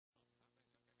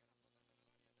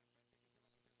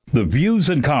The views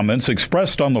and comments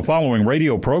expressed on the following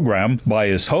radio program by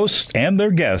its hosts and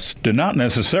their guests do not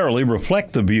necessarily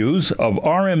reflect the views of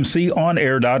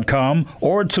rmconair.com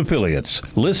or its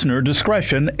affiliates. Listener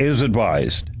discretion is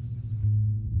advised.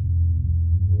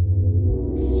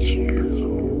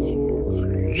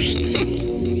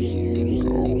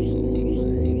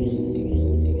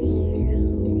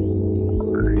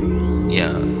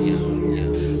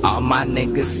 All my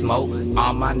niggas smoke,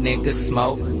 all my niggas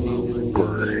smoke.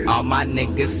 All my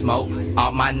niggas smoke,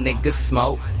 all my niggas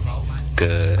smoke.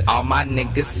 Good. All my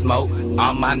niggas smoke,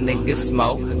 all my niggas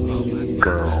smoke.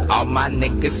 All my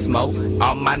niggas smoke,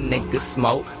 all my niggas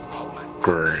smoke.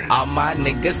 Good. All my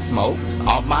niggas smoke,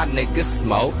 all my niggas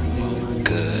smoke.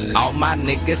 Good. All my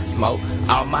niggas smoke,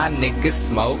 all my niggas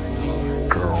smoke.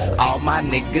 All my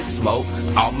niggas smoke,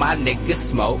 all my niggas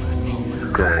smoke.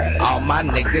 All my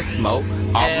niggas smoke,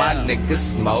 all my niggas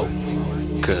smoke.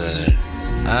 Good.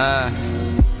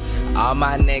 All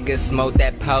my niggas smoke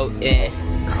that potent.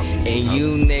 And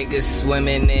you niggas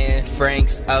swimming in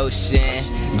Frank's Ocean.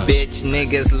 Bitch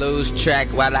niggas lose track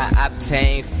while I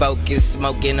obtain focus.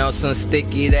 Smoking on some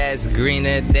sticky that's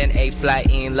greener than a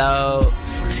flying low.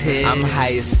 I'm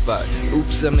high as fuck.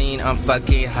 Oops, I mean I'm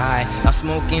fucking high. I'm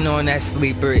smoking on that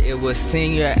sleeper. It will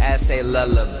sing your ass a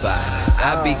lullaby.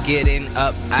 I be getting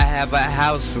up. I have a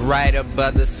house right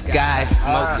above the sky.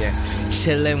 Smoking,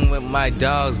 chilling with my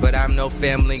dogs, but I'm no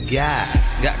family guy.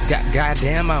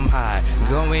 Goddamn, I'm high.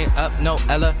 Going up, no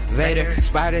elevator.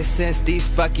 Spider sense these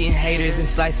fucking haters and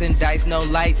slicing dice, no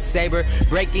lightsaber.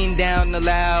 Breaking down the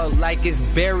loud like it's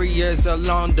barriers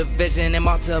along the vision and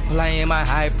multiplying my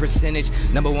high percentage.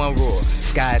 Number one rule,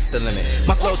 sky's the limit.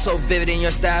 My flow so vivid and your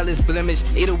style is blemish.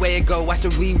 Either way it go, watch the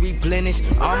weed replenish.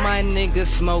 All my niggas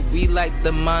smoke weed like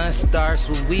the monsters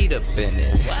with weed up in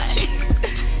it.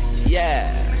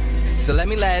 Yeah. So let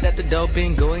me light up the dope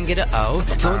and go and get a O.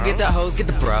 Go and get the hoes, get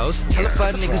the bros. Tell the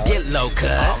fuck niggas get low, cuz.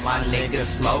 All my niggas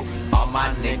smoke, all my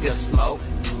niggas smoke.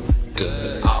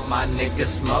 Good. All my niggas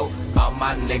smoke, all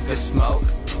my niggas smoke.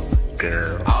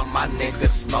 Good. All my niggas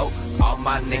smoke, all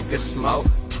my niggas smoke.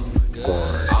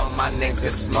 Good. All my niggas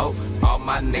smoke, all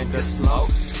my niggas smoke.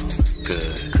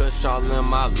 Good. Kush all in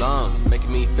my lungs,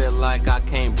 making me feel like I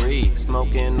can't breathe.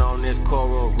 Smoking on this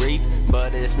coral reef,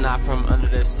 but it's not from under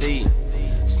the sea.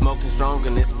 Smoking strong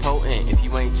and it's potent. If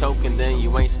you ain't choking, then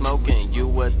you ain't smoking. You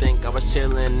would think I was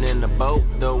chilling in the boat,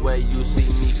 the way you see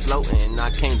me floating.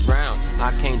 I can't drown,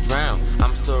 I can't drown.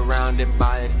 I'm surrounded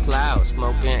by a cloud.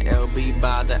 Smoking LB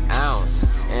by the ounce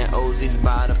and OZ's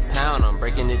by the pound. I'm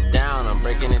breaking it down, I'm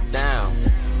breaking it down.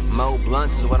 Mo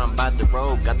blunts is what I'm about to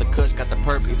roll. Got the kush, got the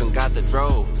perp, even got the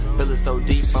drove. Feeling so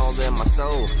deep all in my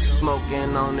soul.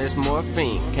 Smoking on this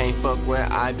morphine. Can't fuck with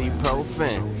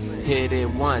ibuprofen. Hit it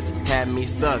once, had me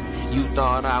stuck. You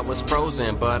thought I was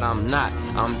frozen, but I'm not.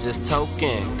 I'm just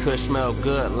token. Kush smell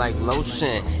good like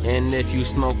lotion. And if you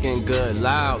smoking good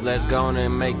loud, let's go on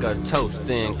and make a toast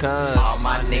then, cuz all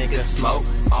my niggas smoke,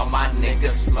 all my niggas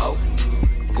smoke.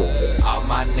 Good. All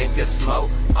my niggas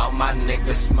smoke, all my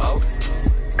niggas smoke.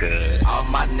 Good. All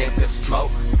my niggas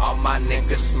smoke, all my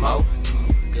niggas smoke.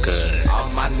 Good. All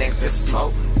my niggas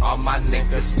smoke, all my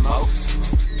niggas smoke.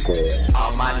 Good.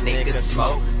 All my niggas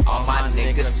smoke, all my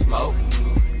niggas smoke.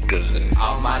 Good.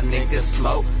 All my niggas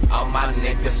smoke, all my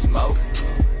niggas smoke.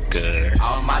 Good.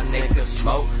 All my niggas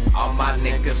smoke, all my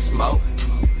niggas smoke.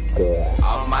 Good.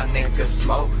 All my niggas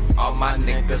smoke, all my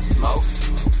niggas smoke.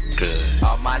 Good.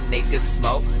 All my niggas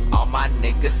smoke, all my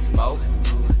niggas smoke.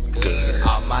 Good.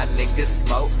 All my niggas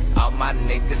smoke, all my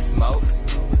niggas smoke.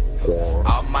 Good.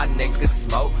 All my niggas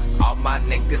smoke, all my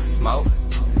niggas smoke.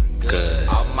 Good.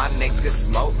 All my niggas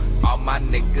smoke, all my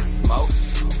niggas smoke.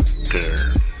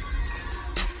 Good.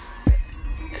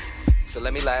 So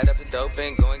let me light up the dope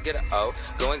and go and get a O.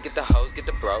 Go and get the hoes, get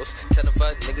the bros. Tell the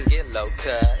fuck niggas get low,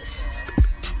 cuz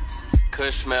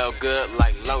Kush smell good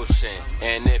like lotion.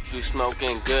 And if you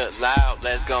smoking good loud,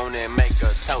 let's go and make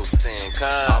a toast then, cuz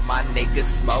all my niggas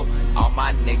smoke, all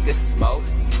my niggas smoke.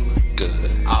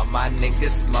 Good. All my niggas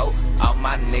smoke, all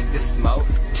my niggas smoke.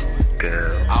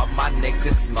 Good. All my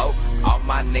niggas smoke, all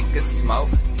my niggas smoke.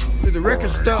 Is the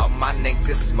record stuck? All my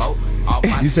niggas smoke, all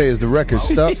my You say is the record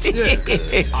stuck?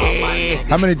 Yeah.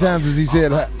 How many times has he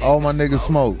said all my niggas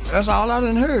smoke? That's all I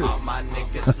done heard. all my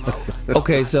niggas smoke.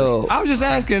 Okay, so I was just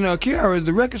asking Kiara, is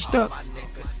the record stuck?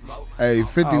 Hey,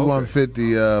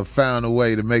 5150 found a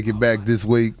way to make it back this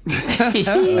week.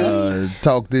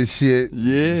 Talk this shit.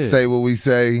 Yeah. Say what we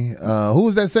say. Who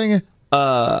was that singing?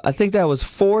 I think that was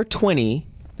 420.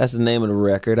 That's the name of the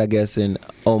record, I guess, in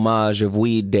homage of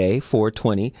Weed Day,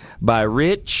 420, by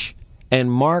Rich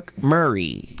and Mark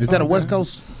Murray. Is that a West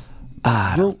Coast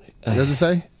group? Does it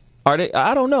say? Are they?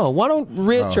 I don't know. Why don't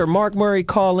Rich or Mark Murray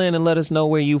call in and let us know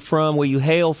where you from, where you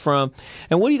hail from,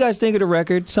 and what do you guys think of the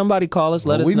record? Somebody call us,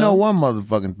 let us know. We know one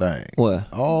motherfucking thing. What?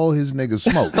 All his niggas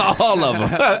smoke. All of them.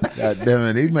 God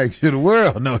damn it, he makes sure the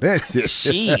world know that shit.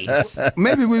 Jeez.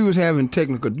 Maybe we was having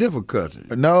technical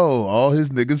difficulties. No, all his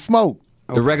niggas smoke.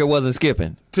 The record wasn't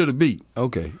skipping. To the beat.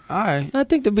 Okay. All right. I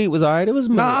think the beat was all right. It was.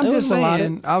 No, I'm it just was melodic.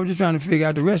 saying. I was just trying to figure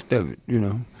out the rest of it, you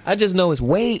know. I just know it's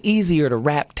way easier to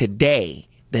rap today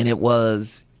than it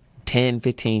was 10,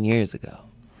 15 years ago.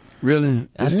 Really?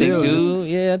 I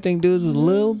think dudes was a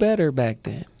little better back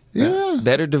then. Yeah.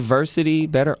 Better diversity,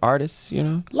 better artists, you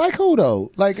know. Like who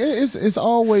though? Like it's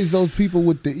always those people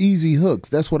with the easy hooks.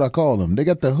 That's what I call them. They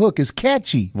got the hook. It's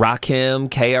catchy. Rakim,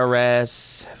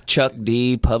 KRS, Chuck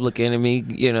D, Public Enemy,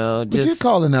 you know. But you're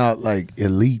calling out like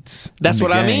elites. That's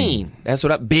what I game. mean. That's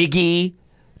what Biggie,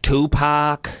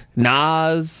 Tupac,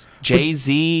 Nas,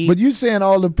 Jay-Z. But you saying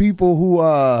all the people who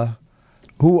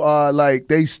like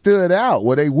they stood out,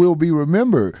 where they will be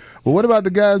remembered. But what about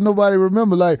the guys nobody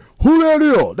remember? Like, who that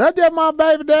is? That my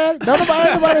baby dad? Ain't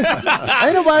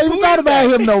nobody even thought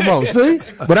about him no more. See?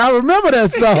 But I remember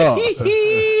that song.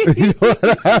 You know what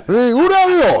I mean? Who that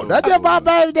is? That my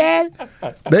baby dad?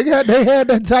 They had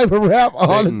that type of rap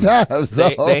all the time. So.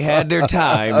 They had their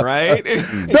time, right?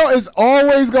 No, it's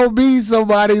always gonna be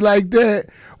somebody like that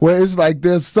where it's like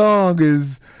their song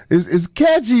is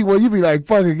catchy. Where you be like,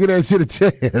 "Fucking get that shit a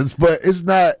chance," but it's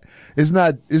not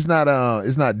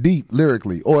deep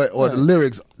lyrically, or the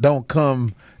lyrics don't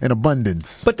come in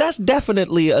abundance. But that's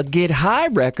definitely a get high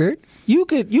record. You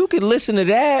could listen to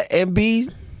that and be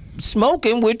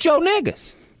smoking with your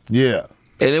niggas, Yeah,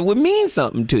 and it would mean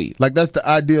something to you. like that's the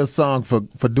ideal song for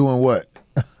doing what?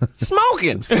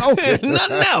 Smoking. Nothing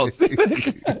else.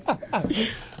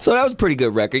 So that was a pretty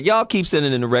good record. Y'all keep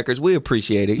sending in the records. We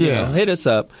appreciate it. You Yeah. know, hit us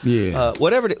up. Yeah.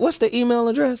 What's the email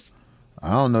address?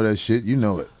 I don't know that shit. You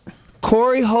know it.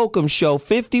 Corey Holcomb Show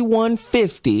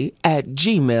 5150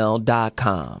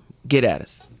 @gmail.com. Get at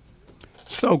us.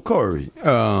 So, Corey,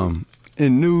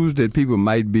 in news that people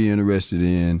might be interested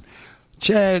in,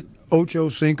 Chad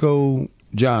Ochocinco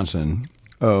Johnson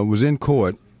was in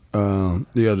court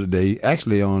the other day,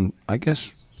 actually on, I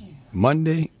guess,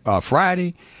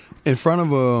 Friday, in front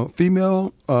of a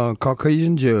female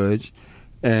Caucasian judge,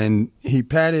 and he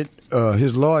patted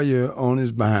his lawyer on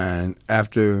his behind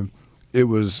after it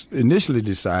was initially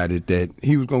decided that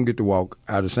he was going to get to walk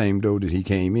out the same door that he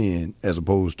came in, as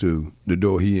opposed to the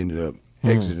door he ended up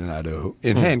exiting out of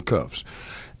in handcuffs.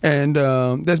 And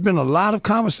there's been a lot of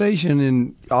conversation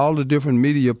in all the different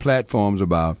media platforms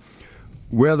about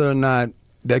whether or not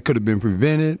that could have been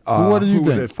prevented or What do you who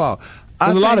was think? at fault.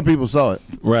 Because a lot of people saw it.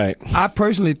 Right. I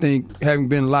personally think, having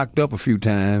been locked up a few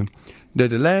times,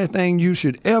 that the last thing you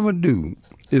should ever do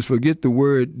is forget the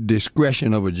word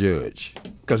discretion of a judge.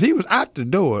 Because he was out the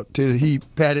door till he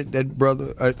patted that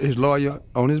brother, his lawyer,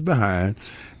 on his behind.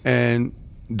 And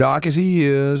dark as he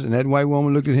is, and that white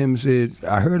woman looked at him and said,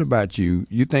 I heard about you.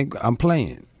 You think I'm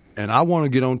playing. And I want to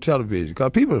get on television.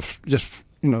 Because people just,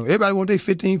 everybody want their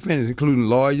 15 minutes, including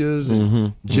lawyers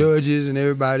and judges and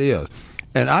everybody else.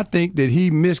 And I think that he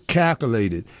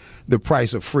miscalculated the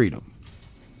price of freedom.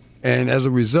 And as a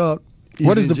result,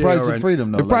 What is the price of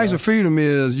freedom, though? The price of freedom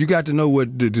is you got to know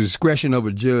what the discretion of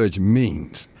a judge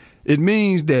means. It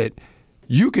means that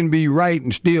you can be right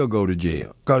and still go to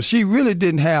jail. Because she really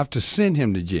didn't have to send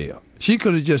him to jail. She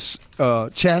could have just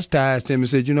chastised him and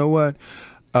said, you know what?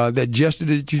 That gesture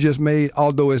that you just made,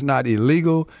 although it's not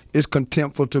illegal, it's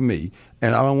contemptful to me.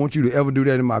 And I don't want you to ever do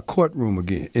that in my courtroom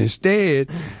again.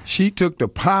 Instead, she took the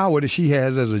power that she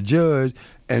has as a judge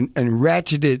and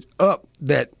ratcheted up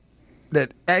that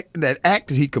act that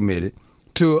he committed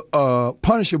to a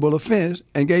punishable offense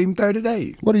and gave him 30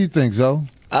 days. What do you think, Zoe?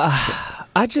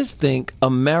 I just think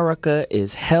America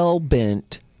is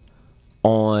hell-bent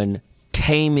on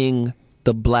taming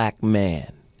the black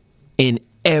man in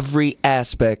every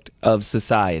aspect of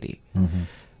society. Mm-hmm.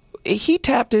 He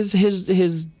tapped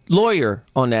his lawyer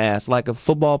on the ass like a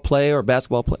football player or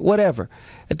basketball player, whatever.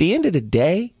 At the end of the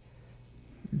day,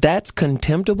 that's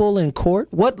contemptible in court.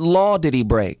 What law did he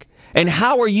break? And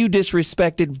how are you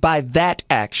disrespected by that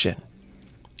action?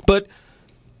 But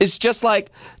it's just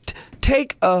like,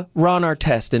 take a Ron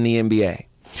Artest in the NBA.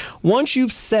 Once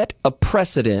you've set a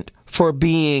precedent for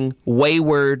being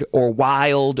wayward or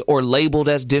wild or labeled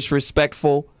as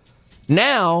disrespectful,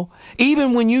 now,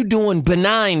 even when you doing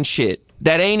benign shit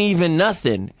that ain't even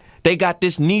nothing, they got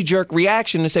this knee-jerk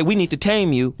reaction to say, we need to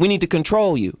tame you, we need to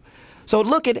control you. So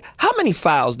look at how many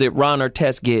fouls did Ron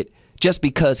Artest get just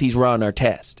because he's Ron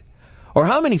Artest? Or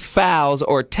how many fouls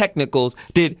or technicals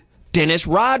did Dennis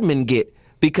Rodman get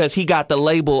because he got the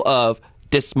label of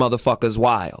this motherfucker's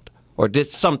wild or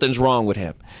this something's wrong with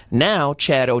him. Now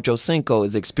Chad Ochocinco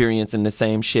is experiencing the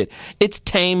same shit. It's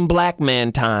tame black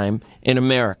man time in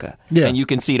America, and you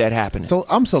can see that happening. So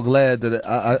I'm so glad that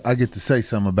I get to say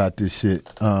something about this shit.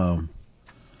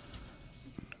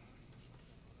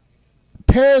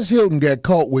 Paris Hilton got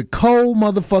caught with cold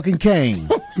motherfucking cane.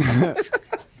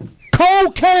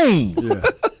 Cocaine. Yeah.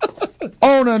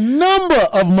 On a number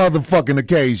of motherfucking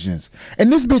occasions.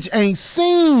 And this bitch ain't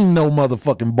seen no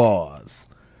motherfucking bars.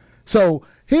 So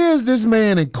here's this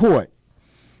man in court.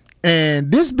 And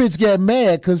this bitch got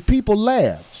mad because people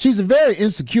laugh. She's a very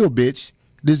insecure bitch.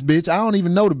 This bitch, I don't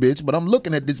even know the bitch, but I'm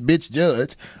looking at this bitch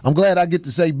judge. I'm glad I get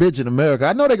to say bitch in America.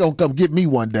 I know they're going to come get me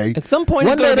one day. At some point,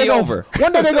 it's going to be over.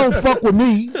 One day they're going to fuck with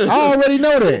me. I already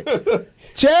know that.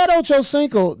 Chad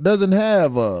Ochocinco doesn't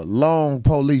have a long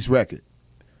police record.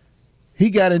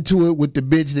 He got into it with the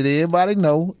bitch that everybody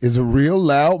know is a real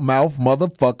loud mouth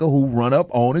motherfucker who run up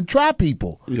on and try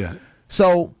people. Yeah.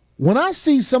 So when I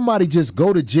see somebody just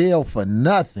go to jail for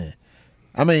nothing,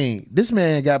 I mean, this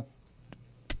man got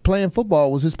playing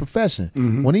football was his profession.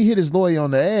 Mm-hmm. When he hit his lawyer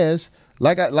on the ass,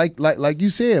 like you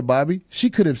said, Bobby, she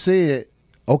could have said,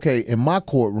 okay, in my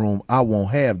courtroom, I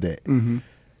won't have that. Mm-hmm.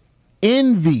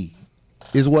 Envy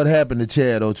is what happened to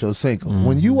Chad Ochocinco. Mm-hmm.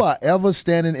 When you are ever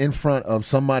standing in front of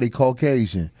somebody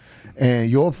Caucasian and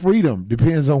your freedom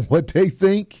depends on what they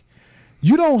think,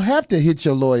 you don't have to hit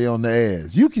your lawyer on the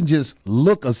ass. You can just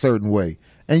look a certain way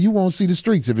and you won't see the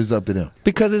streets if it's up to them.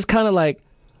 Because it's kind of like,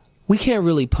 we can't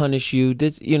really punish you,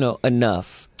 this,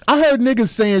 enough. I heard niggas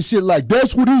saying shit like,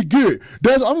 that's what he get.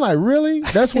 I'm like, really?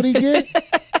 That's what he get?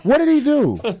 What did he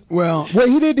do? Well,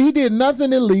 he did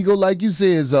nothing illegal, like you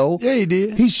said, Zoe. Yeah, he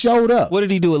did. He showed up. What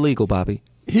did he do illegal, Bobby?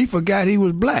 He forgot he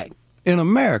was black in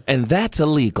America. And that's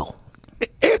illegal.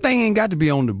 Everything ain't got to be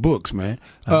on the books, man.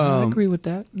 I agree with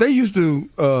that. They used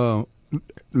to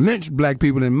lynch black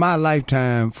people in my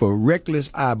lifetime for reckless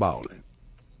eyeballing.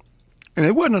 And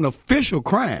it wasn't an official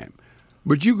crime.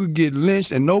 But you could get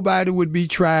lynched and nobody would be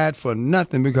tried for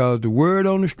nothing because the word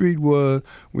on the street was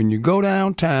when you go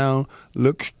downtown,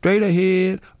 look straight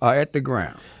ahead or at the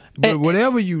ground. But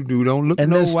whatever you do, don't look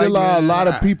and no there still are a lot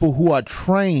of eye. people who are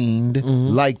trained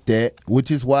like that,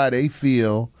 which is why they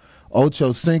feel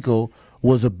Ochocinco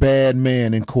was a bad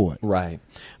man in court. Right.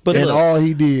 But all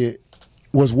he did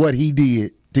was what he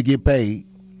did to get paid.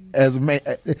 As a man,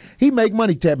 he make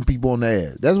money tapping people on the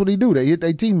ass. That's what he do. They hit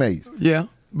their teammates. Yeah.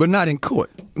 But not in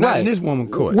court. Not in this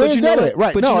woman's court. Where's that at?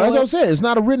 Right. No, that's what I'm saying. It's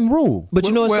not a written rule. But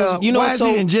why is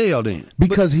he in jail then?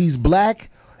 Because he's black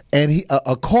and he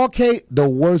a Caucasian, the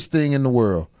worst thing in the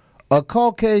world. A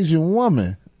Caucasian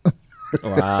woman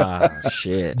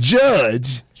shit.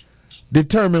 Judge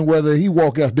determine whether he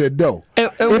walk out that door.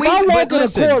 If I walk in a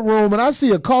courtroom and I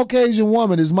see a Caucasian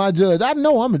woman as my judge, I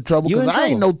know I'm in trouble because I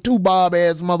ain't no two-bob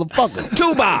ass motherfucker.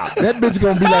 Two-bob. That bitch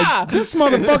gonna be like, this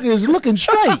motherfucker is looking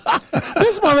straight.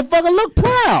 This motherfucker look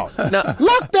proud. Now,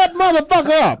 lock that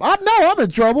motherfucker up. I know I'm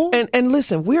in trouble. And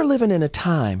listen, we're living in a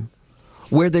time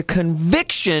where the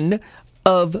conviction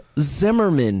of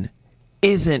Zimmerman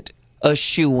isn't a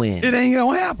shoo-in. It ain't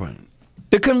gonna happen.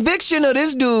 The conviction of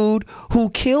this dude who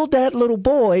killed that little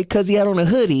boy because he had on a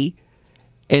hoodie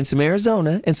and some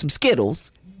Arizona and some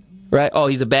Skittles, right? Oh,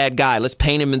 he's a bad guy. Let's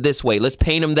paint him in this way. Let's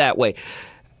paint him that way.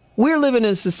 We're living in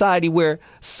a society where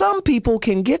some people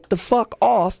can get the fuck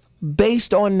off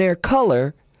based on their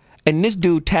color, and this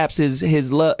dude taps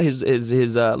his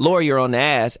lawyer on the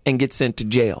ass and gets sent to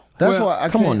jail. That's why I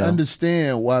can't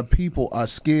understand why people are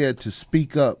scared to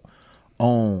speak up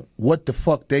on what the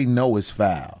fuck they know is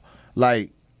foul.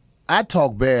 Like, I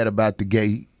talk bad about the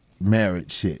gay marriage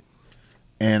shit.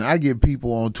 And I get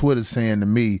people on Twitter saying to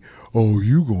me, oh,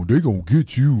 they gonna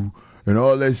get you and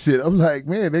all that shit. I'm like,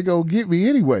 man, they gonna get me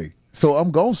anyway. So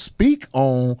I'm gonna speak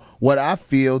on what I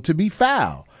feel to be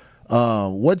foul.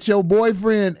 What your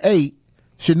boyfriend ate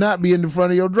should not be in the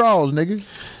front of your drawers, nigga.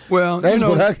 Well, that's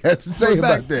what I got to say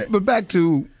about that. But back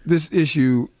to this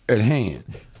issue at hand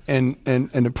and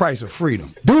the price of freedom.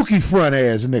 Dookie front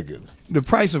ass nigga. The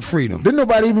price of freedom. Didn't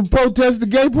nobody even protest the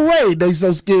gay parade. They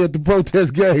so scared to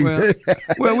protest gays.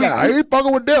 Well, I ain't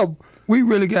fucking with them. We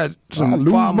really got some. I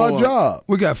lose my job.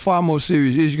 We got far more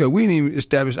serious issues because we didn't even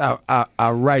establish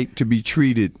our right to be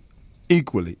treated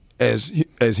equally as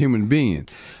human beings.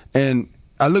 And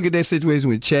I look at that situation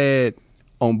with Chad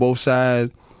on both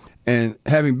sides, and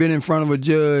having been in front of a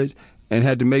judge and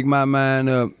had to make my mind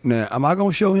up. Now, am I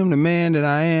gonna show him the man that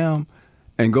I am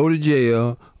and go to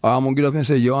jail? I'm going to get up and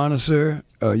say, Your Honor, sir,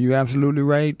 you're absolutely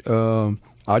right.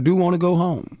 I do want to go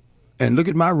home. And look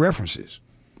at my references.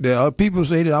 There are people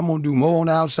say that I'm going to do more on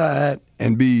the outside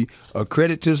and be a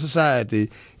credit to society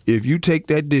if you take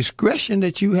that discretion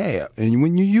that you have. And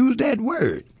when you use that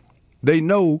word, they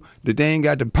know that they ain't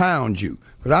got to pound you.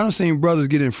 But I done seen brothers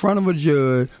get in front of a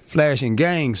judge, flashing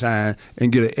gang sign,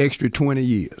 and get an extra 20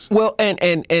 years. Well, and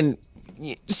Ocho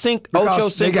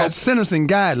Because they got sentencing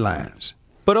guidelines.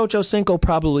 But Ocho Cinco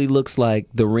probably looks like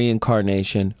the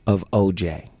reincarnation of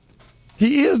OJ.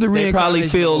 He is the reincarnation.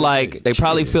 They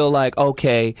probably feel like,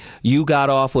 okay, you got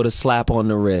off with a slap on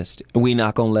the wrist. We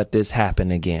not gonna let this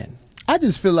happen again. I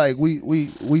just feel like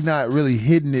we not really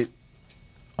hitting it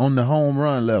on the home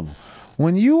run level.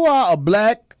 When you are a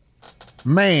black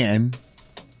man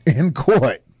in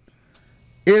court,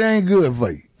 it ain't good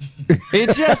for you.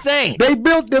 It just ain't. They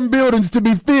built them buildings to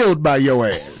be filled by your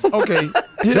ass. Okay.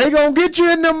 They gonna get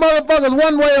you in them motherfuckers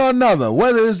one way or another.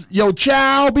 Whether it's your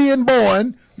child being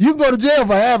born, you can go to jail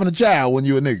for having a child when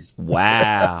you a nigga.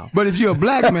 Wow. But if you're a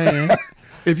black man,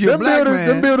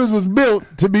 them buildings was built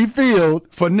to be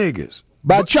filled for niggas.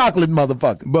 By chocolate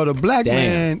motherfucker. But a black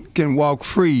man can walk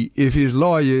free if his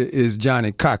lawyer is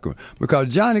Johnny Cochran. Because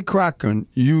Johnny Cochran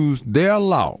used their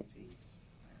law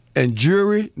and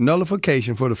jury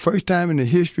nullification for the first time in the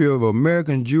history of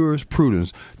American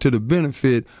jurisprudence to the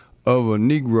benefit of a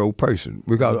Negro person.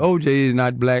 Because OJ is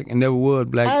not black and never was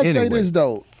black anyway. I say this,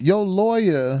 though. Your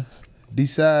lawyer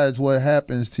decides what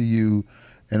happens to you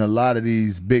in a lot of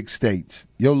these big states.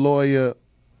 Your lawyer's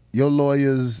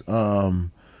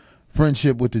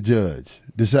friendship with the judge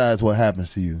decides what happens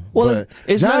to you. Well, but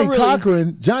it's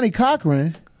Johnny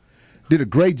Cochran did a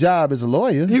great job as a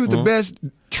lawyer. He was the best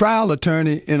trial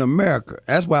attorney in America.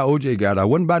 That's why OJ got out. It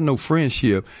wasn't about no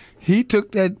friendship. He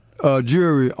took that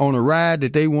jury on a ride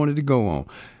that they wanted to go on.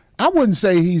 I wouldn't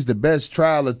say he's the best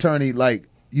trial attorney like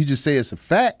you just say it's a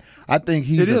fact. I think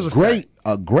he's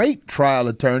a great trial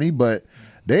attorney, but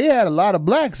they had a lot of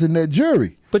blacks in that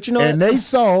jury. But you know, and they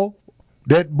saw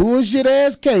that bullshit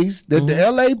ass case that the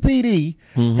LAPD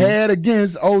had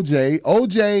against OJ.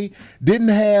 OJ didn't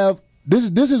have this.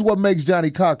 This is what makes Johnny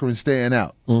Cochran stand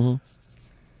out.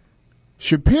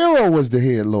 Shapiro was the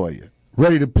head lawyer,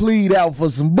 ready to plead out for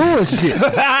some bullshit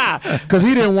because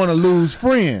he didn't want to lose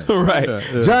friends. Right.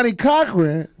 Johnny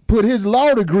Cochran put his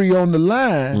law degree on the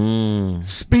line,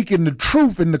 speaking the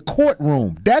truth in the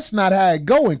courtroom. That's not how it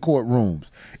go in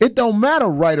courtrooms. It don't matter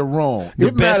right or wrong.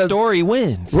 The best story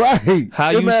wins. Right.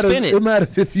 How you spin it. It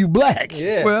matters if you black.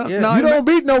 Yeah. Well, yeah. You don't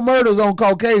beat no murders on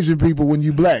Caucasian people when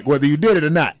you black, whether you did it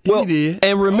or not. Well, He did.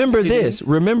 and remember this.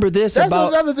 Remember this That's about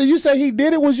another thing. You say he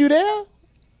did it. Was you there?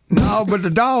 No, but the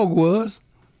dog was.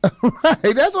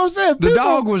 Right. That's what I'm saying. The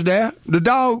dog was there. The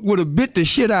dog would have bit the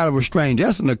shit out of a stranger.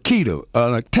 That's an Akita,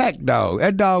 an attack dog.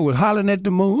 That dog was hollering at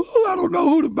the moon. Ooh, I don't know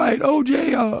who to bite.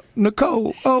 OJ or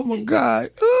Nicole. Oh my God.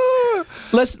 Ooh.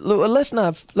 let's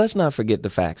not forget the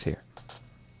facts here.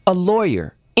 A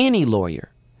lawyer, any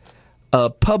lawyer,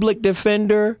 a public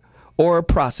defender or a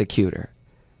prosecutor,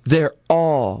 they're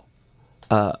all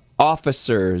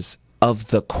officers of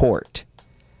the court.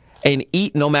 And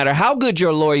no matter how good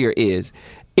your lawyer is,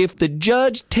 if the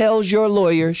judge tells your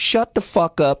lawyer, shut the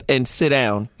fuck up and sit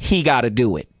down, he got to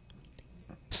do it.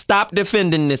 Stop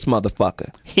defending this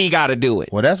motherfucker. He got to do it.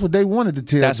 Well, that's what they wanted to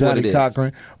tell Johnny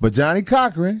Cochran. But Johnny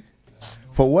Cochran,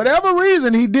 for whatever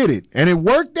reason, he did it. And it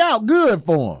worked out good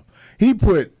for him. He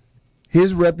put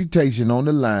his reputation on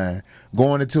the line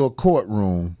going into a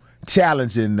courtroom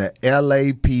challenging the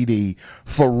LAPD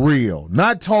for real,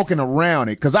 not talking around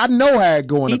it, because I know how it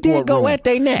go in a courtroom. He did go at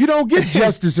they neck. You don't get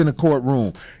justice in a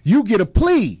courtroom. You get a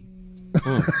plea.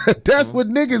 That's what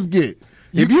niggas get.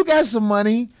 If you got some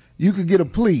money, you could get a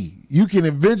plea. You can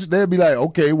eventually, they'll be like,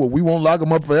 okay, well, we won't lock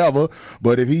him up forever,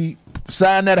 but if he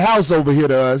signed that house over here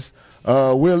to us,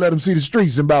 we'll let him see the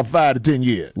streets in about 5 to 10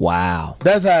 years. Wow.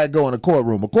 That's how it go in a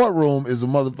courtroom. A courtroom is a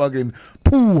motherfucking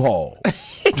pool hall.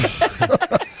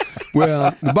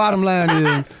 Well, the bottom line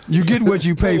is you get what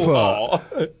you pay for.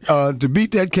 To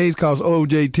beat that case cost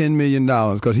OJ $10 million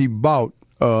because he bought,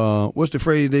 what's the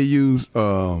phrase they use?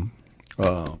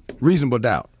 Reasonable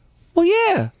doubt. Well,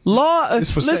 yeah. Law.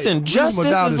 Listen,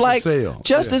 justice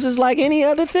is like any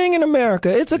other thing in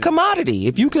America. It's a commodity.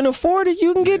 If you can afford it,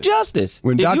 you can get justice.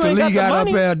 When Dr. Lee got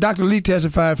up there, Dr. Lee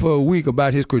testified for a week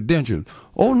about his credentials.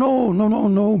 Oh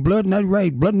no, blood not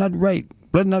right, blood not right,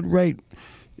 blood not right.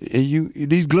 And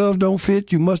these gloves don't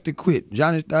fit, you must have quit.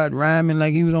 Johnny started rhyming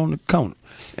like he was on the counter.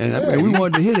 And we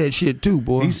wanted to hear that shit too,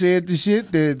 boy. He said the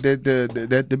shit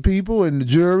that the people and the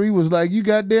jury was like, you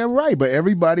goddamn right. But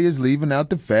everybody is leaving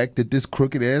out the fact that this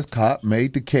crooked ass cop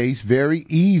made the case very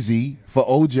easy for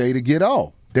OJ to get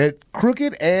off. That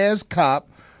crooked ass cop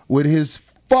with his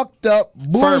fucked up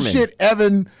bullshit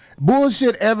evidence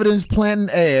planting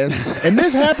ass. And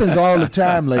this happens all the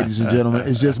time, ladies and gentlemen.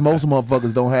 It's just most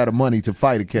motherfuckers don't have the money to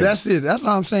fight a case. That's it. That's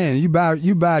what I'm saying. You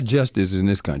buy justice in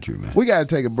this country, man. We got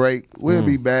to take a break. We'll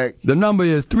be back. The number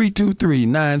is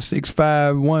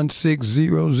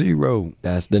 323-965-1600.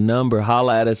 That's the number.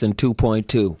 Holla at us in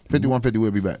 2.2. 5150,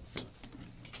 we'll be back.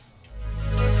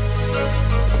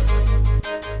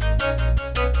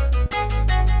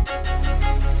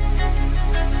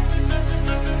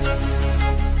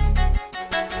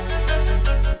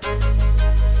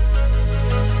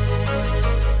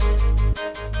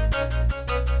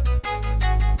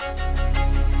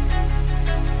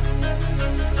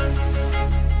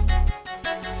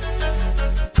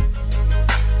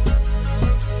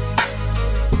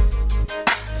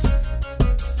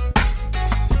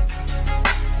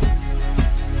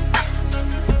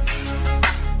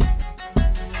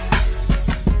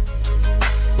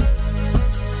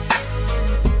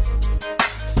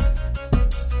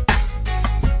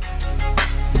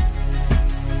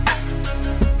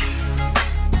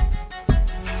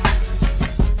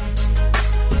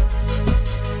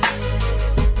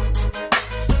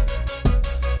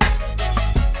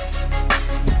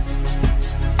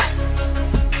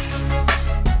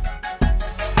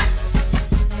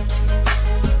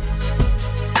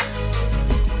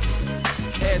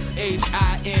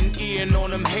 Shine and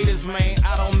on them haters, man.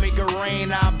 I don't make it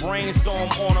rain, I brainstorm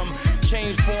on them.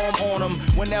 Change form on them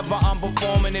whenever I'm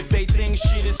performing. If they think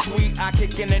shit is sweet, I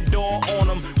kick in the door on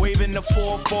them. Waving the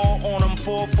 4-4 on them,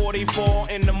 4:44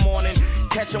 in the morning.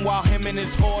 Catch him while him and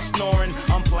his horse snoring.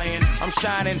 I'm playing, I'm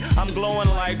shining, I'm glowing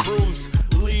like Bruce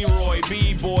Leroy,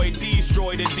 B-boy,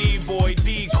 destroy the D-boy,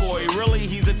 decoy. Really,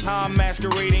 he's a time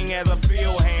masquerading as a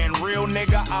field hand. Real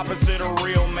nigga opposite a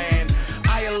real man.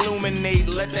 I illuminate,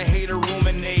 let the hater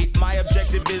ruminate. My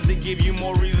objective is to give you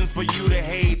more reasons for you to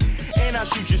hate. And I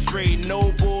shoot you straight,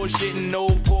 no bullshitting, no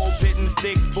pulpitting,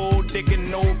 stick full dickin',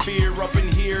 no fear up in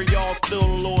here, y'all still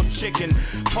a little chicken.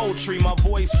 Poetry, my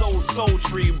voice so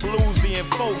sultry, bluesy and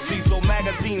folksy, so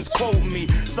magazines quote me.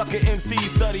 Sucker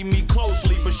MCs study me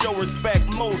closely, but show respect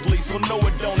mostly, so no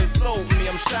it don't insult me.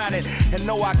 I'm shining, and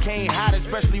no I can't hide it,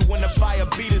 especially when the fire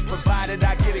beat is provided.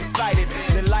 I get excited,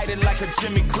 then light it like a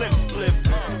Jimmy Cliff split.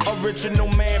 Original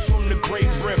man from the Great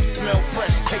Rift, smell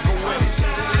fresh, take a whiff.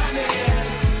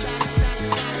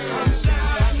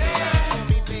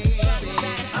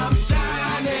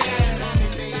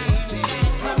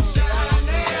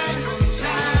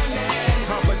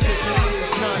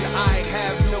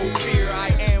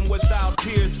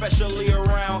 Especially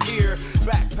around here,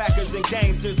 backpackers and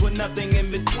gangsters with nothing in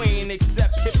between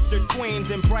except hipster queens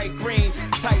and bright green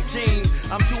tight jeans.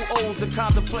 I'm too old to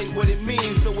contemplate what it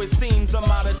means, so it seems I'm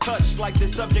out of touch like the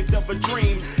subject of a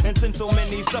dream. And since so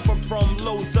many suffer from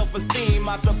low self-esteem,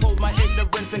 I suppose my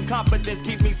ignorance and confidence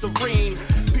keep me serene.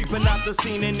 Peeping out the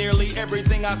scene and nearly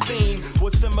everything I've seen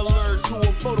was similar to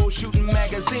a photo shoot in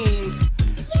magazines.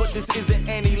 But this isn't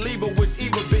Annie Leibovitz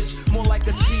either, bitch. More like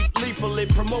a cheap leaflet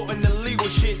promoting illegal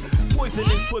shit.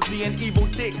 Poisonous pussy and evil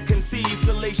dick conceives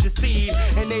salacious seed.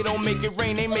 And they don't make it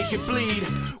rain, they make it bleed.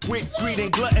 With greed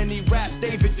and gluttony, rap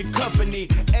David the company.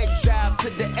 Exile to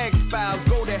the X-Files.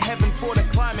 Go to heaven for the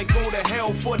climate, go to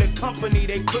hell for the company.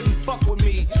 They couldn't fuck with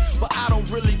me, but I don't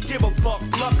really give a fuck.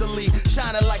 Luckily,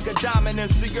 shining like a diamond in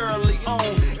Sierra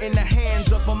Leone, in the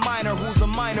hands of a miner who's a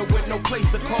minor with no place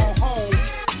to call home.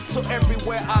 So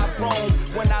everywhere I roam,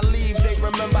 when I leave, they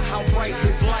remember how bright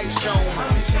his light shone.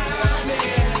 I'm shining,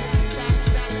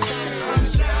 I'm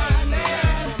shining,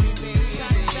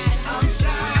 I'm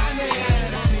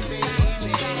shining,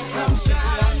 I'm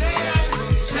shining.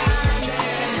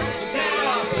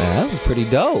 That was pretty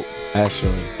dope,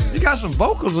 actually. You got some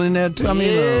vocals in there too. I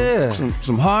mean, Yeah.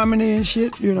 some harmony and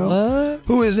shit. You know, What?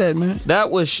 Who is that, man?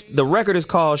 That was the record is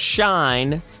called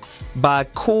Shine by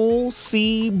Cool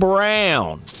C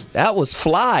Brown. That was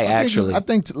fly, actually. I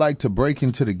think to break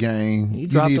into the game, you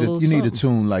dropped need a little you need a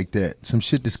something. tune like that. Some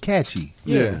shit that's catchy.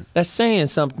 Yeah. That's saying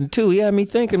something too. He had me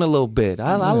thinking a little bit.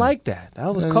 I like that.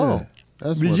 That was cool.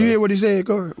 That's Did what you hear what he said,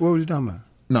 Corey? What was he talking about?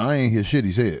 No, I ain't hear shit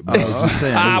he said. But I was just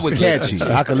saying it was catchy.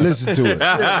 I could listen to it.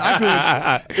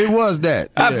 It was that.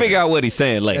 I figure out what he's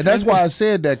saying later. And that's why I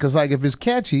said that, because like if it's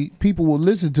catchy, people will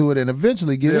listen to it and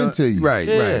eventually get into you. Right,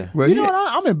 Yeah. right. Well, You know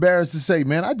what? I'm embarrassed to say,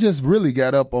 man, I just really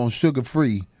got up on Sugar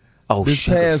Free. Oh, this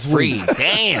Sugar past Free. week.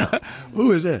 Damn.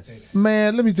 Who is that?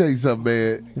 Man, let me tell you something,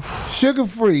 man. Sugar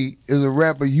Free is a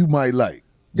rapper you might like.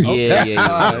 Yeah.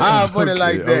 I'll put it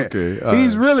like that. okay, all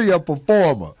He's really a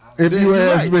performer. If you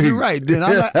ask me, you're right. Then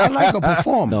I like a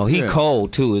performer. No, he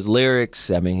cold too. His lyrics.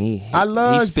 I mean, I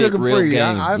love he spit Sugar real Free.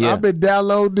 game. I've been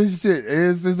downloading this shit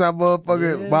ever since I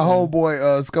motherfucking my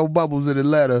homeboy Scope Bubbles in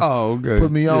Atlanta. Oh, okay.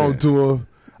 Put me on to her.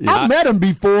 I met him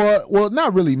before. Well,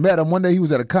 not really met him. One day he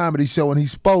was at a comedy show and he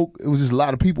spoke. It was just a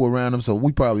lot of people around him, so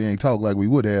we probably ain't talked like we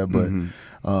would have. But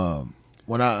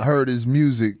when I heard his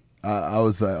music, I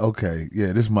was like, okay,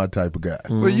 yeah, this is my type of guy.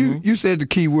 Well, you said the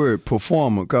key word,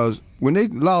 performer, because when they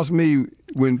lost me,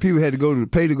 when people had to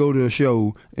pay to go to a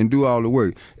show and do all the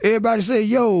work, everybody say,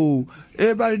 yo,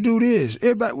 everybody do this.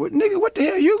 Everybody, nigga, what the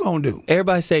hell you gonna do?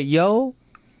 Everybody say, yo.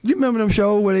 You remember them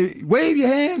shows where they wave your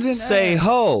hands and Say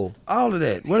ho. all of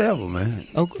that, whatever, man.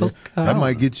 Okay. That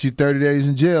might get you 30 days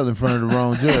in jail in front of the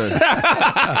wrong judge.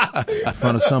 In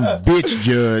front of some bitch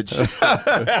judge.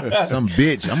 Some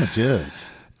bitch. I'm a judge.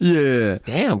 Yeah.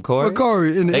 Damn, Corey. Well,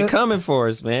 Corey, They coming for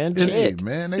us, man. Hey, Shit.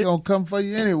 man, they gonna come for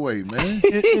you anyway,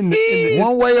 man.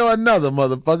 One way or another,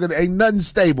 motherfucker. There ain't nothing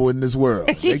stable in this world.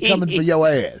 They coming for your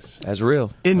ass. That's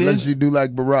real. Unless you do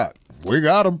like Barack. We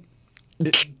got him.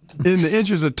 In the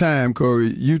interest of time,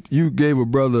 Corey, you gave a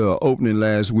brother an opening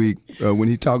last week when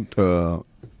he talked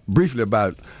briefly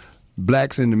about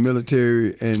blacks in the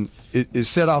military, and it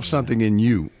set off something in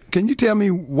you. Can you tell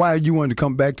me why you wanted to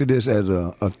come back to this as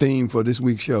a theme for this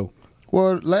week's show?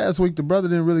 Well, last week the brother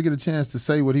didn't really get a chance to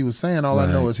say what he was saying. All I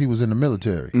know is he was in the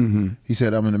military. He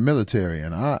said, I'm in the military,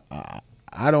 and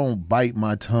I don't bite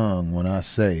my tongue when I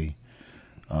say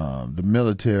the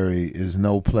military is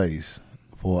no place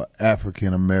for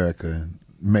African American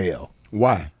male.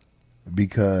 Why?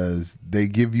 Because they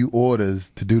give you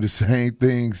orders to do the same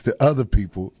things to other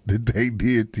people that they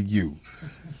did to you.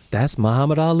 That's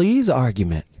Muhammad Ali's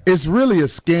argument. It's really a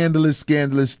scandalous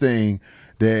thing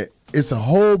that it's a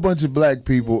whole bunch of black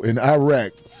people in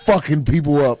Iraq fucking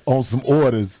people up on some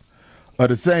orders of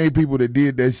the same people that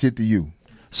did that shit to you.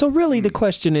 So really the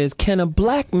question is, can a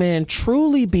black man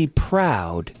truly be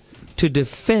proud to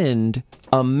defend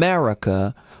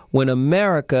America when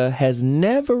America has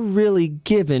never really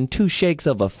given two shakes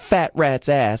of a fat rat's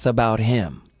ass about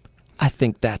him? I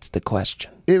think that's the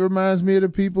question. It reminds me of the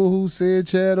people who said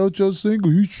Chad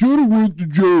Ochocinco, he should have went to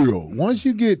jail.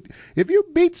 If you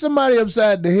beat somebody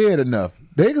upside the head enough,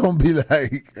 they gonna be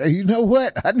like, hey, you know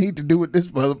what? I need to do what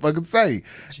this motherfucker say.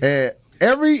 And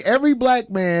every black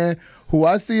man who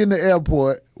I see in the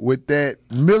airport with that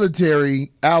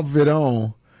military outfit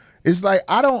on, it's like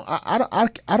I'm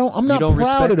not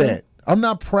proud of that. I'm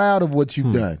not proud of what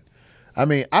you've done. I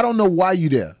mean, I don't know why you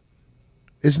there.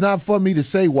 It's not for me to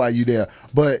say why you there,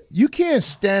 but you can't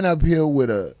stand up here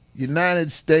with a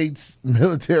United States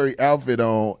military outfit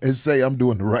on and say I'm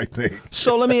doing the right thing.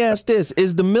 So let me ask this.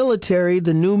 Is the military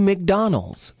the new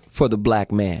McDonald's for the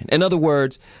black man? In other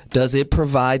words, does it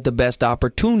provide the best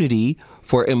opportunity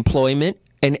for employment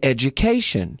and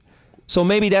education? So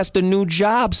maybe that's the new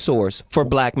job source for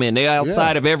black men. They're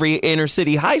outside of every inner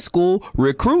city high school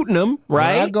recruiting them,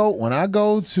 right? When I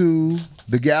go to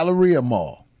the Galleria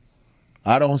Mall,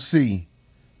 I don't see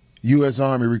U.S.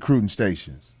 Army recruiting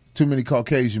stations. Too many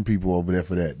Caucasian people over there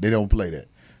for that. They don't play that.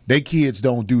 They kids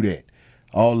don't do that.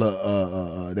 All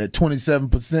that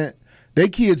 27%, they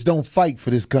kids don't fight for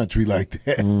this country like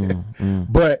that.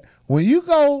 But when you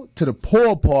go to the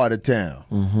poor part of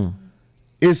town,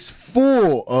 it's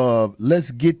full of let's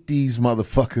get these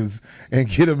motherfuckers and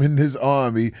get them in this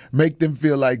army, make them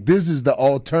feel like this is the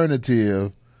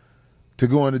alternative to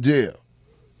going to jail.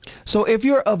 So if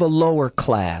you're of a lower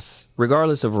class,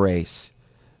 regardless of race,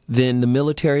 then the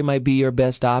military might be your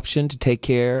best option to take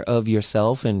care of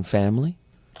yourself and family?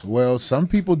 Well, some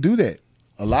people do that.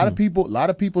 A lot of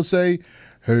people say,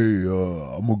 hey,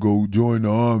 I'm going to go join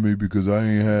the army because I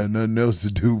ain't had nothing else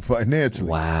to do financially.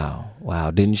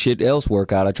 Wow. Didn't shit else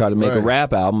work out? I tried to make a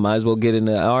rap album. Might as well get in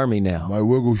the army now. Might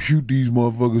well go shoot these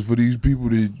motherfuckers for these people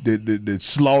that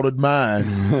slaughtered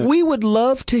mine. We would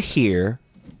love to hear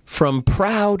from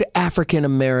proud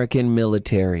African-American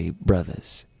military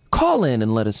brothers. Call in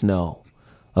and let us know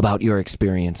about your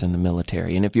experience in the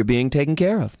military and if you're being taken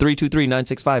care of.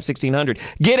 323-965-1600.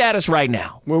 Get at us right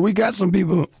now. Well, we got some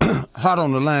people hot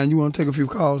on the line. You want to take a few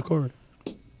calls, Corey?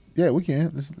 Yeah, we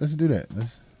can. Let's do that.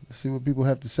 Let's see what people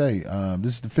have to say.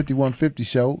 This is the 5150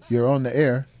 show. You're on the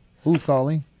air. Who's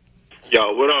calling?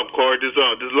 Yo, what up, Corey? This is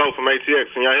Low from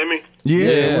ATX. Can y'all hear me?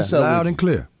 Yeah, what's up? Loud and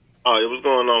clear. Oh, yeah, what's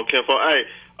going on, Ken? Hey,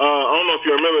 I don't know if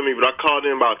you remember me, but I called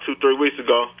in about 2-3 weeks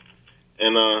ago,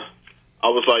 and I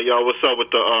was like, "Yo, what's up with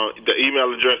the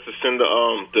email address to send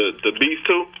the beats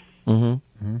to?"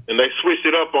 And they switched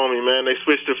it up on me, man. They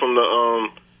switched it from the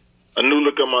a new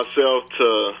look of myself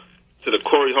to to the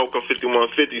Corey Holcomb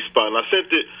 5150 spot. And I sent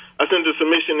the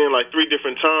submission in like 3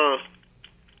 different times,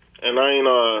 and I ain't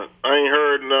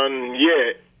heard none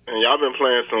yet. And y'all been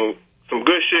playing some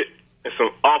good shit and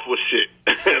some awful shit.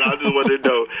 And I just wanted to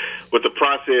know what the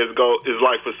process is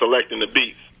like for selecting the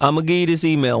beats. I'm going to give you this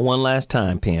email one last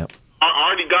time, Pimp. I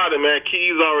already got it, man.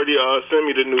 Keys already sent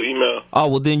me the new email. Oh,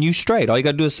 well, then you straight. All you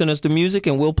got to do is send us the music,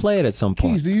 and we'll play it at some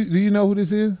point. Keys, do you know who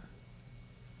this is?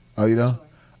 Oh, you know?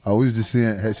 Oh, we was just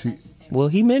saying, has she... Well,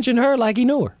 he mentioned her like he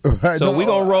knew her. Right, so we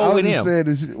going to roll with him.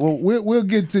 Well, we'll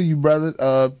get to you,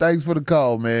 brother. Thanks for the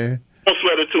call, man. Don't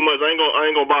sweat it too much. I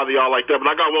ain't gonna bother y'all like that. But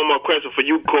I got one more question for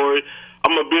you, Corey.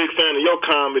 I'm a big fan of your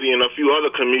comedy and a few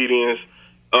other comedians,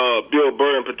 Bill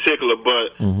Burr in particular.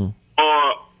 But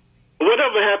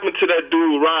whatever happened to that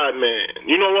dude, Rodman?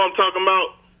 You know what I'm talking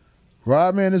about?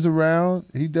 Rodman is around.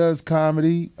 He does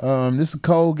comedy. This is a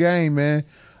cold game, man.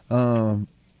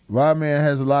 Rodman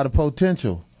has a lot of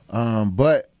potential.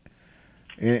 But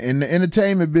in the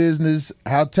entertainment business,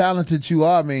 how talented you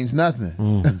are means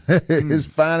nothing. It's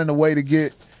finding a way to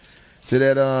get to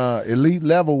that elite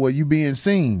level where you being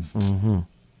seen.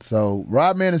 So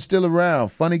Rodman is still around.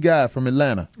 Funny guy from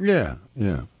Atlanta. Yeah.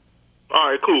 All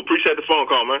right, cool. Appreciate the phone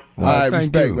call, man. All right,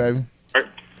 respect, you. baby. All right.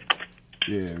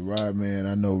 Yeah, Rodman.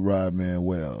 I know Rodman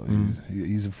well.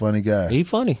 He's a funny guy. He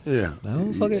funny. Yeah.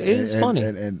 It's funny.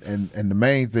 And the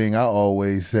main thing I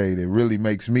always say that really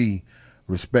makes me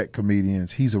respect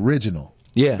comedians, he's original.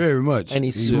 Yeah. Very much. And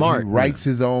he's smart. He writes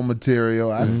his own material.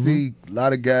 I see a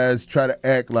lot of guys try to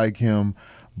act like him,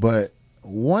 but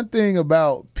one thing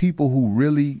about people who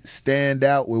really stand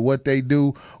out with what they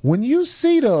do, when you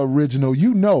see the original,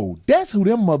 you know that's who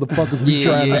them motherfuckers be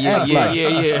trying to act like.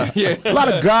 Yeah. A lot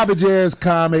of garbage ass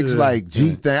comics like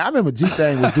G-Thang. I remember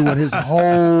G-Thang was doing his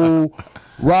whole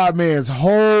Rodman's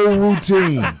whole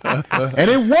routine. And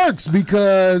it works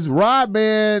because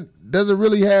Rodman doesn't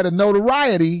really have the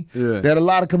notoriety that a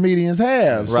lot of comedians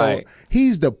have. Right. So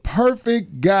he's the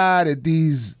perfect guy that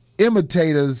these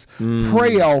imitators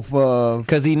prey off of.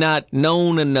 Because he not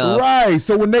known enough. Right.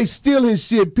 So when they steal his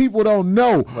shit, people don't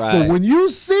know. Right. But when you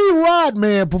see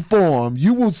Rodman perform,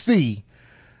 you will see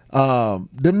them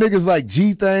niggas like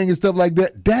G-Thang and stuff like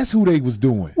that. That's who they was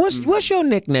doing. What's your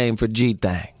nickname for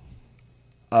G-Thang?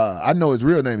 I know his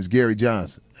real name is Gary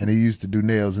Johnson, and he used to do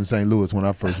nails in St. Louis when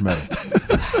I first met him.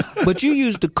 But you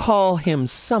used to call him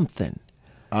something.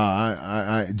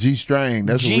 G-Strang.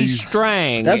 That's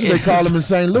G-Strang. That's what they call him in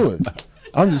St. Louis.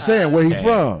 I'm just saying where he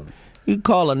from. You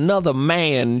call another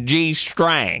man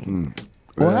G-Strang.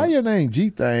 Well, how your name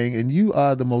G-Thang, and you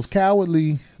are the most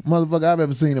cowardly motherfucker I've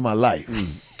ever seen in my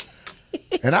life.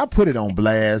 And I put it on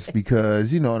blast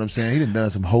because, you know what I'm saying, he done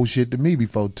some whole shit to me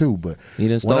before too. But he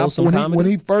done stole some comedy? When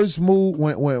he first moved,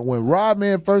 when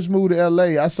Rodman first moved to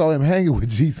L.A., I saw him hanging with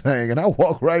G-Thang, and I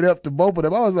walked right up to both of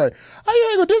them. I was like, how you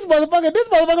hang with this motherfucker? This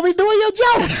motherfucker be doing your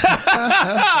jokes.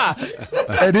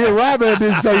 And then Rodman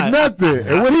didn't say nothing.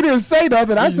 And when he didn't say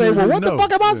nothing, I said, well, what the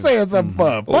fuck am I saying something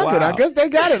for? Fuck it, I guess they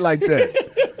got it like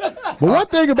that. But one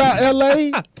thing about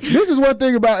L.A., this is one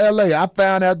thing about L.A. I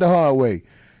found out the hard way.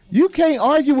 You can't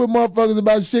argue with motherfuckers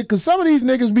about shit because some of these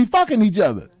niggas be fucking each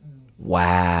other.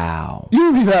 Wow.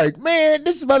 You be like, man,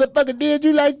 this motherfucker did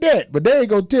you like that. But they ain't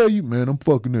gonna tell you, man, I'm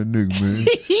fucking that nigga, man.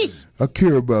 I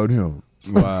care about him.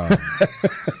 Wow.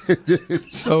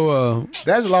 So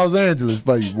that's Los Angeles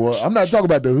for you, boy. I'm not talking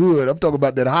about the hood. I'm talking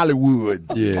about that Hollywood.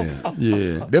 Yeah.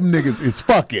 Them niggas is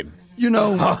fucking. You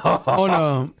know,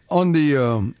 on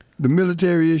the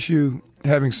military issue,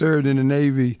 having served in the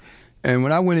Navy, and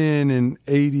when I went in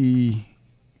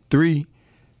 '83,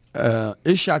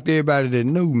 it shocked everybody that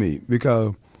knew me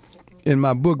because in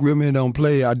my book, Real Men Don't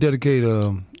Play, I dedicate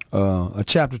a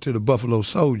chapter to the Buffalo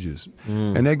Soldiers,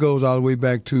 and that goes all the way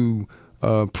back to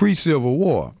pre-Civil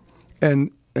War,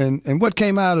 and what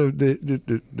came out of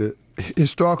the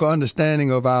historical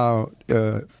understanding of our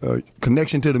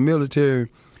connection to the military,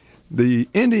 the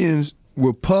Indians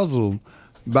were puzzled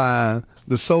by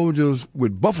the soldiers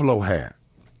with buffalo hair.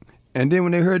 And then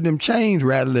when they heard them chains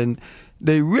rattling,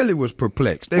 they really was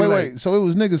perplexed. They wait. So it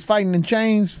was niggas fighting in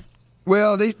chains?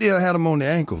 Well, they still had them on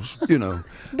their ankles, you know.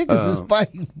 Niggas was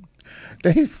fighting.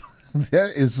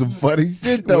 That is some funny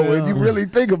shit, though, when you really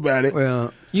think about it.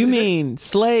 Well, you mean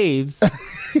slaves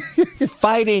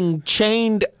fighting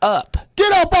chained up?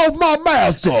 Get up off my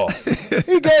master!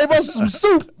 He gave us some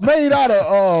soup made out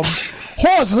of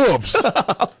horse hoofs.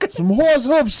 Some horse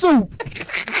hoof soup.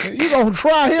 You gonna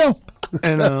try him?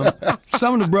 And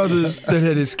some of the brothers that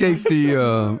had escaped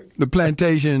the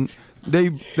plantation, they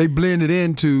blended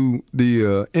into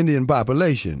the Indian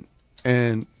population,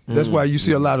 and That's why you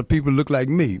see a lot of people look like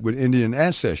me with Indian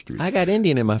ancestry. I got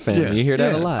Indian in my family. You hear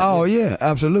that a lot. Oh, yeah,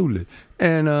 absolutely.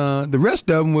 And the rest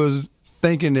of them was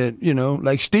thinking that,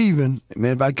 like Stephen,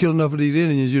 man, if I kill enough of these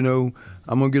Indians,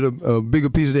 I'm going to get a bigger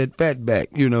piece of that fat back,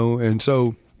 And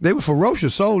so they were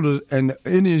ferocious soldiers, and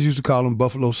the Indians used to call them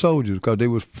buffalo soldiers because they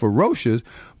were ferocious,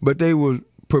 but they were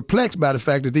perplexed by the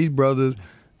fact that these brothers,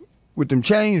 with them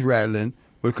chains rattling,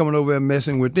 were coming over and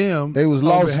messing with them. They was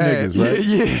lost niggas, right?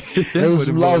 Yeah. They was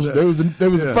some lost. They was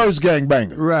the first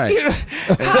gangbanger. Right.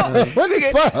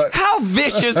 How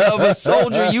vicious of a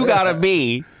soldier you gotta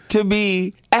be to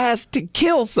be asked to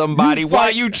kill somebody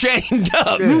while you chained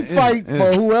up? You fight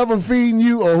for whoever feeding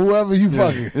you or whoever you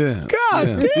fucking. Yeah.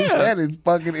 God damn. That is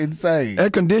fucking insane.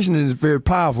 That conditioning is very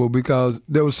powerful because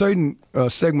there was a certain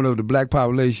segment of the black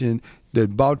population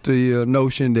that bought the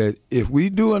notion that if we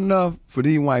do enough for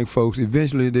these white folks,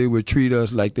 eventually they would treat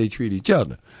us like they treat each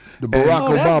other. The Barack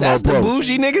Obama that's approach. the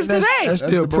bougie niggas today. That's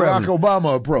That's still the Barack prevalent.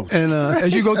 Obama approach. And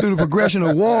as you go through the progression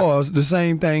of wars, the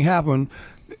same thing happened.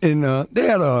 And they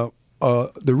had the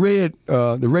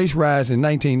race riots in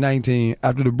 1919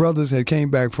 after the brothers had came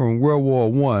back from World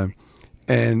War I,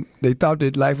 and they thought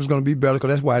that life was going to be better because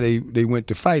that's why they went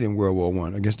to fight in World War I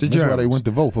against the Germans. That's why they went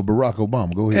to vote for Barack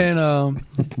Obama. Go ahead. And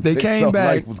they came thought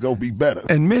back, life was going to be better.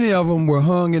 and many of them were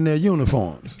hung in their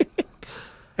uniforms.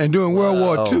 And during World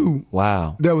War II,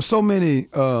 there were so many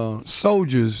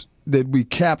soldiers that we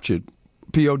captured,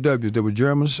 POWs, that were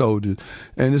German soldiers.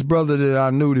 And this brother that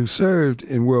I knew who served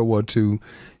in World War II,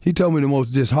 he told me the most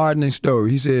disheartening story.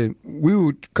 He said, we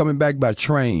were coming back by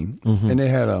train, and they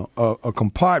had a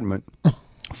compartment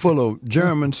full of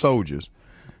German soldiers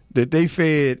that they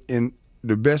fed in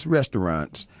the best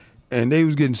restaurants, and they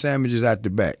was getting sandwiches out the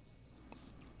back.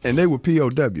 And they were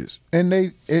POWs. And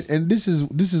this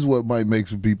is what might make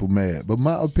some people mad. But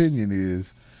my opinion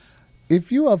is,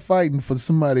 if you are fighting for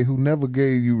somebody who never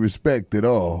gave you respect at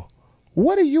all,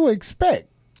 what do you expect?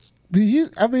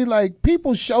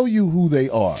 People show you who they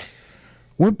are.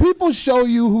 When people show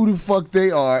you who the fuck they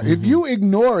are, if you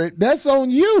ignore it, that's on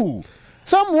you.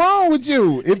 Something wrong with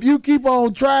you if you keep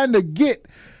on trying to get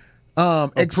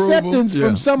acceptance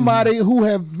from somebody who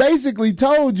have basically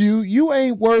told you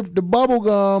ain't worth the bubble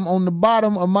gum on the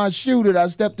bottom of my shoe that I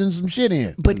stepped in some shit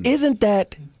in. But isn't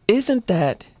that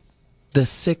the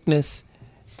sickness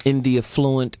in the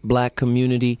affluent black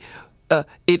community?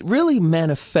 It really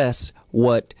manifests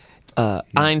what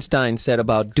Einstein said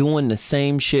about doing the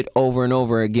same shit over and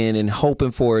over again and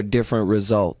hoping for a different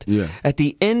result. Yeah. At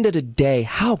the end of the day,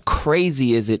 how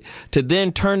crazy is it to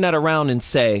then turn that around and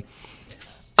say,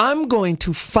 I'm going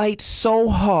to fight so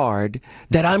hard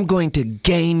that I'm going to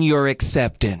gain your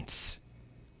acceptance?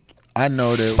 I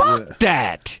know that. Fuck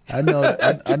that. I know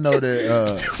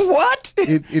that. What?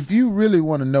 If you really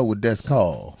want to know what that's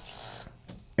called,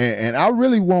 and I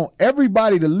really want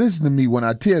everybody to listen to me when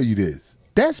I tell you this,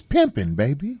 that's pimping,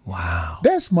 baby. Wow.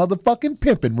 That's motherfucking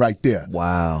pimping right there.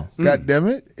 Wow. God damn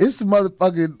it. It's some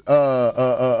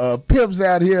motherfucking pimps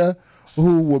out here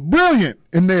who were brilliant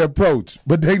in their approach,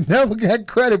 but they never got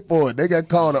credit for it. They got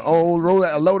called an old,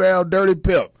 low-down, dirty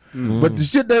pimp. But the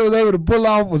shit they was able to pull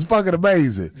off was fucking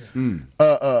amazing.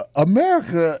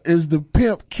 America is the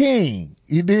pimp king.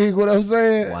 You dig what I'm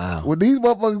saying? Wow. When these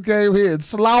motherfuckers came here and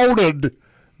slaughtered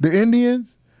the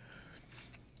Indians,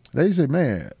 they said,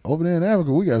 man, over there in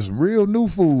Africa, we got some real new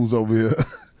fools over here.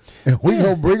 And we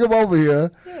gonna bring them over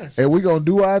here, and we gonna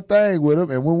do our thing with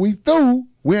them. And when we through,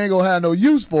 we ain't gonna have no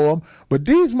use for them. But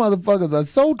these motherfuckers are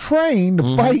so trained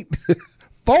to fight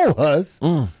for us.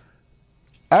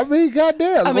 I mean,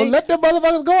 goddamn. Well, let them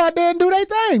motherfuckers go out there and do their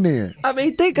thing then. I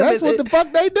mean, think of it. That's what the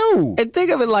fuck they do. And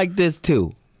think of it like this,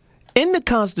 too. In the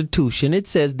Constitution, it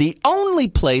says the only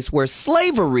place where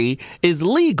slavery is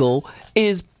legal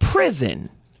is prison,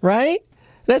 right?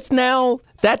 That's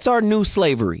our new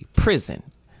slavery, prison.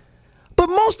 But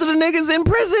most of the niggas in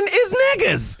prison is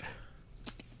niggas.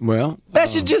 Well, That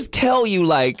should just tell you,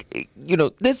 like,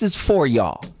 this is for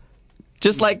y'all.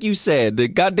 Just like you said, the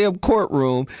goddamn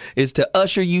courtroom is to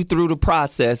usher you through the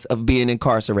process of being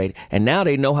incarcerated. And now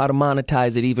they know how to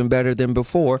monetize it even better than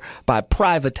before by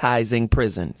privatizing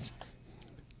prisons.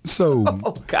 so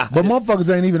Oh, God. But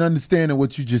motherfuckers ain't even understanding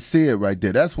what you just said right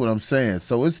there. That's what I'm saying.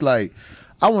 So it's like,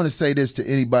 I want to say this to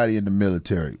anybody in the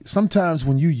military. Sometimes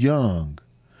when you young,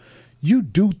 you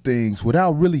do things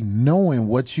without really knowing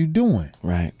what you're doing.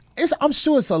 Right. I'm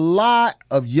sure it's a lot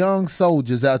of young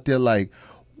soldiers out there like,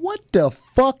 what the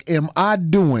fuck am I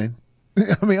doing?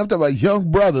 I mean, I'm talking about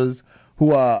young brothers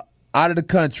who are out of the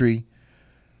country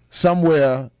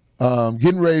somewhere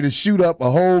getting ready to shoot up a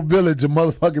whole village of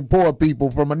motherfucking poor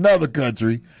people from another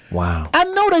country. Wow. I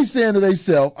know they saying to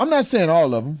themselves, I'm not saying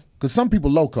all of them, because some people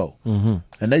loco, and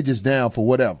they just down for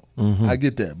whatever. I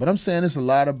get that. But I'm saying there's a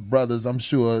lot of brothers, I'm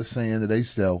sure, saying to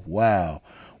themselves, wow,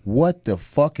 what the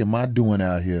fuck am I doing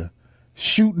out here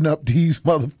shooting up these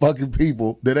motherfucking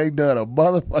people that ain't done a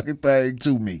motherfucking thing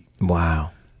to me?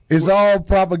 Wow. It's all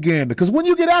propaganda. Because when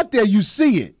you get out there, you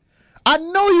see it. I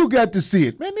know you got to see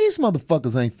it. Man, these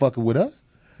motherfuckers ain't fucking with us.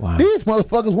 Wow. These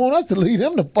motherfuckers want us to leave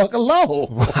them the fuck alone.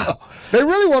 Wow. They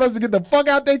really want us to get the fuck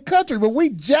out their country, but we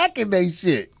jacking they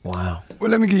shit. Wow. Well,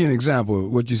 let me give you an example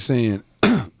of what you're saying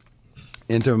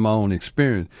in terms of my own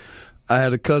experience. I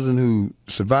had a cousin who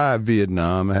survived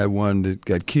Vietnam. I had one that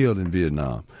got killed in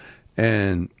Vietnam.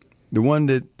 And the one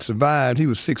that survived, he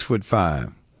was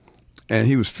 6'5". And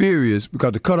he was furious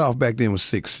because the cutoff back then was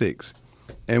 6'6".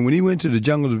 And when he went to the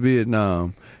jungles of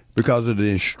Vietnam, because of the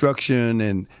instruction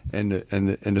and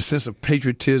the sense of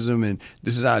patriotism and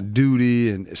this is our duty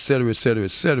and et cetera, et cetera,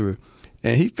 et cetera.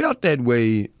 And he felt that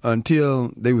way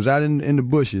until they was out in the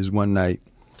bushes one night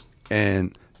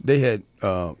and they had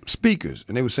speakers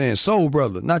and they were saying, "Soul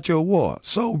brother, not your war.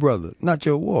 Soul brother, not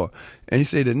your war." And he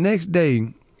said the next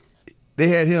day they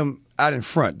had him out in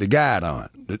front, the guide on.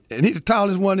 And he's the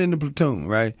tallest one in the platoon,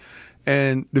 right?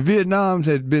 And the Vietnams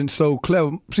had been so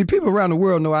clever. See, people around the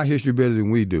world know our history better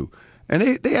than we do. And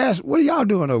they asked, "What are y'all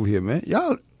doing over here, man?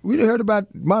 Y'all, we done heard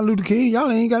about Martin Luther King. Y'all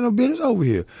ain't got no business over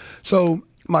here." So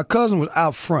my cousin was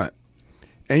out front.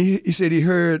 And he said he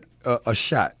heard a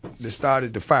shot that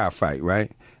started the firefight,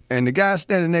 right? And the guy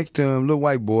standing next to him, little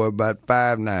white boy, about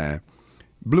 5'9",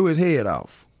 blew his head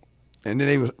off. And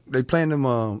then they playing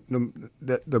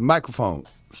the microphone.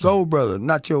 "Soul brother,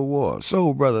 not your war.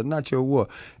 Soul brother, not your war."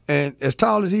 And as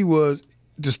tall as he was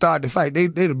to start the fight,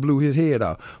 they'd have blew his head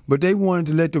off. But they wanted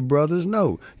to let the brothers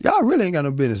know, y'all really ain't got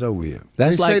no business over here.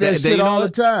 That's they like say that shit all the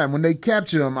what? time. When they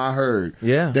capture him, I heard.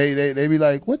 Yeah. They be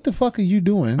like, "What the fuck are you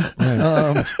doing?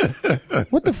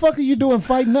 What the fuck are you doing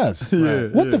fighting us?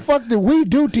 What the fuck did we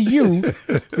do to you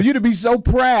for you to be so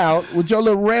proud with your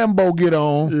little Rambo get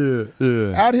on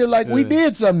out here like we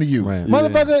did something to you? Right.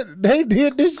 Motherfucker, they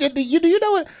did this shit to you. Do you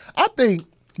know what? I think,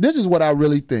 this is what I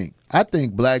really think. I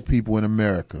think black people in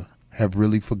America have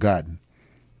really forgotten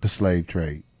the slave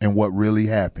trade and what really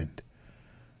happened.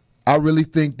 I really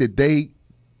think that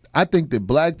I think that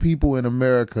black people in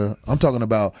America, I'm talking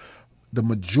about the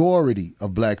majority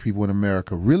of black people in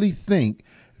America, really think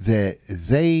that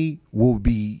they will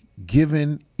be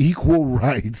given equal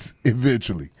rights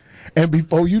eventually. And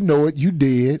before you know it, you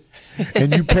dead,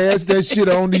 and you pass that shit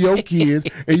on to your kids,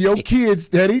 and your kids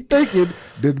steady thinking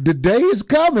the day is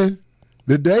coming.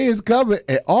 The day is coming.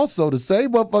 And also, the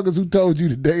same motherfuckers who told you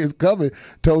the day is coming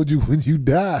told you when you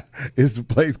die, it's a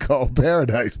place called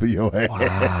paradise for your ass.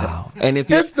 Wow. And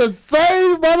if it's the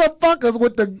same motherfuckers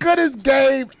with the goodest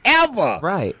game ever.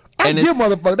 Right. I give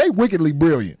motherfuckers, they wickedly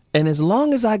brilliant. And as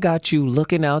long as I got you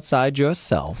looking outside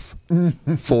yourself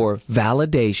for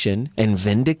validation and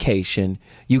vindication,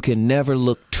 you can never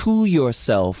look to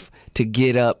yourself to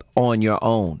get up on your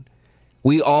own.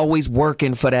 We always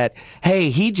working for that, hey,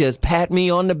 he just pat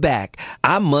me on the back.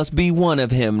 I must be one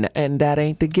of him. And that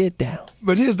ain't the get down.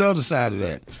 But here's the other side of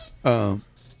that.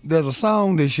 There's a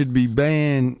song that should be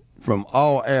banned from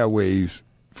all airwaves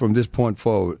from this point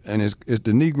forward, and it's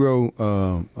the Negro,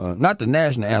 not the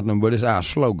national anthem, but it's our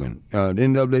slogan. The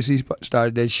NAACP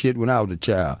started that shit when I was a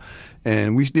child,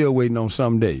 and we still waiting on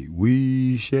someday.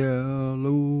 We shall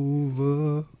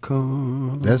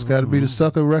overcome. That's got to be the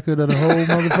sucker record of the whole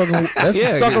motherfucking. That's the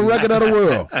sucker record of the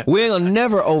world. We ain't gonna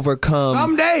never overcome.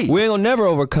 Someday. We ain't gonna never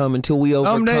overcome until we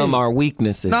overcome our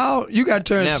weaknesses. No, you got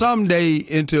to turn someday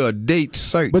into a date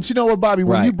certain. But you know what, Bobby?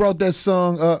 When Right. you brought that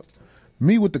song up,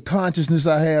 me with the consciousness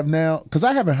I have now, because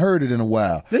I haven't heard it in a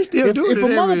while. They still do it If a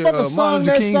at every, motherfucker sung Martin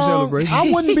Luther that King song, celebration.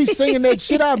 I wouldn't be singing that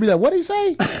shit. I'd be like, "What'd he say?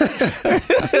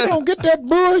 You don't get that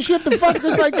bullshit the fuck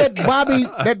just like that Bobby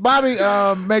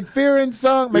McFerrin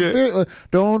song.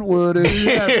 Don't worry.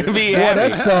 Boy,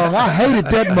 that song, I hated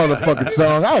that motherfucking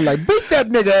song. I was like, beat that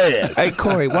nigga ass. Hey,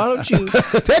 Corey, why don't you?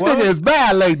 That nigga is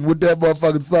violating with that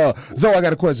motherfucking song. So I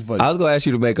got a question for you. I was gonna ask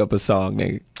you to make up a song,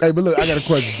 nigga. Hey, but look, I got a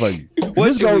question for you.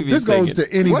 What should we be This goes singing? to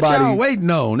anybody. What y'all waiting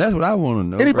on? That's what I want to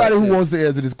know. Anybody who wants to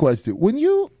answer this question. When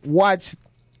you watch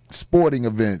sporting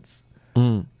events,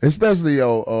 especially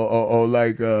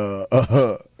like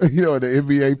the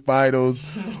NBA finals,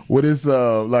 when it's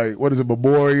like, what is it,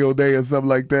 Memorial Day or something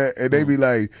like that, and they be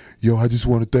like, "Yo, I just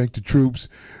want to thank the troops.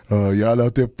 Y'all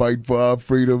out there fighting for our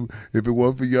freedom. If it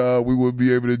wasn't for y'all, we wouldn't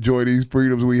be able to enjoy these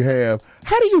freedoms we have."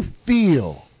 How do you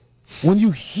feel when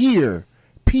you hear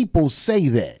people say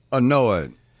that?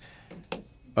 Annoyed.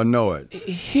 annoyed.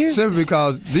 Simply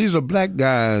because these are black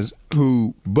guys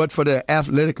who, but for their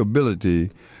athletic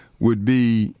ability, would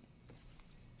be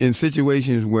in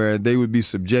situations where they would be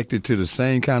subjected to the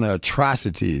same kind of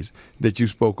atrocities that you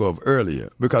spoke of earlier,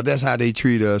 because that's how they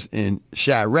treat us in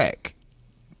Chirac.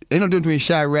 Ain't no difference between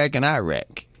Chirac and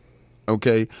Iraq,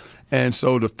 okay? And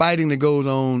so the fighting that goes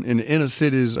on in the inner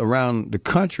cities around the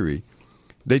country,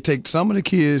 they take some of the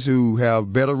kids who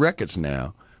have better records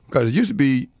now, because it used to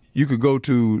be you could go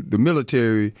to the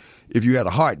military if you had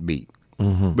a heartbeat.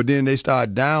 But then they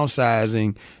start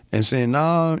downsizing and saying,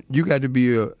 no, you got to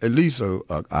be at least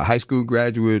a high school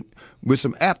graduate with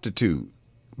some aptitude.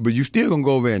 But you still going to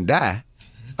go over and die.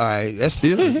 All right, that's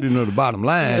still the bottom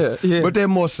line. Yeah. But they're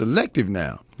more selective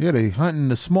now. Yeah, they hunting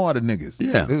the smarter niggas.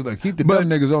 Yeah. They was like, keep the dumb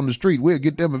niggas on the street. We'll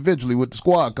get them eventually with the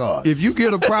squad car. If you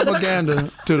get a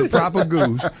propaganda to the proper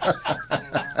goose,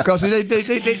 because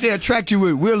they attract you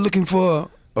with, we're looking for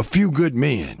a few good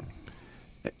men.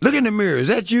 Look in the mirror. Is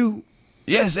that you?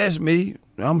 Yes, that's me.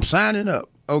 I'm signing up.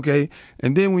 Okay.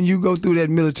 And then when you go through that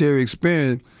military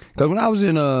experience, because when I was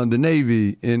in the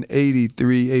Navy in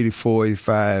 83, 84,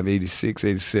 85, 86,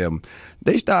 87,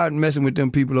 they started messing with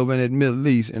them people over in that Middle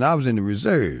East, and I was in the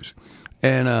reserves.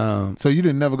 And so you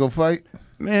didn't never go fight?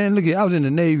 Man, look, I was in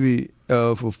the Navy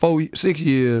for 6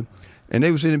 years, and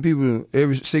they were sending people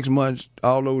every 6 months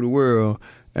all over the world,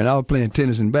 and I was playing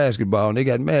tennis and basketball, and they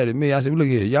got mad at me. I said, well, look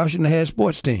here, y'all shouldn't have had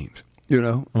sports teams, you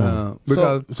know.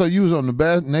 Because so you was on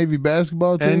the Navy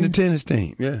basketball team? And the tennis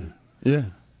team, yeah.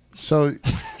 So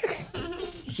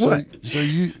what? So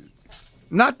you...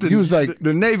 Not the, you was like,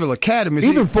 the Naval Academy.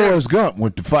 Even Forrest Gump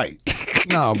went to fight.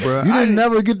 No, bro. You didn't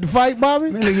never get to fight,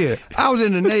 Bobby? Man, look here. I was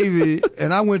in the Navy,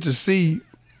 and I went to sea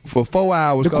for 4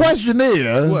 hours. The question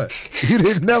is, what? You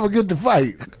didn't never get to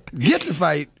fight. Get to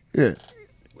fight? Yeah.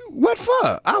 What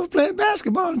for? I was playing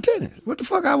basketball and tennis. What the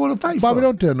fuck I want to fight Bobby, for?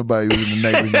 Don't tell nobody you was in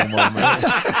the Navy no more, man.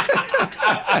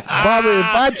 Bobby, if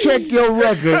I check your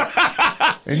record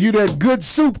and you that good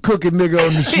soup cooking nigga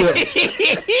on the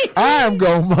ship, I am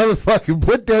going to motherfucking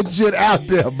put that shit out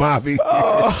there, Bobby. See,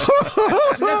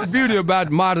 that's the beauty about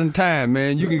modern time,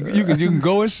 man. You can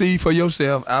go and see for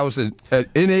yourself. I was at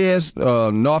NAS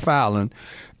North Island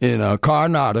in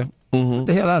Coronado. What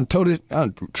the hell, I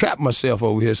trapped myself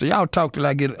over here. So y'all talk till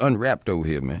I get unwrapped over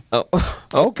here, man. Oh,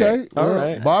 okay. All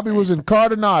right. Bobby was in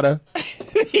Coronado.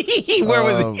 Where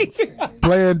was he?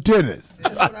 Playing tennis.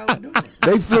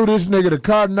 They flew this nigga to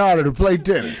Coronado to play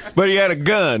tennis. But he had a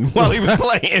gun while he was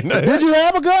playing. Did you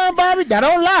have a gun, Bobby? Now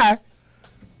don't lie.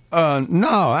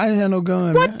 No, I didn't have no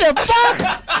gun. What the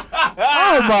fuck?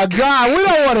 Oh my God, we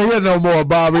don't want to hear no more,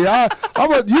 Bobby.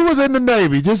 You was in the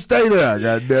Navy. Just stay there,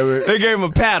 God damn it. They gave him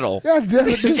a paddle. God damn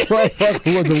it, this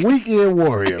motherfucker was a weekend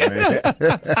warrior, man.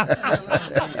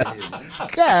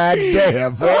 God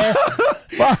damn,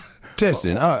 man.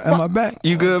 Testing. Am I back?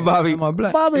 You good, Bobby? Am I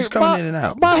black? Bobby, it's coming in and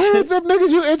out. Bobby, who was them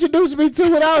niggas you introduced me to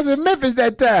when I was in Memphis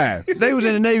that time? They was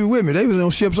in the Navy with me. They was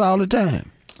on ships all the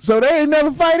time. So they ain't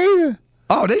never fight either?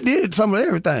 Oh, they did some of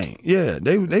everything. Yeah,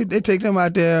 they take them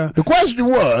out there. The question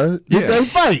was, did they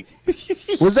fight?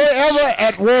 Was they ever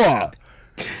at war?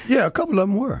 Yeah, a couple of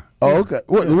them were. Oh, okay.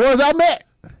 What, the ones I met?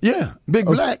 Yeah, Big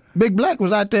Black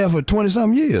was out there for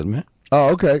 20-something years, man.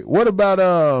 Oh, okay. What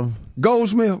about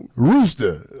Goldsmith?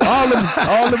 Rooster? All them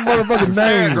motherfucking names.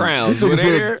 Fairgrounds.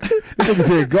 This nigga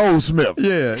said Goldsmith.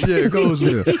 Yeah,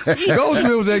 Goldsmith.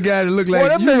 Goldsmith was that guy that looked like. Boy,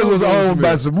 them niggas was owned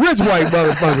by some rich white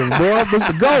motherfuckers, boy.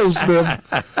 Mr. Goldsmith.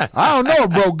 I don't know,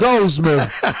 bro.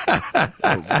 Goldsmith.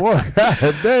 Boy,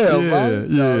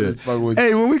 goddamn.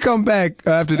 Hey, when we come back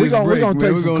after this break, we're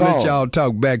gonna let y'all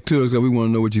talk back to us because we want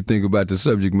to know what you think about the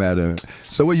subject matter.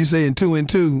 So what you saying, 2 and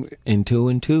 2? In 2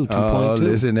 and 2, 2.2. Oh,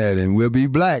 listen to that, and we'll be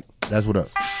black. That's what up.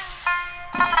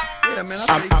 Yeah, man.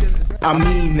 I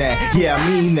mean that, yeah, I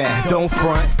mean that. Don't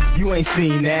front, you ain't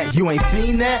seen that. You ain't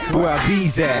seen that? Where I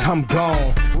bees at? I'm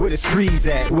gone. Where the trees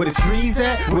at? Where the trees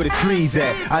at? Where the trees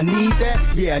at? I need that,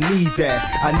 yeah, I need that.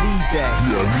 I need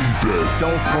that, yeah, I need that.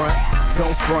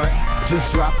 Don't front,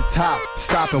 just drop the top.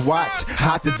 Stop and watch,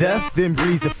 hot to death, then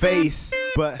breeze the face.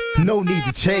 But no need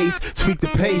to chase, tweak the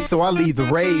pace, so I lead the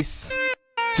race.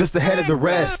 Just ahead of the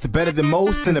rest, better than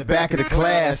most in the back of the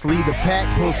class. Lead the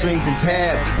pack, pull strings and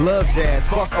tabs. Love jazz,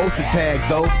 fuck Oster tag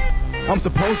though. I'm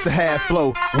supposed to have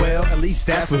flow, well, at least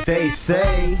that's what they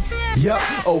say. Yup,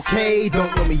 okay,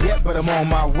 don't know me yet, but I'm on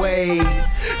my way.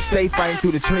 Stay fighting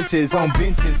through the trenches, on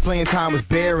benches, playing time was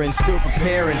barren, still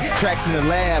preparing. Tracks in the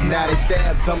lab, now they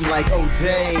stab something like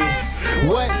OJ.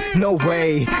 What? No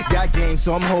way. Got game,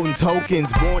 so I'm holding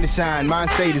tokens. Born to shine, mind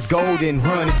state is golden.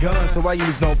 Run a gun, so I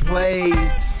use no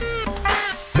plays.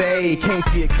 They can't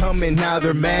see it coming, now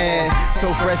they're mad.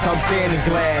 So fresh, I'm standing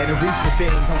glad to reach the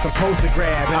things I'm supposed to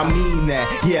grab. And I mean that,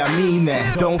 yeah, I mean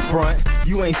that. Don't front,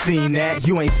 you ain't seen that.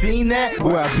 You ain't seen that?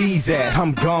 Where I bees at,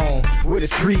 I'm gone. Where the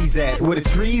trees at? Where the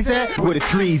trees at? Where the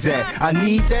trees at? I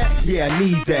need that, yeah, I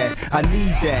need that. I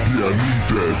need that, yeah, I need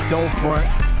that. Don't front,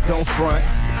 don't front.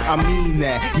 I mean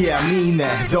that, yeah, I mean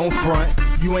that. Don't front,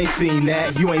 you ain't seen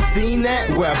that. You ain't seen that?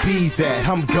 Where I bees at,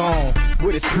 I'm gone.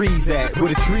 Where the trees at? Where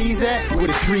the trees at? Where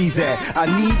the trees at? I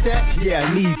need that, yeah,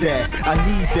 I need that. I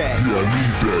need that, yeah, I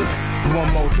need that. One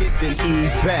more hit, then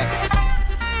ease back.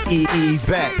 Ease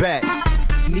back, back.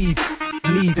 Need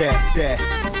that.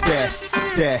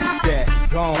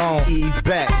 Gone, ease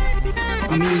back.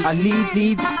 I need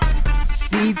that.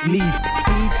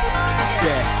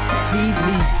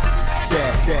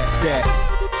 That.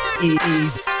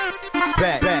 Ease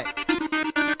back.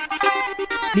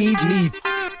 Need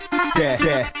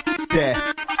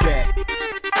that.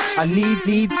 I need.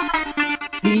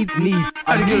 I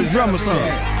had to get a drummer song.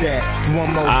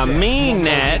 One more. I mean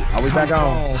that. Are we back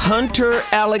on? Hunter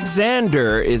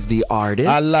Alexander is the artist.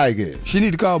 I like it. She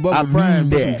need to call Bubba Prime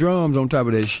and put some drums on top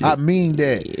of that shit. I mean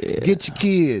that. Yeah. Get your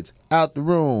kids out the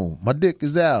room. My dick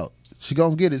is out. She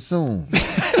gonna get it soon.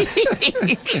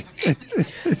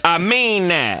 I mean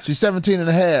that. She's 17 and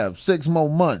a half, 6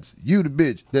 more months. You the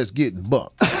bitch that's getting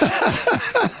bumped.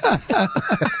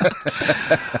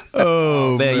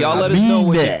 Oh man, y'all let us know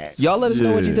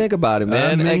what you think about it,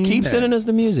 man. And keep sending us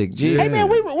the music. Jeez. Hey man,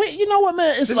 we you know what,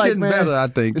 man? It's like, man, better, I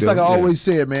think. It's like I always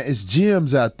said, man. It's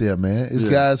gems out there, man. It's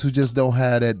guys who just don't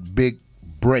have that big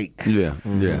break. Yeah.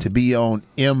 To be on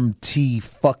MT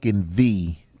fucking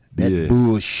V, that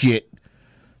bullshit.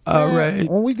 All right.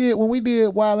 When we did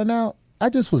Wildin' Out, I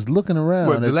just was looking around.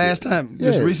 What, the last time?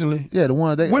 Just recently? Yeah, the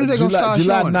one. When are they going to start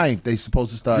July showing 9th, they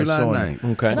supposed to start July showing 9th.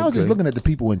 it. Okay. And I was just looking at the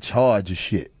people in charge of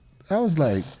shit. I was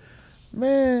like,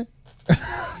 man,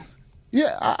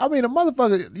 yeah, I mean, a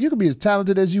motherfucker, you can be as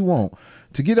talented as you want.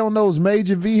 To get on those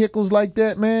major vehicles like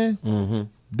that, man,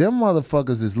 them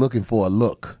motherfuckers is looking for a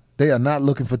look. They are not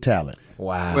looking for talent.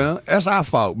 Wow. Well, that's our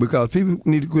fault because people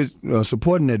need to quit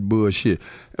supporting that bullshit.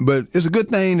 But it's a good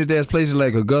thing that there's places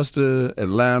like Augusta,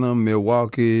 Atlanta,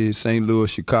 Milwaukee, St.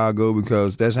 Louis, Chicago,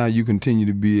 because that's how you continue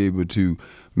to be able to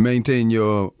maintain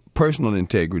your personal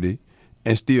integrity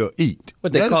and still eat.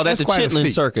 But they call that the Chitlin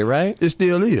Circuit, right? It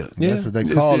still is. Yeah. That's what they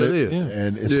call it. Yeah.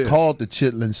 And it's called the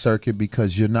Chitlin Circuit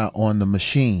because you're not on the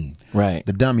machine, right?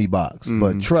 The dummy box.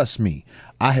 But trust me,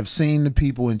 I have seen the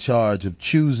people in charge of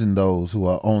choosing those who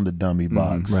are on the dummy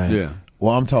box. Right. Yeah.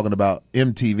 Well, I'm talking about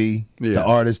MTV, the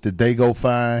artists that they go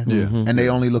find, and they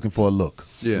only looking for a look.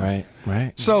 Yeah.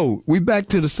 Right. So, we back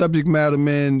to the subject matter,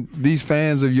 man. These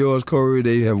fans of yours, Corey,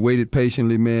 they have waited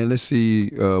patiently, man. Let's see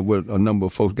what a number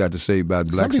of folks got to say about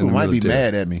blacks in the military. Some people might be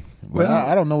mad at me. Well,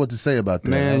 I don't know what to say about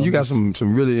that. Man, you got some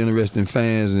really interesting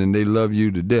fans, and they love you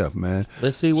to death, man.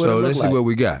 Let's see what let's see what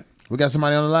we got. We got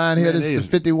somebody on the line here. This is the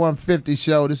 5150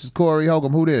 show. This is Corey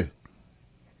Holcomb. Who there?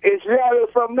 It's Larry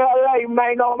from L.A.,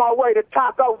 man, on my way to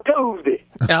Taco Tuesday.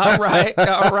 All right.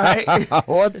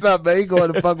 What's up, man? He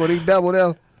going to fuck with E-Double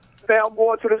now? Man, I'm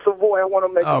going to the Savoy. I want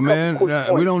to make a couple quick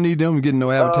points. We don't need them getting no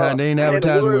advertising. They ain't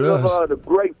advertising with us. The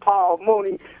great Paul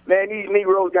Mooney, man, these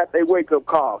Negroes got their wake-up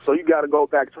call. So you got to go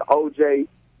back to O.J., you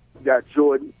got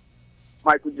Jordan,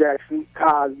 Michael Jackson,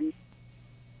 Cosby,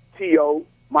 T.O.,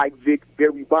 Mike Vick,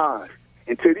 Barry Bonds.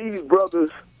 And to these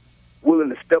brothers willing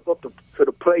to step up to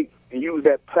the plate and use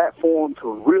that platform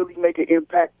to really make an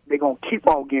impact, they're going to keep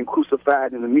on getting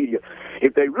crucified in the media.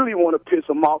 If they really want to piss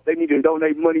them off, they need to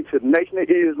donate money to the Nation of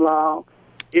Islam,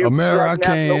 every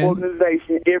national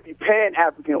organization, every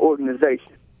Pan-African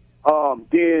organization.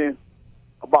 Then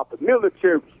about the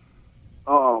military,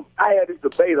 I had this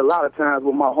debate a lot of times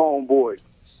with my homeboy,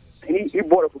 and he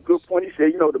brought up a good point. He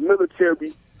said, the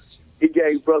military, it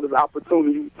gave brothers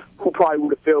opportunity who probably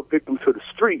would have fell victim to the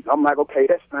street. I'm like, okay,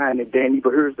 that's fine and dandy, but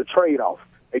here's the trade-off.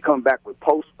 They come back with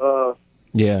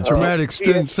traumatic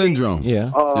syndrome.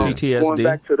 PTSD. Going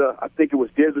back to I think it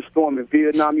was Desert Storm in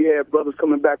Vietnam, you had brothers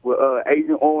coming back with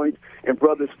Agent Orange and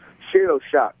brothers shell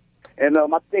shock. And I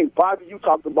think, Bobby, you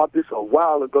talked about this a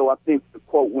while ago. I think the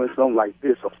quote went something like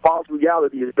this: a false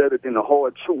reality is better than a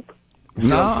hard truth.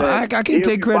 No, I can't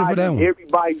take credit for that one.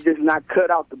 Everybody's just not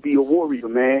cut out to be a warrior,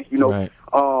 man. When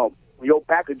you're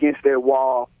back against that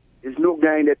wall, this new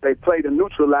game that they play to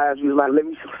neutralize you is like,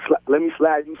 let me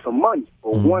slide you some money.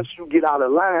 But once you get out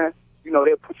of line,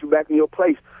 they'll put you back in your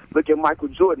place. Look at Michael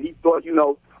Jordan. He thought, he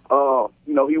was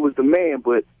the man,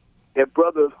 but that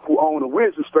brother who owned the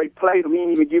Wizards straight played him. He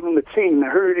didn't even give him the team. And I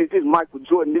heard it, this Michael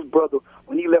Jordan, this brother,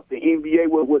 when he left the NBA,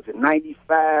 what was it,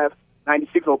 95,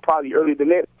 96, or probably earlier than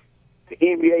that, the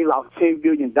NBA lost $10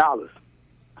 billion.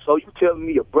 So you telling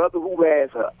me a brother who has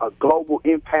a global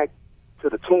impact to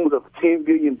the tunes of $10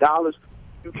 billion,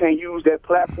 you can't use that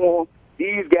platform?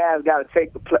 These guys got to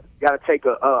take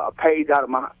a page out of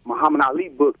Muhammad Ali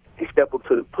book and step up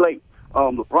to the plate.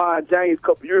 LeBron James a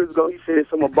couple years ago, he said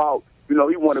something about, he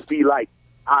want to be like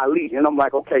Ali. And I'm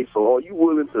like, okay, so are you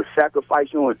willing to sacrifice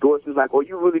your endorsements? Like, are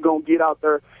you really going to get out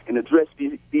there and address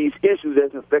these issues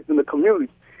that's affecting the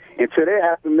community? Until that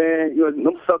happen, man,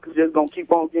 them suckers just gonna keep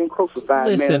on getting crucified.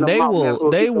 Listen, man.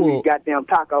 they will goddamn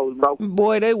tacos, bro.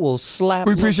 Boy, they will slap.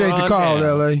 We appreciate the call,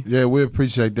 down. LA. Yeah, we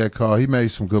appreciate that call. He made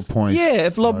some good points. Yeah,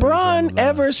 if LeBron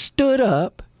ever stood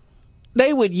up,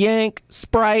 they would yank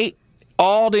Sprite,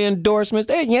 all the endorsements.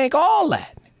 They'd yank all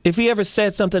that if he ever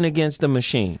said something against the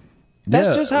machine.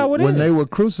 That's just how it is. When they were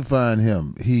crucifying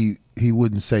him, he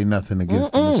wouldn't say nothing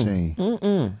against the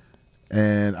machine.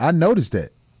 And I noticed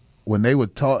that. When they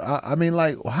would talk, I mean,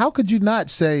 like, how could you not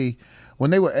say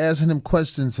when they were asking him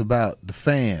questions about the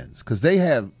fans? Because they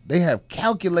have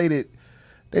calculated,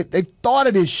 they've thought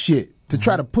of this shit to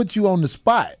try to put you on the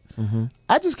spot.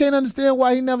 I just can't understand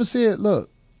why he never said, look,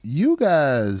 you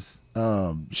guys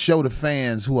show the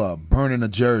fans who are burning a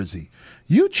jersey.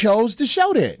 You chose to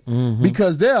show that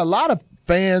because there are a lot of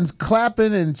fans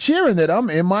clapping and cheering that I'm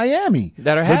in Miami.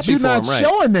 That are happy but you're for not him, right.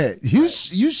 showing that.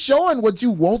 You showing what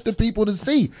you want the people to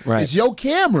see. Right. It's your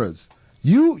cameras.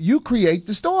 You create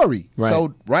the story. Right.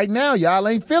 So right now y'all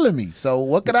ain't feeling me. So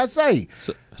what could I say?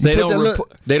 So they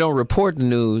don't report the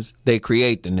news. They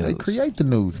create the news. They create the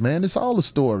news, man. It's all a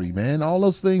story, man. All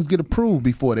those things get approved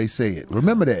before they say it.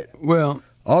 Remember that. Well,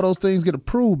 all those things get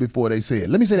approved before they say it.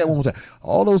 Let me say that one more time.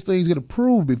 All those things get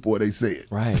approved before they say it.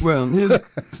 Right. Well,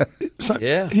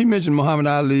 he mentioned Muhammad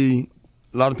Ali.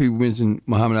 A lot of people mentioned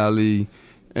Muhammad Ali,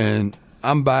 and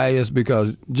I'm biased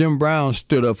because Jim Brown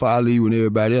stood up for Ali when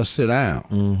everybody else sat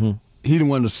down. He the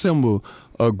one to assemble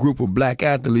a group of black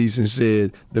athletes and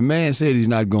said, the man said he's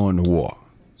not going to war.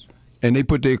 And they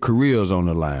put their careers on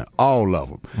the line, all of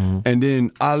them. And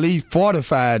then Ali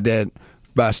fortified that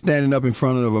by standing up in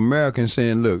front of America and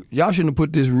saying, "Look, y'all shouldn't have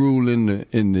put this rule in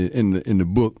the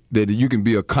book that you can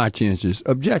be a conscientious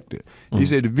objector." He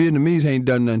said the Vietnamese ain't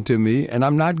done nothing to me, and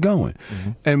I'm not going.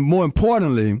 And more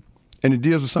importantly, and it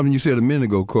deals with something you said a minute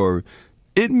ago, Corey.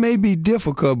 It may be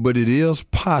difficult, but it is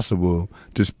possible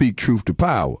to speak truth to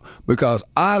power because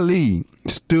Ali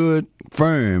stood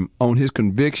firm on his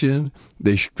conviction.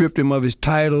 They stripped him of his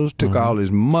titles, took all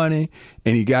his money,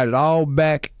 and he got it all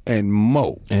back and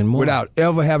more without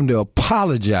ever having to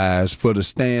apologize for the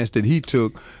stance that he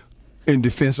took in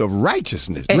defense of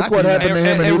righteousness. Look what happened to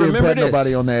him, and he didn't put this.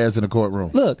 nobody on their ass in the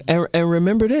courtroom. Look, and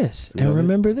remember this, and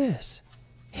remember this.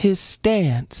 His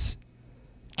stance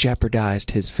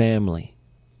jeopardized his family,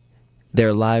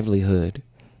 their livelihood,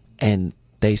 and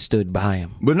they stood by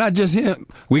him. But not just him.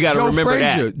 We got to remember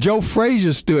that. Joe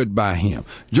Frazier stood by him.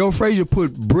 Joe Frazier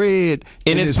put bread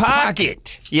in his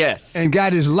pocket. Yes. And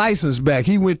got his license back.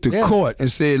 He went to court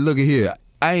and said, look at here,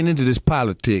 I ain't into this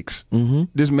politics.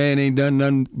 This man ain't done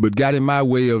nothing but got in my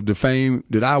way of the fame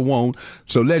that I want,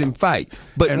 so let him fight.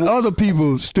 And other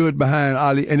people stood behind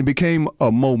Ali, and it became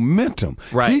a momentum.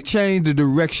 Right. He changed the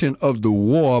direction of the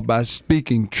war by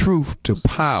speaking truth to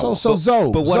power.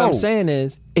 But what I'm saying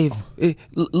is,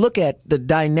 look at the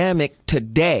dynamic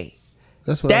today.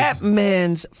 That's what that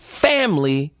man's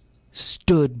family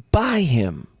stood by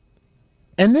him.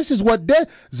 And this is what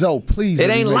Zoe, please.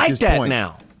 It ain't like that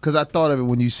now. Because I thought of it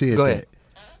when you said Go that. ahead.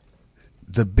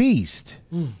 The Beast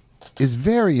is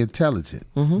very intelligent.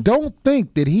 Don't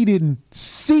think that he didn't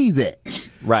see that.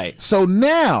 Right. So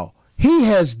now he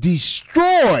has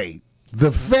destroyed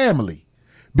the family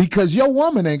because your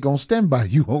woman ain't going to stand by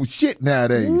you on shit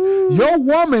nowadays. Your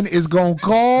woman is going to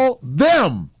call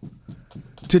them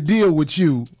to deal with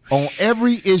you on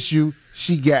every issue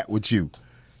she got with you.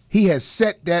 He has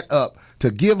set that up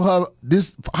to give her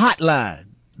this hotline.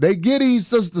 They get these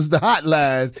sisters the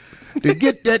hotline to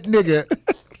get that nigga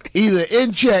either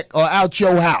in check or out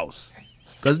your house.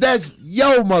 Because that's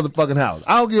your motherfucking house.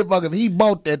 I don't give a fucking, he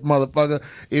bought that motherfucker.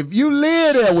 If you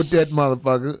live there with that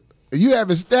motherfucker, you have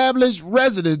established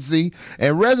residency,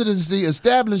 and residency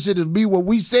established it to be what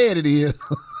we said it is.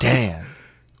 Damn.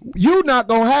 You not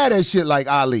going to have that shit like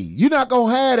Ali. You not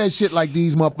going to have that shit like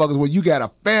these motherfuckers where you got a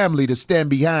family to stand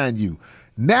behind you.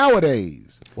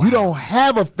 Nowadays, you don't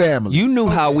have a family. You knew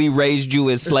how we raised you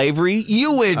in slavery.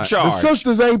 You in charge. The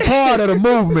sisters ain't part of the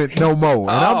movement no more.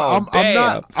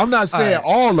 And I'm not saying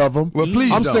all of them. Well,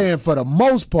 please I'm don't. saying for the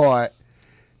most part,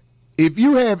 if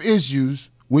you have issues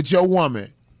with your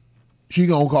woman, she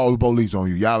gonna call the police on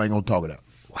you. Y'all ain't gonna talk it out.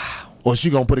 Wow. Or she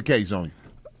gonna put a case on you.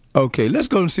 Okay, let's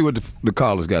go and see what the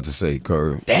callers got to say,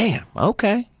 Corey. Damn.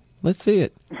 Okay. Let's see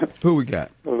it. Who we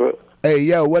got? Hey,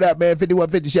 yo, what up, man?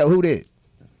 5150 show. Who that?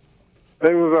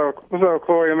 Hey, what's up,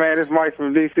 Corey, man? It's Mike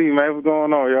from D.C., man. What's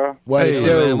going on, y'all? Hey,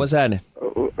 Man, what's happening?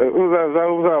 What's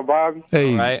up, Bobby?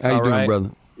 Hey, All right, how you all doing, right. brother?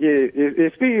 Yeah,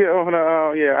 speaking of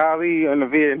Ali and the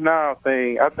Vietnam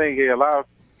thing, I think a lot of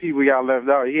people got left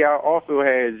out. He also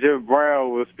had Jim Brown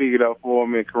was speaking up for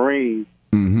him and Kareem.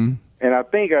 Mm-hmm. And I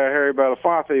think I heard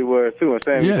Belafonte was too, and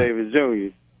Sammy Davis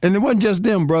Jr. And it wasn't just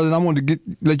them, brother. And I wanted to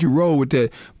let you roll with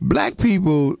that. Black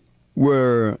people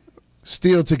were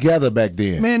Still together back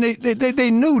then. Man,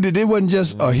 they knew that it wasn't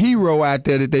just a hero out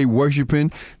there that they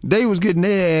worshiping. They was getting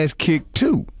their ass kicked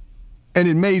too. And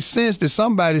it made sense that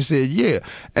somebody said, yeah.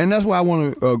 And that's why I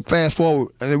want to fast forward.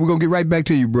 And we're going to get right back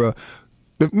to you, bro.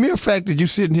 The mere fact that you're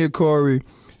sitting here, Corey,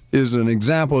 is an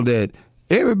example that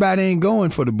everybody ain't going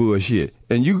for the bullshit.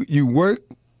 And you work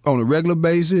on a regular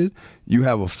basis. You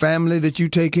have a family that you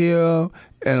take care of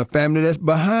and a family that's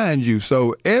behind you.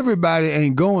 So everybody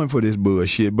ain't going for this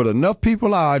bullshit, but enough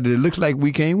people are that it looks like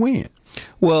we can't win.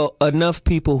 Well, enough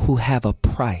people who have a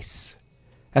price.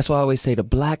 That's why I always say the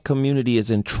black community is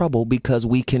in trouble because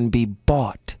we can be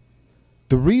bought.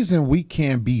 The reason we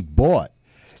can be bought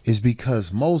is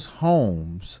because most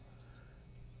homes,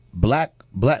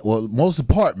 most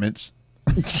apartments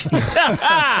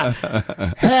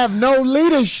have no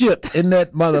leadership in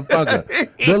that motherfucker.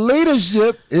 The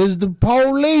leadership is the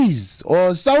police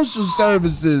or social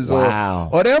services Wow.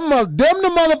 or them the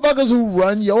motherfuckers who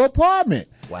run your apartment.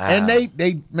 Wow. And they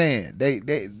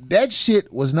that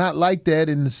shit was not like that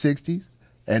in the 60s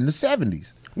and the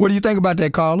 70s. What do you think about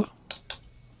that, caller?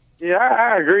 Yeah,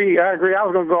 I agree. I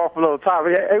was gonna go off a little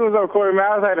topic. It was on Corey, man.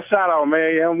 I was had a shout out,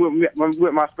 man. Yeah, I'm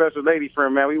with my special lady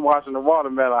friend, man. We watching the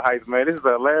Watermelon Heist, man. This is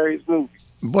a hilarious movie.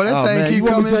 Boy, that thing man, keep you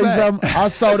want me coming to tell back. you something? I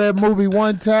saw that movie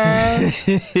one time,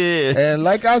 and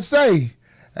like I say,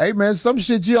 hey man, some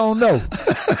shit you don't know.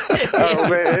 Oh,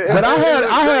 man. But I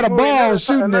had a ball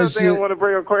shooting another that thing I shit. want to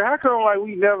bring up, Corey. How come like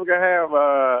we never gonna have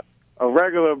a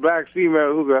regular black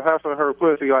female who can hustle her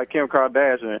pussy like Kim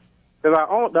Kardashian?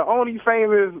 Because the only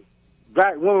famous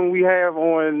black woman we have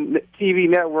on TV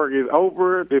network is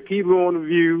Oprah, the people on The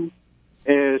View,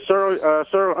 and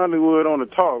Cheryl Underwood on The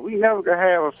Talk. We never gonna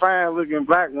have a fine-looking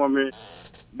black woman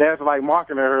that's like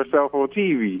marketing herself on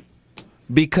TV.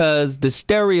 Because the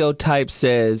stereotype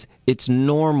says it's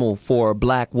normal for a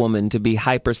black woman to be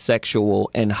hypersexual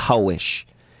and hoish.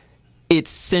 It's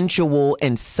sensual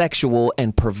and sexual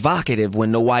and provocative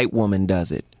when the white woman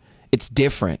does it. It's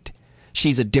different.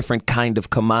 She's a different kind of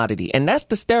commodity. And that's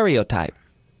the stereotype.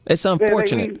 It's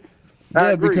unfortunate.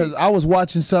 Yeah, because I was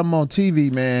watching something on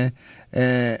TV, man,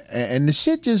 and the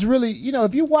shit just really,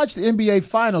 if you watch the NBA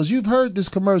Finals, you've heard this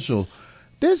commercial.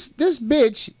 This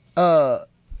bitch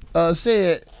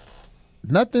said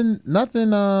nothing.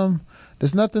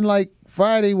 There's nothing like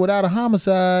Friday without a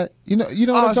homicide. You know.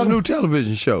 Oh, it's a new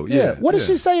television show. Yeah. What did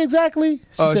she say exactly?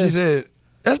 She said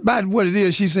that's about what it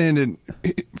is. She's saying that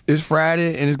it's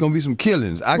Friday and it's gonna be some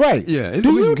killings. Right. Yeah. It's Do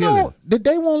gonna be you some killings. know that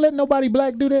they won't let nobody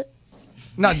black do that?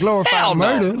 Not glorified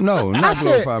murder. No, not I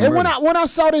said, glorified and murder. when I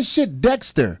saw this shit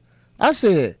Dexter, I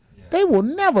said, they will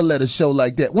never let a show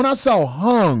like that. When I saw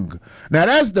Hung, now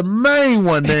that's the main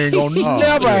one. They ain't gonna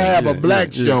never have a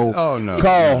black show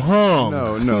called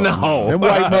Hung. No. Them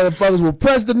white motherfuckers will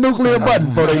press the nuclear button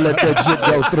before they let that shit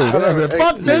go through.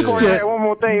 Fuck this Corey, shit. one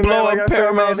more thing, Blow man. up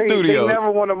Paramount Studios. They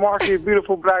never want to market a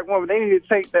beautiful black woman. They need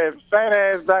to take that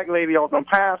fat-ass black lady off them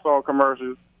Pine-Sol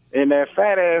commercials and that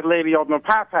fat-ass lady off them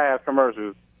Popeyes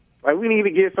commercials. Like, we need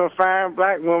to get some fine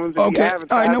black women to be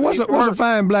advertised. All right, now what's a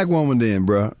fine black woman then,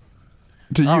 bro?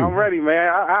 To you. I'm ready, man.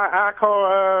 I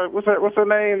call, what's her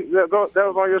name that was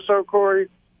on your show, Corey?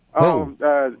 Dang,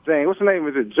 what's her name?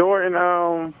 Is it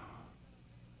Jordan?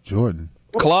 Jordan.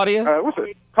 Claudia?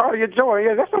 Claudia Jordan.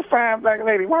 Yeah, that's a fine black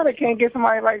lady. Why they can't get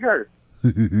somebody like her?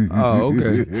 Oh,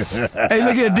 okay. Hey,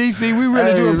 look at DC. We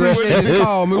really do appreciate this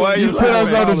call. Man. Well, you put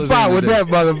us on the spot with that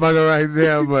motherfucker right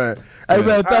there, but hey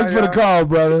man, thanks for the call,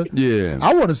 brother. Yeah.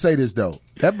 I want to say this though.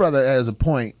 That brother has a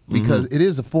point because it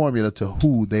is a formula to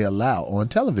who they allow on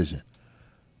television.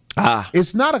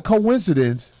 It's not a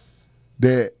coincidence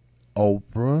that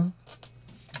Oprah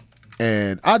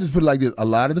and I'll just put it like this: a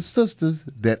lot of the sisters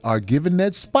that are given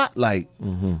that spotlight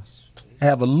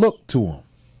have a look to them.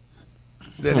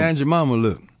 That Aunt Mama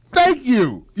look. Thank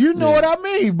you. You know what I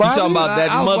mean, Bobby. You talking about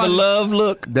that mother love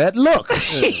look? That look.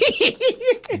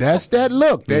 That's that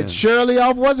look. That Shirley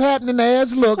off What's Happening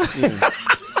ass look.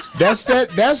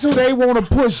 That's who they want to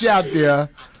push out there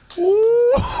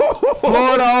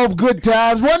Florida off good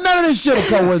times. Wasn't none of this shit a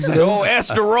coincidence. Oh,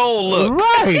 Esterol look.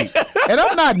 Right. And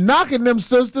I'm not knocking them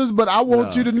sisters, but I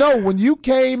want you to know when you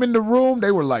came in the room,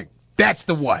 they were like, that's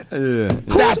the one. Yeah.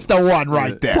 That's the one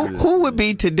right there. Who would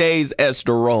be today's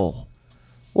Esterol?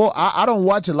 Well, I don't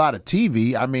watch a lot of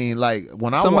TV. I mean, like,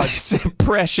 when I Somebody watch... said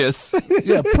Precious.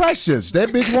 Yeah, Precious. That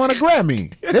bitch won a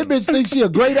Grammy. That bitch thinks she a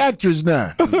great actress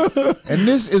now. And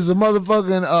this is a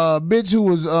motherfucking bitch who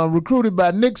was recruited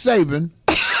by Nick Saban.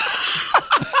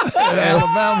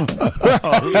 Alabama.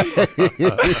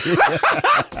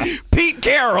 Pete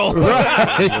Carroll.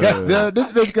 Right.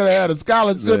 This bitch could have had a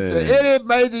scholarship to any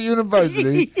major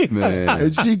university. Man.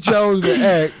 And she chose to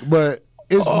act, but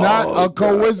it's not a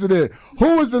coincidence.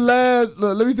 Who was the last?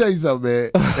 Look, let me tell you something,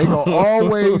 man. They gonna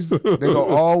always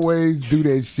do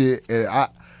that shit, and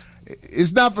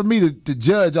it's not for me to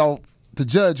judge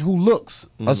who looks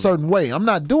a certain way. I'm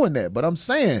not doing that, but I'm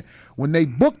saying when they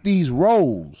book these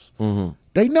roles,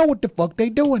 they know what the fuck they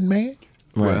doing, man.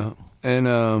 Well,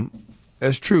 and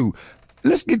that's true.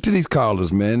 Let's get to these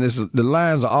callers, man. The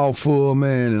lines are all full,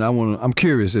 man, and I'm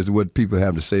curious as to what people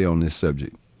have to say on this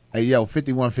subject. Hey, yo,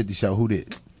 5150 show. Who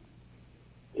did?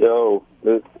 Yo,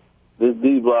 this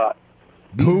D-Block.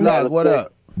 D-Block, what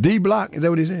up? D-Block, is that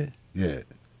what he said? Yeah.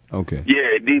 Okay.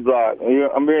 Yeah, D-Block.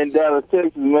 I'm here in Dallas,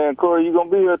 Texas, man. Corey, you gonna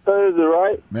be here Thursday,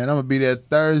 right? Man, I'm gonna be there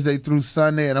Thursday through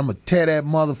Sunday, and I'm gonna tear that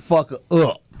motherfucker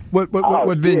up.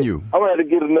 What venue? I'm gonna have to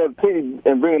get another titty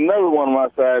and bring another one of my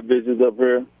side bitches up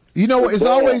here. You know, it's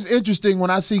always interesting when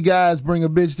I see guys bring a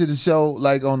bitch to the show,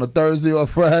 like on a Thursday or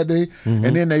Friday,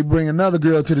 and then they bring another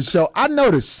girl to the show. I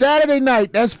notice Saturday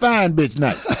night, that's fine bitch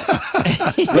night.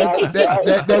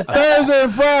 that Thursday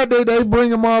and Friday, they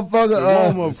bring a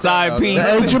motherfucker side piece.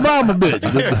 Ain't your mama bitch.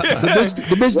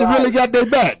 The bitch that really got their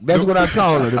back. That's what I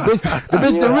call her. The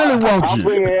bitch that really wants you. I'm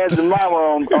bringing as your mama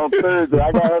on Thursday.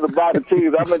 I got her to buy the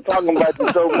cheese. I've been talking about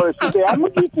you so much. She said, I'm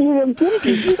going to get you them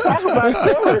cookies. You talk about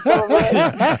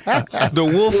it. The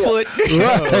wolf foot.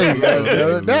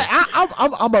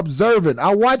 Right. I'm observing.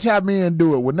 I watch how men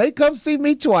do it. When they come see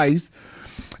me twice,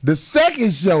 the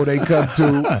second show they come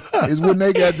to is when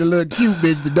they got the little cute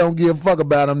bitch that don't give a fuck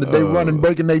about them, that they running,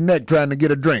 breaking their neck trying to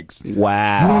get a drink.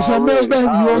 Wow. You want something else, baby? You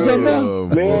want something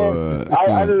else? Man,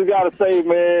 I just got to say,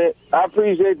 man, I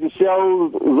appreciate the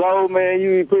shows. Zoe, man,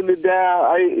 you be putting it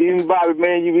down. Even Bobby,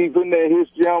 man, you be putting that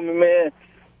history on me, man.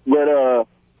 But,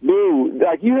 dude,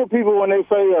 like you hear people when they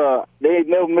say they ain't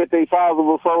never met their father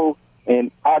before,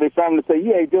 and all their family say,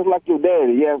 yeah, just like your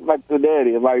daddy. Yeah, like your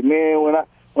daddy. Like, man,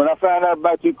 when I found out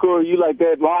about you, Corey, you like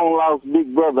that long lost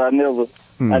big brother. I never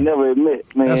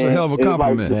admit, man. That's a hell of a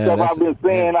compliment. Like, the stuff I've been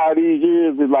saying all these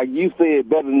years is like you said it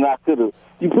better than I could have.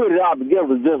 You put it all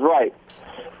together just right.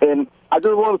 And I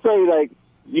just want to say, like,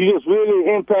 you just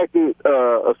really impacted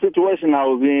a situation I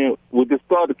was in with this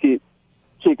starter kit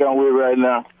chick I'm with right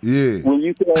now. Yeah. When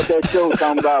you said that show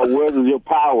talking about where does your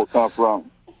power come from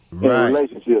in a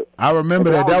relationship. I remember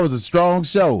that. That was a strong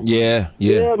show. Yeah.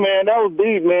 Yeah, man, that was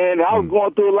deep, man. I was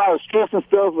going through a lot of stress and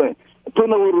stuff and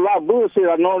putting up with a lot of bullshit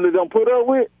I normally don't put up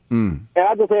with. And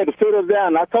I just had to sit her down.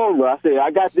 And I told her, I said,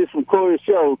 I got this from Corey's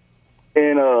show.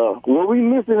 And what we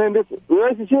missing in this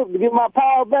relationship to get my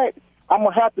power back, I'm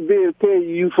going to have to be able to tell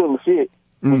you full of shit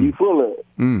when you full of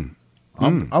it.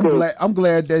 I'm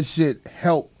glad that shit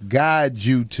helped guide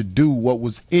you to do what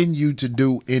was in you to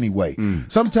do anyway.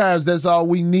 Sometimes that's all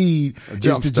we need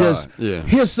is to just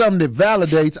hear something that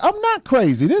validates. I'm not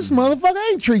crazy. This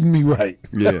motherfucker ain't treating me right.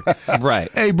 Yeah. Right.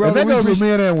 Hey, brother, and that goes for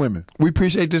men and women. We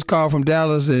appreciate this call from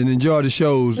Dallas and enjoy the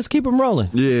shows. Let's keep them rolling.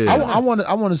 Yeah. I want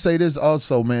to say this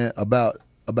also, man, about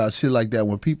shit like that.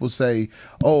 When people say,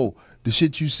 "Oh, the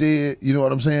shit you said," you know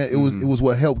what I'm saying? It was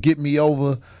what helped get me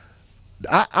over.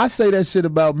 I say that shit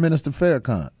about Minister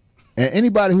Farrakhan. And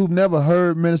anybody who've never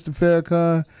heard Minister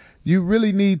Farrakhan, you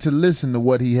really need to listen to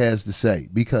what he has to say,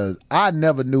 because I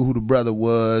never knew who the brother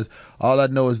was. All I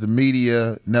know is the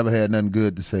media never had nothing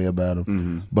good to say about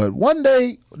him. But one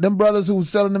day, them brothers who was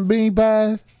selling them bean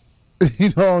pies, you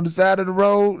know, on the side of the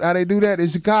road, how they do that in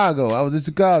Chicago. I was in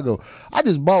Chicago. I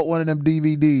just bought one of them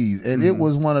DVDs, and it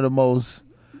was one of the most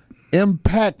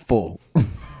impactful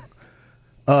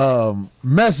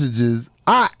messages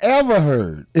I ever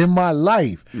heard in my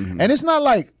life. And it's not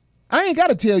like, I ain't got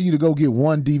to tell you to go get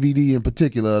one DVD in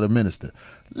particular of the minister.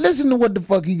 Listen to what the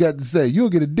fuck he got to say. You'll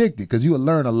get addicted because you will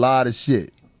learn a lot of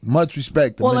shit. Much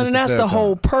respect to Minister and that's Farrakhan. the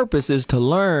whole purpose, is to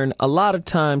learn. A lot of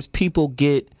times people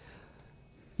get,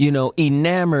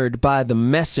 enamored by the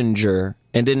messenger,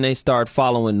 and then they start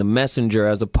following the messenger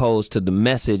as opposed to the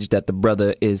message that the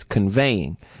brother is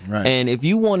conveying. Right. And if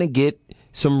you want to get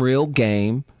some real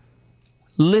game,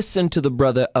 listen to the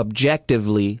brother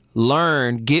objectively,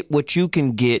 learn, get what you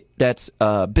can get that's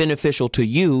beneficial to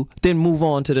you, then move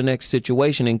on to the next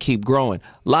situation and keep growing.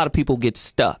 A lot of people get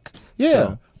stuck. Yeah,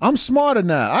 So, I'm smarter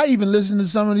now. I even listen to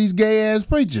some of these gay ass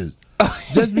preachers.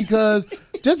 Just because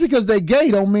they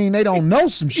gay don't mean they don't know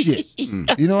some shit.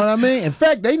 You know what I mean? In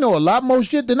fact, they know a lot more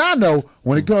shit than I know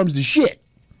when it comes to shit.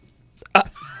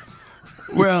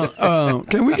 Well,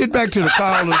 can we get back to the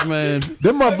callers, man?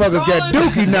 Them motherfuckers got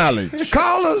dookie knowledge.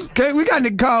 Callers, we got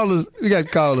the callers. We got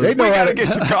callers. They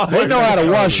know how to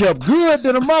wash up good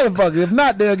than a motherfucker. If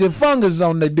not, they'll get fungus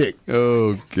on their dick.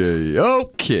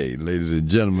 Okay, ladies and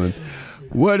gentlemen.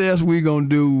 What else we gonna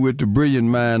do with the brilliant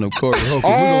mind of Corey Holcomb?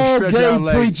 All we gay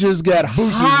our preachers got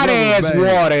hot ass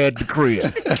water at the crib.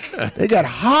 They got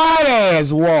hot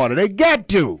ass water. They got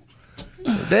to.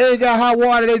 If they ain't got hot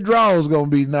water, their drawers gonna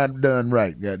be not done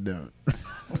right. Goddamn.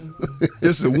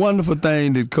 It's a wonderful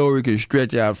thing that Corey can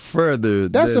stretch out further.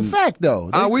 That's a fact,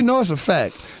 though. We know it's a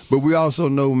fact, but we also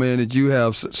know, man, that you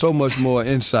have so much more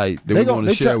insight that we want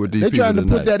to share with these people trying to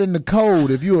tonight. put that in the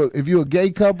code. If you're a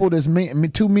gay couple, that's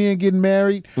two men getting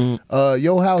married,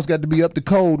 your house got to be up to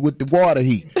code with the water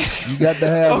heat. You got to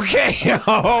have. okay,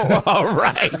 all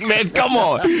right, man, come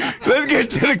on. Let's get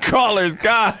to the callers.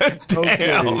 God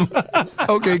damn.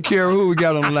 Okay, Kara, who we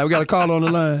got on the line? We got a call on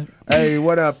the line. Hey,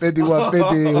 what up,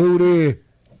 5150? Who there?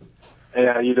 Hey,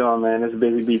 how you doing, man? This is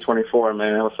Busy B24,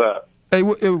 man. What's up? Hey,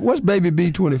 what's Baby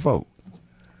B24?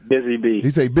 Busy B. He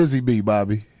say Busy B,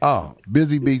 Bobby. Oh,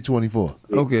 Busy B24.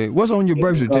 okay. What's on your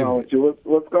birth certificate?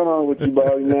 What's going on with you,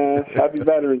 Bobby, man? Happy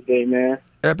Veterans Day, man.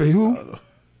 Happy who?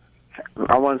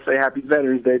 I want to say Happy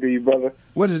Veterans Day to you, brother.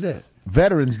 What is that?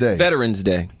 Veterans Day. Veterans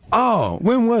Day. Oh,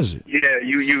 when was it? Yeah,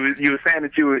 you were saying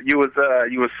that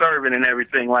you was serving and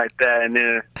everything like that, and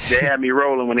then they had me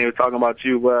rolling when they were talking about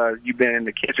you been in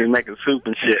the kitchen making soup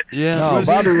and shit. Yeah. No,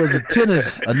 Bobby was a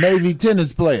Navy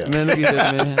tennis player. Man, look at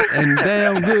that, man. And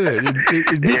damn good.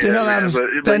 It beat the hell out of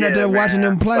standing out there watching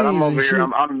them planes. But I'm over and here. shit.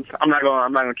 I'm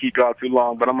not gonna keep you all too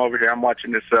long, but I'm over here. I'm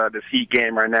watching this Heat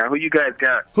game right now. Who you guys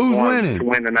got? Who's winning? To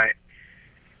win tonight?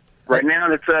 Right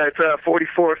now, it's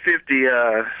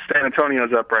 44-50. San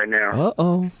Antonio's up right now.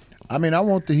 Uh-oh. I mean, I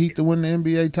want the Heat to win the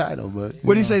NBA title, but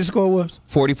What did he say the score was?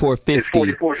 44-50, It's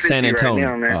 44-50 San Antonio.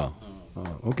 right now, man.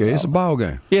 Okay, it's a ball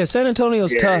game. Yeah, San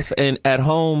Antonio's Yeah. tough, and at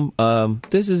home,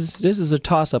 this is a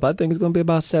toss-up. I think it's going to be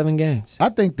about 7 games. I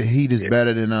think the Heat is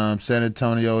better than San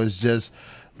Antonio. It's just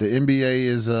the NBA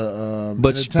is a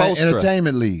But Spoelstra.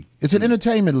 entertainment league. It's an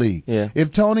entertainment league. Yeah.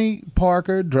 If Tony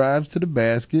Parker drives to the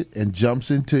basket and jumps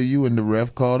into you and the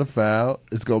ref called a foul,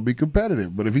 it's going to be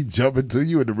competitive. But if he jump into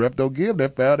you and the ref don't give him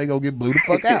that foul, they going to get blew the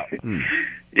fuck out.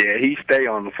 Yeah, he stay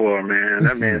on the floor, man.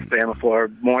 That man stay on the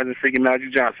floor more than freaking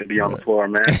Magic Johnson be on the floor,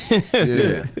 man.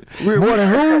 Yeah. More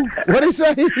than who? What did he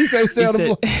say? He said stay on the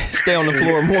floor. Stay on the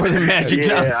floor more than Magic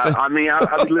Johnson. I mean,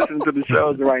 I be listening to the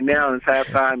shows right now, and it's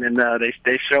halftime, and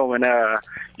they showing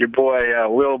your boy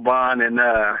Wilbon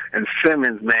and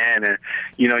Simmons, man, and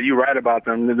you right about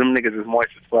them. Them niggas is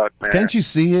moist as fuck, man. Can't you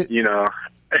see it? You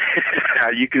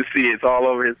can see it's all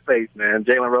over his face, man.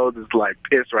 Jalen Rose is like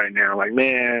pissed right now, like,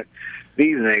 man,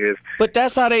 these niggas. But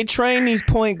that's how they train these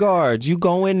point guards. You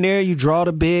go in there, you draw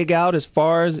the big out as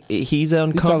far as he's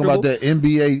uncomfortable. He talking about that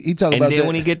NBA. He talking and about then that.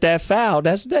 when he get that foul,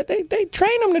 that's that they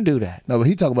train him to do that. No, but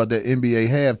he talking about that NBA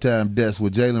halftime desk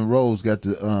where Jalen Rose got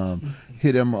to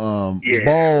hit him ball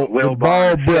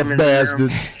breath Simmons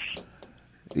bastards.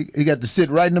 He got to sit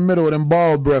right in the middle of them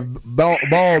ball breath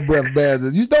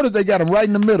bastards. You notice they got him right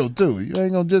in the middle too. You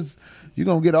ain't gonna you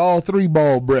gonna get all 3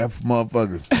 ball breath,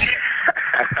 motherfuckers.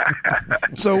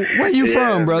 So where you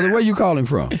from, brother? Where you calling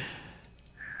from?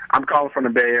 I'm calling from the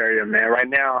Bay Area, man. Right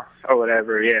now, or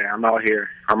whatever. Yeah, I'm out here.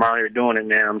 Doing it,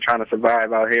 man. I'm trying to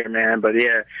survive out here, man. But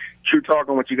yeah, true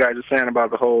talking what you guys are saying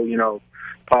about the whole,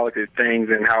 politics things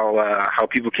and how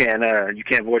people you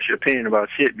can't voice your opinion about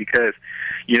shit because,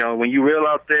 when you real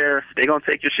out there, they gonna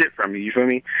take your shit from you. You feel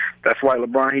me? That's why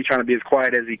LeBron, he's trying to be as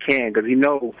quiet as he can because he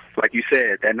knows, like you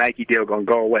said, that Nike deal gonna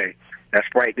go away. That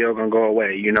Sprite deal gonna go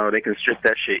away. They can strip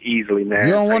that shit easily, man.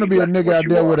 You don't want to be a nigga out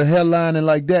there with a headline and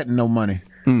like that and no money.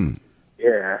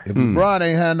 Yeah. If LeBron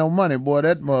ain't had no money, boy,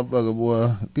 that motherfucker,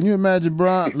 boy. Can you imagine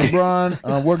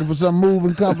LeBron working for some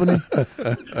moving company,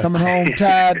 coming home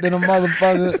tired than a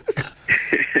motherfucker,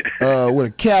 with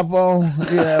a cap on?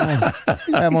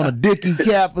 Have on a Dickie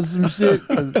cap or some shit.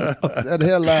 That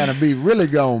headline would be really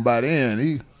gone by the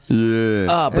end. Yeah.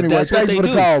 But Anyway, that's what thanks they for the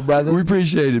do. call, brother. We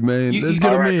appreciate it, man. Let's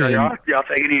get him in. Y'all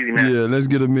take it easy, man. Yeah, let's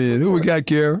get him in. Who we got,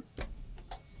 Kara?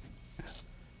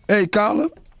 Hey, caller.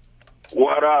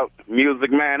 What up,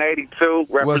 Music Man 82,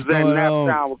 representing going that on?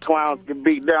 town where clowns get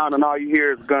beat down and all you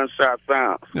hear is gunshot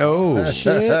sounds. No.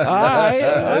 Shit. All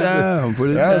right. Put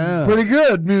it That down. was pretty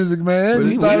good, Music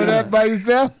Man. You thought of that by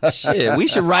yourself? Shit. We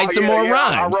should write some more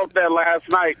rhymes. I wrote that last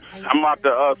night. I'm about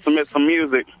to submit some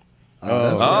music.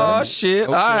 Oh, shit.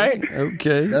 All right.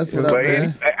 Okay. That's what But,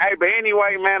 I'm but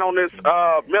anyway, man, on this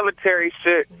military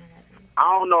shit,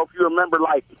 I don't know if you remember,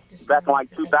 like, back in, like,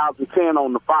 2010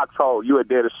 on the Foxhole, you had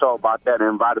did a show about that and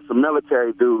invited some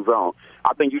military dudes on.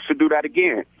 I think you should do that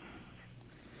again.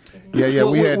 Yeah,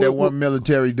 we had that one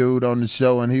military dude on the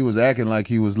show, and he was acting like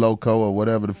he was loco or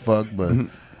whatever the fuck, but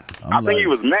I think he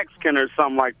was Mexican or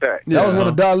something like that. That was one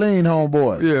of Darlene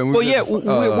homeboys. Yeah. Well, yeah,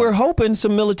 we're hoping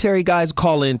some military guys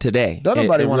call in today. Don't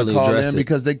nobody want to really call address in it.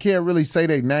 because they can't really say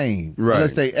their name Right.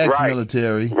 unless they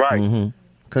ex-military. Right.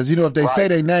 Because, you know, if they say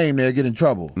their name, they'll get in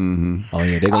trouble. Oh,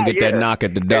 yeah, they're going to get that knock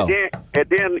at the door. And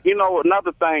then, you know,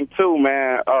 another thing, too,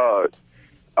 man, I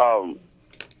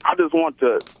just want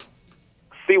to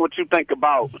see what you think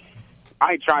about,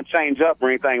 I ain't trying to change up or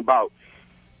anything, about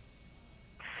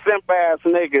simp-ass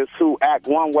niggas who act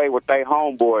one way with their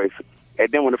homeboys, and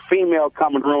then when a female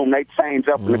come in the room, they change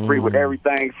up and agree with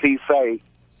everything she say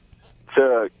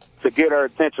to get her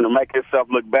attention, to make herself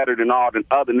look better than all the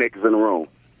other niggas in the room.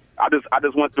 I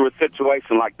just went through a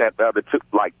situation like that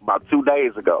about 2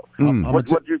 days ago. What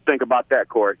do you think about that,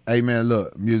 Corey? Hey, man,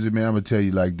 look, Music Man, I'm going to tell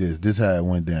you like this. This is how it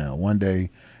went down. One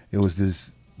day, it was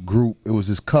this group, it was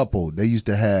this couple. They used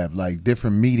to have, like,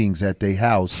 different meetings at their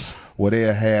house where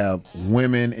they'll have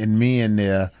women and men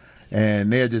there,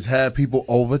 and they'll just have people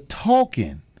over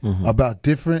talking about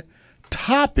different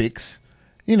topics,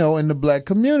 you know, in the black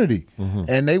community.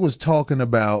 And they was talking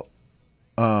about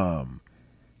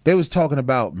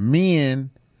men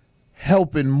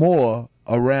helping more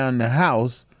around the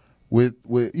house with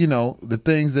you know, the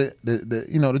things that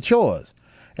you know, the chores.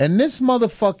 And this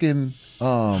motherfucking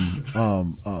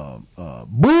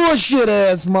bullshit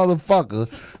ass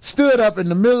motherfucker stood up in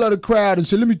the middle of the crowd and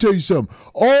said, "Let me tell you something.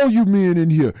 All you men in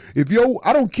here,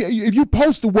 I don't care if you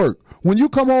post to work. When you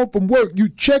come home from work, you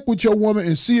check with your woman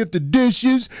and see if the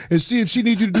dishes and see if she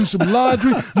needs you to do some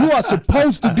laundry. You are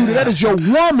supposed to do that. That is your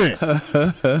woman."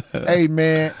 Hey,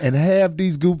 man, and half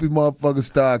these goofy motherfuckers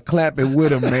started clapping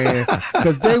with him, man,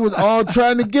 because they was all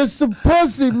trying to get some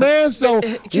pussy, man. So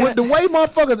with the way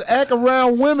motherfuckers act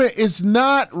around women, it's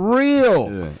not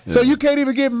real. So you can't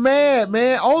even get mad,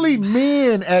 man. Only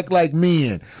men act like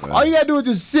men. All you gotta do is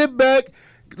just sit back,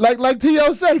 like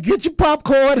T.O. say, get your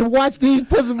popcorn and watch these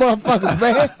pussy motherfuckers,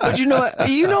 man. But you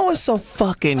know what's so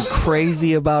fucking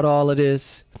crazy about all of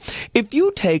this? If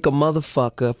you take a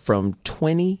motherfucker from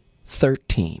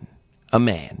 2013, a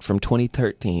man from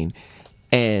 2013,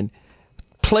 and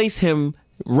place him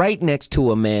right next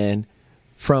to a man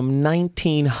from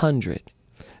 1900,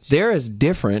 they're as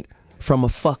different from a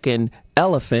fucking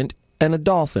elephant and a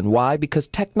dolphin. Why? Because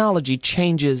technology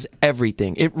changes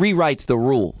everything. It rewrites the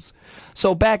rules.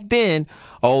 So back then,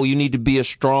 you need to be a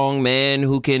strong man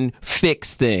who can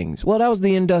fix things. Well, that was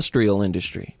the industrial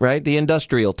industry, right? The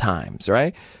industrial times,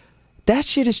 right? That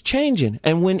shit is changing.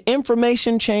 And when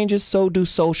information changes, so do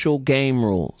social game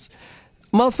rules.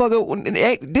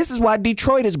 Motherfucker, this is why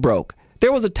Detroit is broke.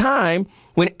 There was a time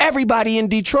when everybody in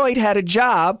Detroit had a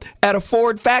job at a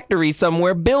Ford factory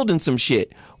somewhere building some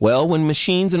shit. Well, when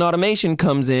machines and automation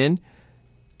comes in,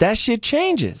 that shit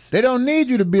changes. They don't need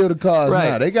you to build the cars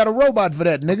now. They got a robot for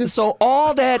that, nigga. So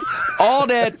all that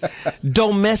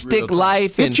domestic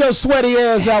life Get your sweaty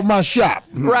ass out my shop.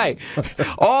 Right.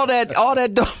 All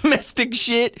that domestic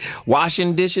shit,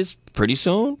 washing dishes, pretty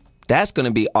soon that's going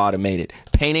to be automated.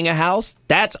 Painting a house,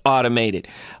 that's automated.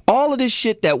 All of this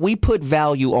shit that we put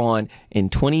value on in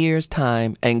 20 years'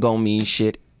 time ain't going to mean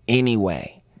shit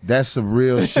anyway. That's some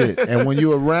real shit. And when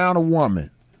you're around a woman,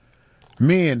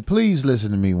 men, please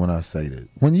listen to me when I say this.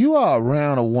 When you are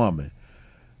around a woman,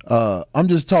 I'm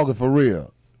just talking for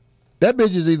real, that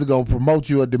bitch is either going to promote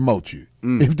you or demote you.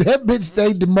 If that bitch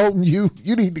stay demoting you,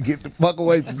 you need to get the fuck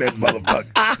away from that motherfucker.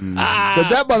 Because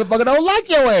that motherfucker don't like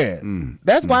your ass.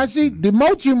 That's why she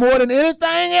demotes you more than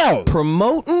anything else.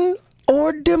 Promoting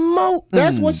or demoting?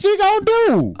 That's what she gonna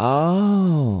do.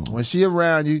 Oh. When she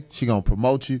around you, she gonna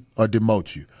promote you or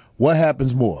demote you. What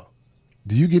happens more?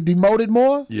 Do you get demoted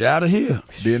more? You're out of here.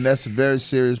 Then that's a very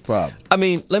serious problem. I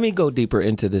mean, let me go deeper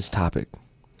into this topic.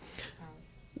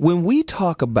 When we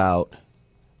talk about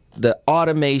the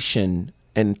automation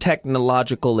and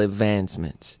technological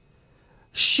advancements,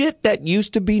 shit that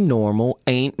used to be normal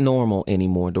ain't normal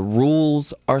anymore. The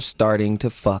rules are starting to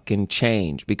fucking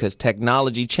change because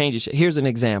technology changes. Here's an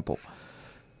example.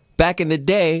 Back in the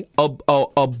day,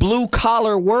 a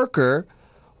blue-collar worker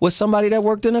was somebody that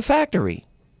worked in a factory,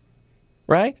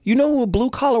 right? You know who a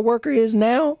blue-collar worker is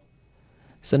now?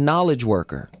 It's a knowledge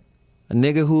worker, a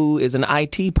nigga who is an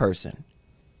IT person,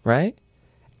 right?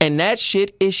 And that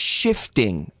shit is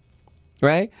shifting,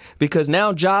 right? Because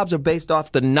now jobs are based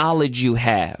off the knowledge you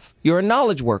have. You're a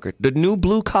knowledge worker. The new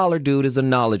blue-collar dude is a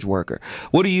knowledge worker.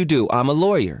 What do? I'm a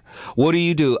lawyer. What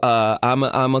do?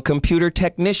 I'm a computer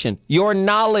technician. Your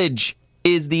knowledge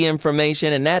is the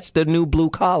information, and that's the new blue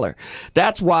collar.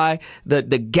 That's why the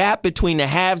gap between the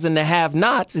haves and the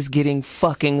have-nots is getting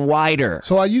fucking wider.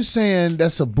 So are you saying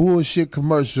that's a bullshit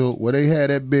commercial where they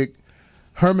had that big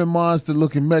Herman Monster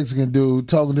looking Mexican dude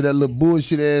talking to that little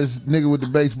bullshit ass nigga with the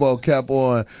baseball cap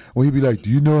on, when he'd be like, do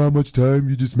you know how much time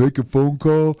you just make a phone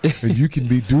call and you can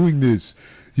be doing this?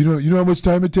 You know how much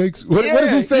time it takes? What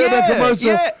does he say in that commercial?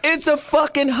 Yeah, it's a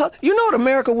fucking you know what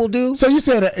America will do? So you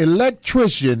saying an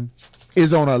electrician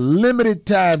is on a limited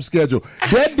time schedule.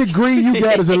 That degree you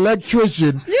got as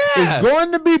electrician is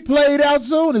going to be played out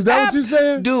soon? Is that what you're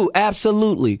saying? Dude,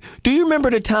 absolutely. Do you remember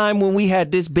the time when we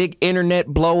had this big internet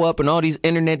blow up and all these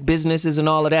internet businesses and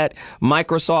all of that?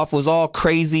 Microsoft was all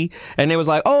crazy and it was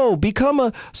like, oh, become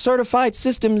a certified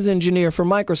systems engineer for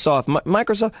Microsoft.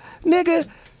 Microsoft, nigga,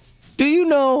 do you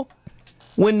know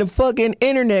when the fucking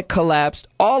internet collapsed,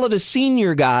 all of the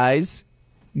senior guys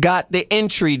got the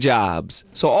entry jobs.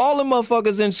 So all the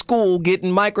motherfuckers in school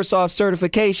getting Microsoft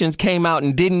certifications came out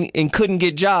and couldn't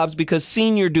get jobs because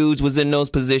senior dudes was in those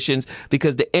positions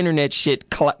because the internet shit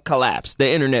collapsed, the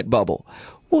internet bubble.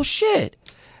 Well, shit.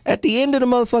 At the end of the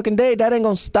motherfucking day, that ain't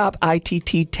gonna stop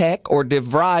ITT Tech or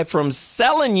DeVry from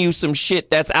selling you some shit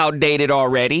that's outdated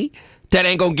already. That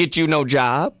ain't gonna get you no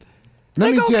job.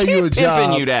 Let me tell you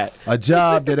a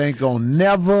job that ain't gonna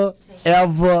never,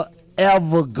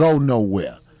 ever go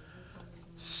nowhere.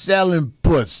 Selling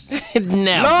pussy.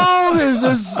 Never. Long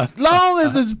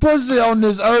as this pussy on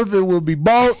this earth, it will be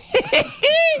bought,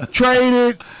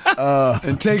 traded,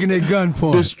 and taken at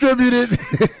gunpoint, distributed.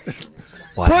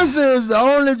 Wow. Pussy is the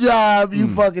only job you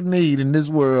fucking need in this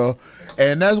world,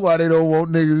 and that's why they don't want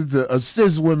niggas to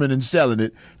assist women in selling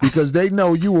it, because they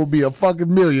know you will be a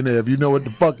fucking millionaire if you know what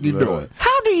the fuck you're doing.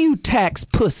 How do you tax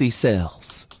pussy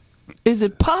sales? Is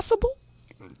it possible?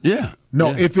 Yeah.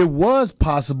 No, if it was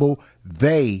possible,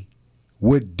 they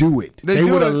would do it. They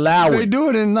would allow it. They do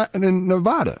it in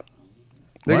Nevada.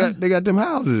 They got them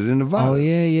houses in Nevada. Oh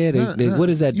yeah. They, what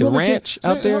is that? The ranch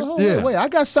out there? Wait, I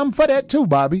got something for that too,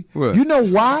 Bobby. What? You know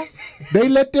why they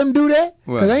let them do that?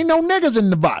 Because ain't no niggas in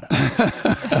Nevada.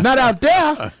 Not out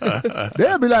there.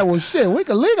 They'll be like, well, shit, we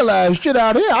can legalize shit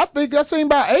out here. I think I seen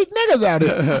about 8 niggas out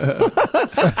here.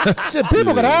 Shit,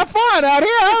 people can have fun out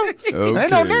here. Okay.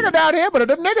 Ain't no niggas out here, but if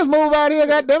them niggas move out here,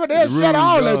 goddamn it, they'll shut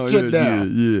all that shit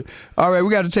down. Yeah. All right,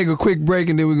 we got to take a quick break,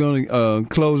 and then we're going to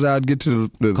close out, get to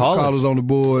the callers on the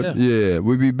board. Yeah,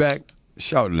 we'll be back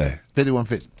shortly.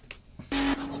 5150.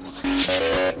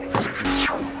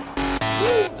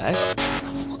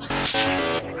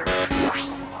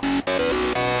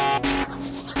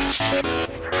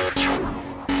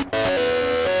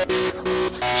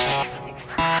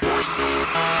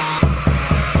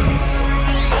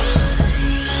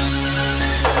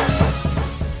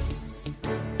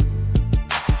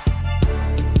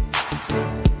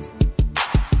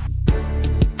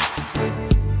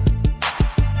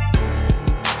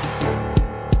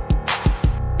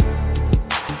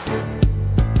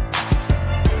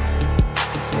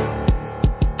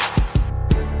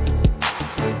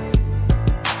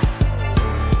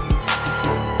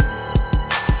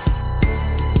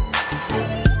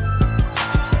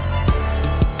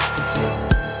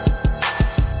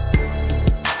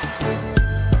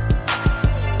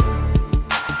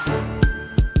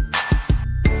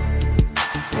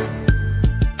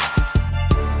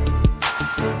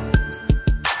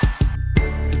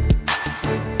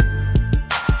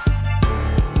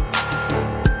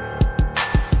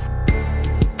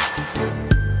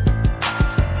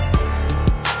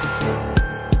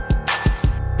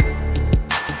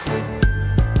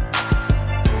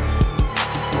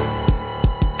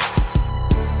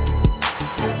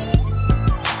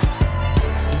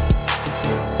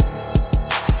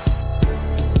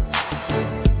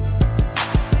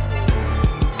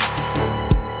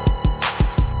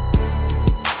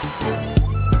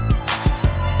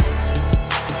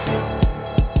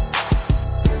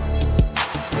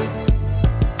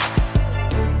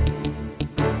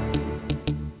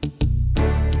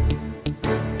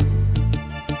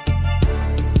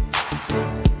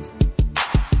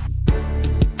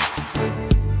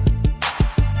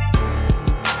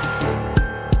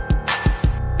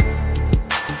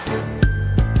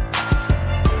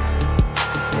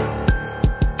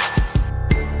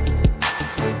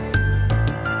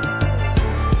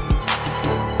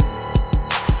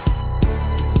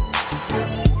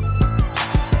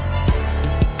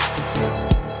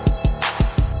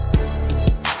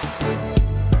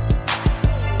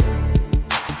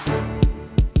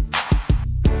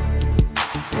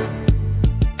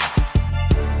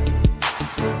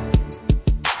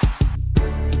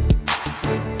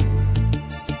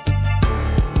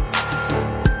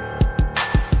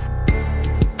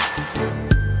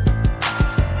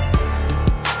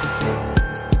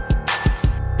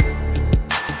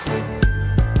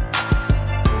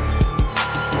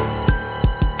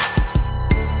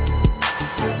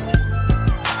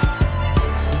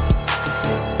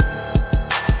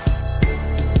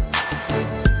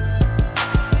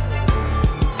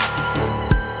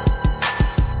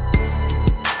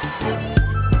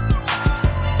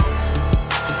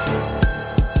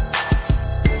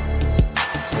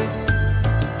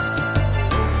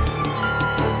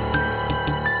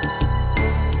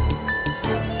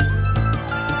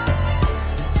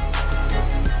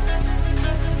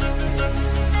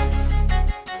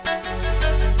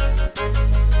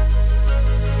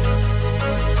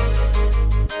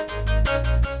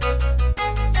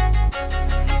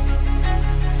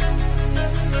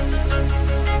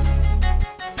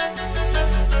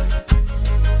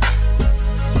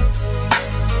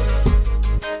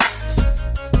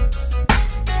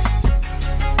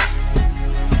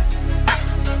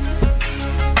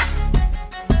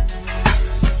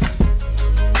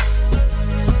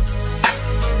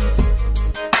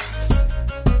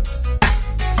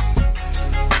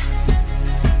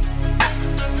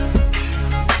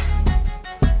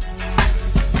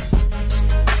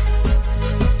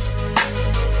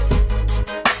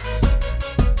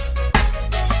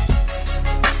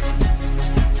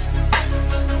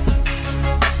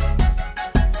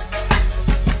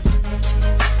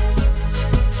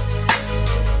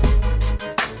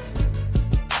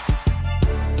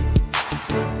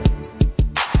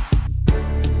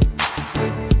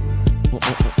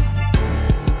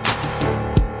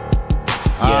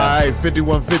 Hey,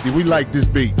 5150, we like this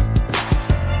beat.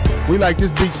 We like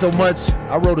this beat so much,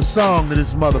 I wrote a song to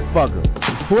this motherfucker.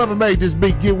 Whoever made this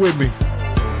beat, get with me.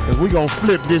 Cause we gonna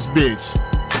flip this bitch.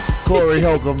 Corey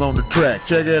Holcomb on the track.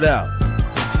 Check it out.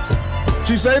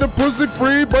 She say the pussy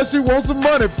free, but she wants some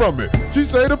money from it. She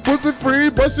say the pussy free,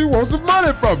 but she wants some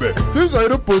money from it. She say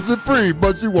the pussy free,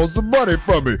 but she wants some money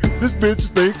from it. This bitch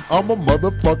think I'm a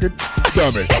motherfucking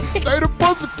dummy. Say the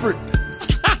pussy free.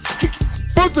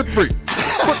 Pussy free.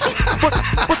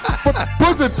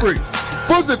 Pussy free.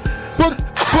 Pussy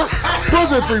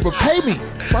free, but pay me.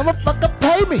 Motherfucker,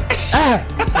 pay me.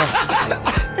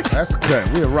 That's okay.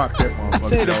 We'll rock that motherfucker.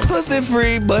 Say the pussy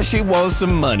free, but she wants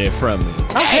some money from me.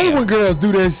 I hate when girls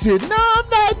do that shit. No, I'm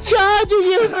not charging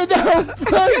you for no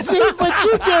pussy, but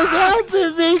you just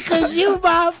helping me because you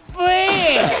my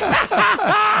friend.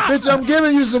 Bitch, I'm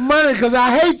giving you some money because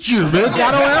I hate you, bitch.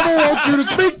 I don't ever want you to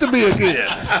speak to me again.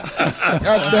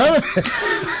 God damn it.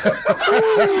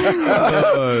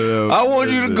 I want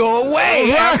you to go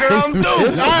away after I'm through.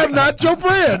 Bitch, I am not your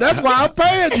friend. That's why I'm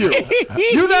paying you.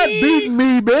 You're not beating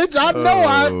me, bitch. I know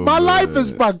my life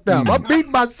is fucked up. I'm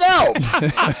beating myself.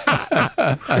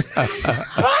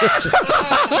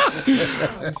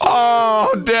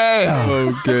 Oh damn.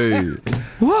 Okay.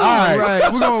 All right.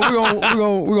 We're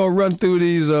gonna run through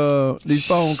these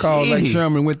phone calls like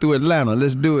Sherman went through Atlanta.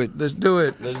 Let's do it. Let's do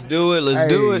it.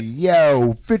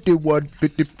 Yo,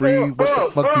 5153. What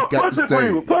the fuck you got to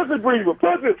say?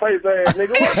 Pussy face ass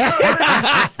nigga.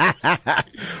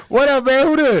 What up, man?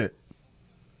 Who did?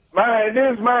 Man,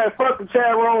 this man, fuck the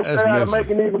chat room style,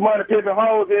 making these money pimping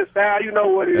hoes in style. You know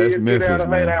what it is. Memphis, Get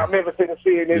out of Memphis,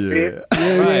 Tennessee, in this bitch.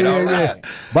 Yeah.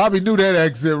 Bobby knew that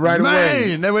accent right away.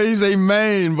 Maine. That's what he say,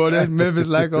 Maine, boy. That's Memphis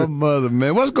like a mother,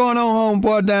 man. What's going on,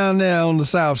 homeboy, down there on the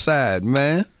south side,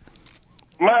 man?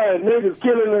 Man, niggas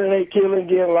killing and they killing,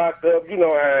 getting locked up. You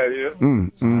know how it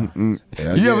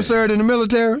is. You ever served in the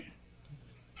military?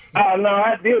 Oh, no,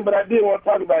 I did, but I did want to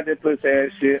talk about that pussy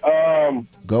ass shit.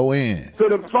 Go in. To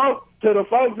the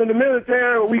folks in the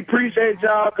military, we appreciate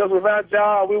y'all, because without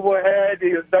y'all, we wouldn't have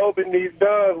these dope and these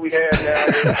guns we have now.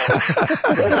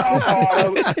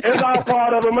 It's all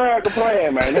part of America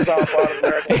plan, man. It's all part of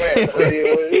America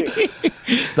plan.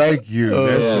 Thank you.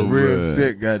 That's real man.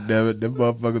 shit, goddammit. Them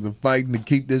motherfuckers are fighting to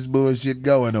keep this bullshit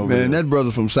going over Man, there. that brother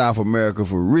from South America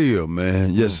for real,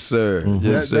 man. Yes, sir.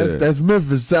 Yes, sir. That's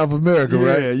Memphis, South America,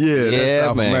 right? Yeah, that's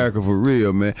South America for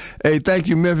real, man. Hey, thank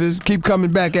you, Memphis. Keep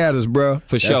coming back at us, bro.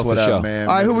 For sure, for sure. Man,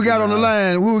 all right, who we got on the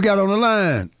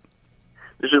line?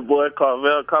 It's your boy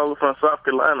Carvel calling from South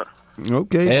Carolina.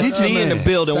 Okay. SC in the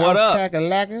building. What up?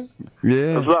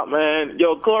 Yeah. What's up, man?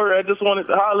 Yo, Corey, I just wanted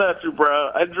to holler at you,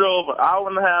 bro. I drove an hour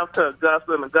and a half to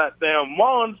Augusta in a goddamn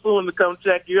monsoon to come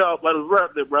check you out, but it's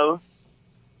worth it, brother.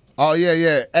 Oh,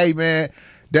 yeah. Hey, man,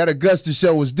 that Augusta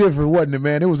show was different, wasn't it,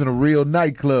 man? It was in a real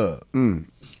nightclub.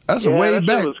 That's way that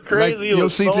back. Shit was crazy. Like it your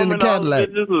was seats in the Cadillac.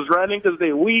 Bitches was running because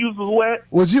their weaves was wet.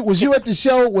 Was you at the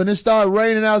show when it started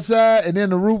raining outside and then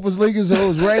the roof was leaking so it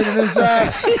was raining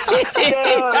inside?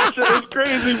 Yeah, that shit was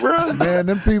crazy, bro. Man,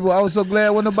 them people, I was so glad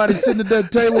when nobody sitting at that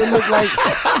table. It looked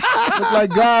like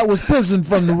God was pissing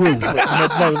from the roof. He was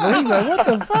like, what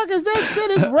the fuck is that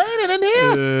shit? It's raining in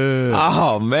here.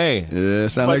 Oh man. Yeah,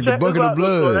 sound like the bucket of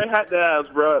blood. They had to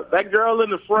ask, bro. That girl in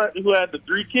the front who had the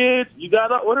 3 kids, you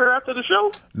got up with her after the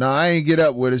show? No, I ain't get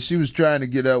up with her. She was trying to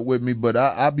get up with me, but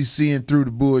I be seeing through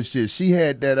the bullshit. She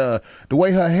had that the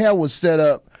way her hair was set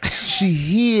up,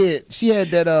 she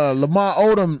had that Lamar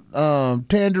Odom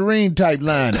tangerine type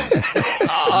lining.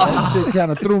 That shit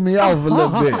kind of threw me off a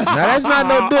little bit. Now that's not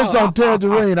no diss on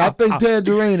Tangerine. I think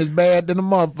Tangerine is bad than a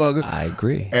motherfucker. I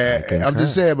agree. I'm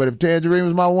just saying, but if Tangerine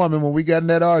was my woman when we got in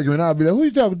that argument, I'd be like, who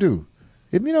you talking to?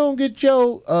 If you don't get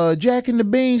your Jack and the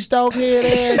Beanstalk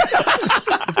head ass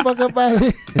the fuck up out of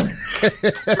here.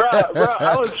 Bro,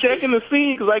 I was checking the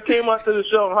scene because I came out to the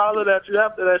show and hollered at you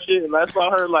after that shit, and I saw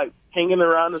her like hanging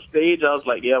around the stage. I was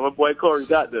like, yeah, my boy Corey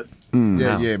got this.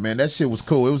 Yeah, man, that shit was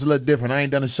cool. It was a little different. I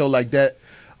ain't done a show like that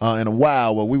in a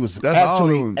while where we was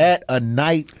actually at a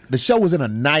night. The show was in a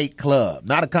nightclub,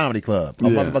 not a comedy club, a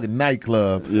motherfucking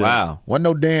nightclub. Yeah. Wow. Wasn't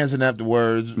no dancing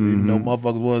afterwards. No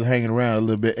motherfuckers was hanging around a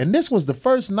little bit. And this was the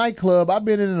first nightclub I've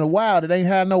been in a while that ain't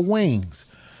had no wings.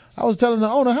 I was telling the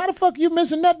owner, how the fuck you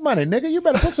missing that money, nigga? You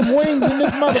better put some wings in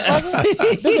this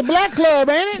motherfucker. This a black club,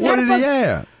 ain't it? What did he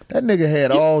have? That nigga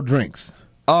had all drinks.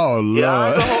 Oh, Lord. Yeah, I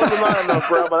ain't gonna hold the line up,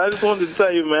 bro, but I just wanted to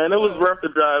tell you, man, it was worth the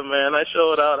drive, man. I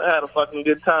showed out. I had a fucking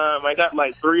good time. I got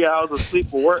like 3 hours of sleep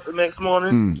for work the next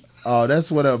morning. Oh, that's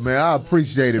what up, man. I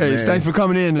appreciate it, man. Hey, thanks for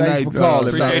coming in tonight. Thanks for calling.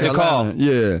 Appreciate the call.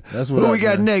 Yeah. That's what Who up, we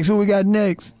got man. next? Who we got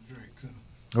next?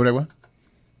 Who that was?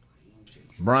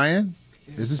 Brian?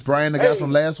 Is this Brian, the guy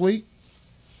from last week?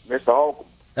 Mr. Holcomb,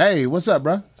 Hey, what's up,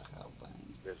 bro?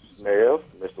 Mr. Smith,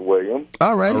 Mr. Williams.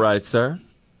 All right. All right, sir.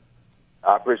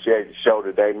 I appreciate the show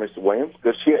today, Mr. Williams.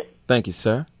 Good shit. Thank you,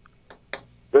 sir.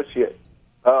 Good shit.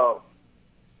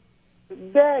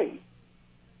 Today,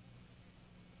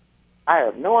 I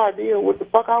have no idea what the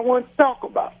fuck I want to talk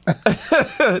about.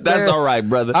 That's all right,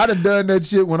 brother. I done that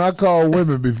shit when I call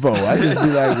women before. I just be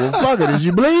like, well, fuck it. Is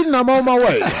you bleeding? I'm on my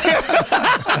way.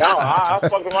 No, I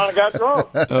fucked around and got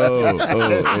drunk.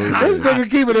 This nigga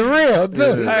keeping it real,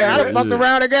 too. Hey, I fucked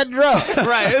around and got drunk.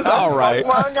 Right, it's all right. I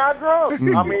fucked around and got drunk.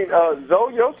 I mean,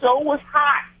 Zoe, your show was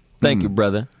hot. Thank you,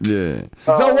 brother. Yeah.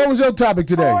 So what was your topic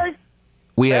today? Boy,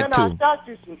 We man, had two. I shot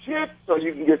you some shit so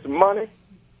you can get some money.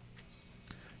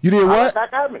 You did what?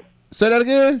 Back at me. Say that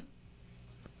again?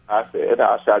 I said,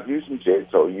 I shot you some shit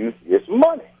so you can get some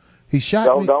money. He shot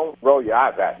So me. don't roll your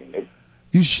eyes at me, nigga.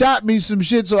 You shot me some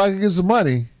shit so I could get some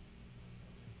money.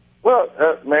 Well,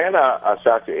 man, I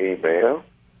shot your email.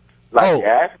 Like you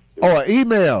asked. Oh, an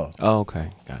email. Oh, okay.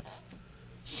 Got it.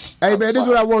 Hey, man, this is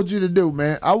what I want you to do,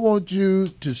 man. I want you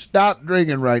to stop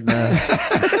drinking right now.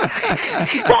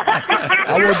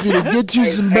 I want you to get you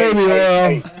some baby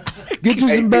oil. Get you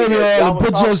some baby oil and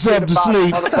put yourself to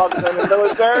sleep.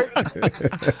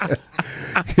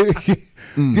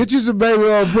 Get you some baby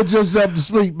oil and put yourself to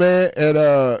sleep, man,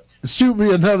 and shoot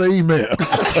me another email.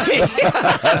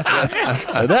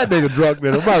 And that nigga drunk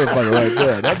than a motherfucker right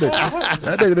there. That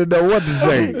nigga didn't know what to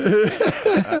say.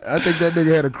 I think that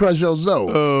nigga had a crush on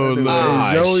Zoe. Oh,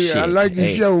 Lord. Zoe, I like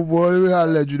your show, boy. I'll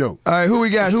let you know. All right, who we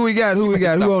got? Who on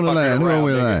the line? Who on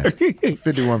the line?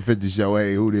 5150 show.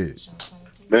 Hey, who this?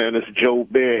 Man, it's Joe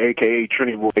Bear, a.k.a.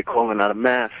 Trinity Boy, calling out of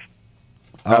Mass.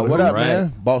 What up,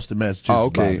 man? Boston, Massachusetts. Oh,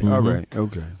 okay. Bobby. All right.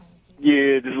 Okay.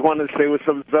 Yeah, just wanted to say what's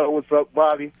up, Zoe. What's up,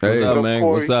 Bobby? Hey. What's up, man?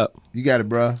 Corey? What's up? You got it,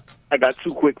 bro. I got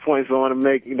 2 quick points I want to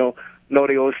make. You know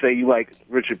they always say you like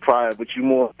Richard Pryor, but you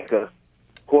more like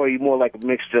Corey, you more like a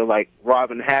mixture of like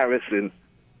Robin Harris and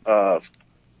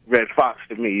Red Fox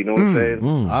to me. You know what I'm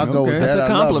saying? I'll go with that. That's a I love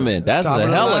compliment. That's Top a of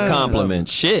the hella line. compliment.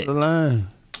 Shit. The line.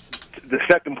 The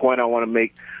second point I want to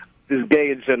make, this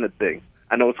gay agenda thing.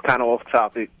 I know it's kind of off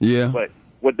topic. Yeah. But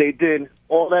what they did,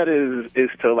 all that is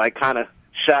to like kind of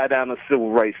shy down the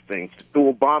civil rights thing.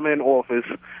 Threw Obama in office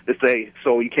to say,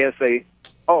 so you can't say,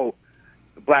 oh,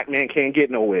 the black man can't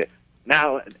get nowhere.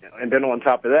 Now, and then on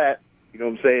top of that, you know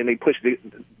what I'm saying, they push the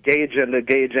gay agenda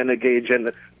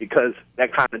because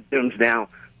that kind of dims down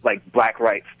like black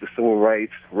rights, the civil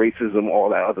rights, racism, all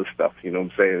that other stuff. You know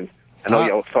what I'm saying? I know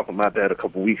y'all was talking about that a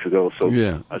couple weeks ago, so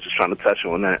Yeah. I was just trying to touch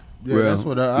on that. Yeah, that's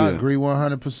what I agree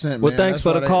 100%, man. Well, thanks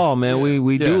for the call, man.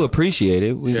 We do appreciate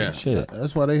it. Yeah. Shit.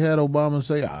 That's why they had Obama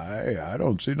say, I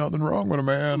don't see nothing wrong with a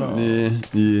man.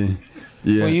 Yeah.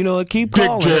 Well, you know what? Keep Dick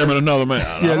calling. jamming another man.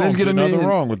 Yeah, let's get him in. Nothing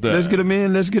wrong with that. Let's get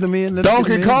him in.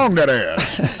 Donkey Kong that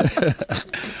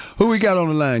ass. Who we got on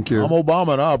the line, Kira? I'm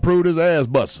Obama and I approved his ass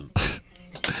busting.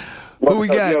 Who we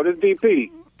got? Yo, this DP.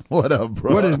 What up,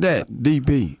 bro? What is that?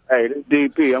 DP. Hey, this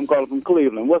DP. I'm calling from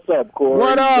Cleveland. What's up, Corey?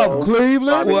 What up,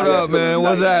 Cleveland? What up, man?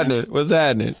 What's happening? What's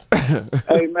happening?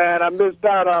 Hey, man, I missed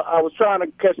out. I was trying to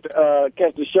catch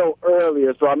the show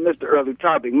earlier, so I missed the early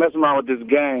topic. Messing around with this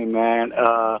game, man.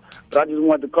 But I just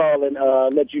wanted to call and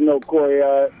let you know, Corey,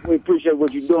 we appreciate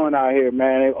what you're doing out here,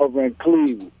 man, over in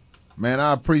Cleveland. Man,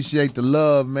 I appreciate the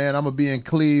love, man. I'm going to be in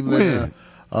Cleveland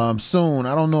soon.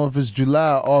 I don't know if it's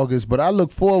July or August, but I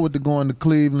look forward to going to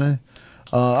Cleveland.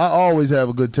 I always have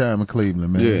a good time in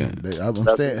Cleveland, man. Yeah. That's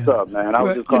what's up, man. I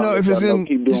was just You know, calling if to it's let in, keep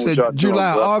doing you what said y'all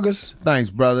July, doing, bro. August? Thanks,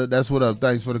 brother. That's what up.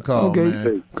 Thanks for the call, Okay.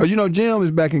 man. Because, you know, Jim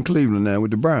is back in Cleveland now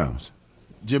with the Browns.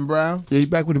 Jim Brown? Yeah, he's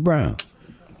back with the Browns.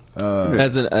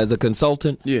 As a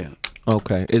consultant? Yeah.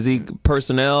 Okay. Is he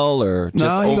personnel or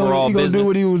just overall he gonna business? do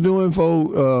what he was doing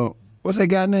for, what's that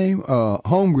guy name?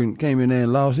 Holmgren came in there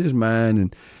and lost his mind,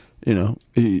 and, you know,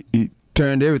 he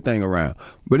turned everything around.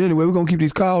 But anyway, we're going to keep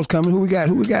these calls coming. Who we got?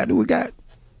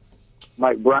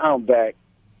 Mike Brown back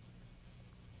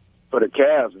for the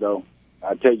Cavs, though.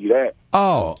 I tell you that.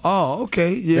 Oh,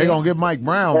 okay. Yeah. They're going to get Mike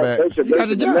Brown back. They should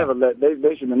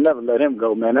have never let him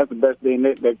go, man. That's the best thing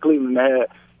that Cleveland had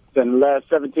in the last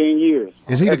 17 years.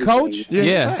 Is he the coach?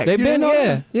 Yeah. They've been,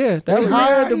 yeah. They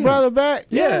hired the brother back?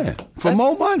 Yeah. For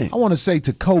more money. I want to say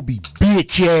to Kobe,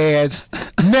 bitch ass.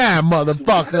 Nah,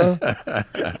 motherfucker.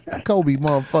 Kobe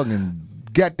motherfucking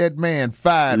got that man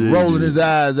fired, rolling his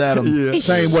eyes at him.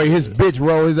 Same way his bitch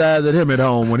roll his eyes at him at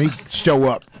home when he show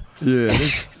up. Yeah.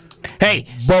 Hey.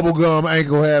 Bubblegum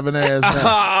ankle having ass.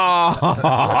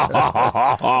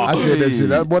 I said that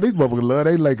shit. Boy, these motherfuckers love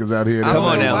they Lakers out here. Come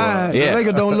on now. The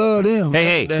Lakers don't love them.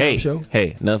 Hey,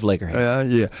 enough Laker.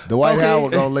 Yeah. Dwight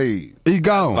Howard gonna leave. He's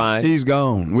gone. Fine. He's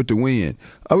gone with the wind.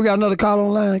 We got another call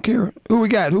online, Karen. Who we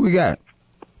got?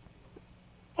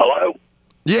 Hello?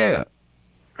 Yeah.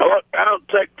 Look, I don't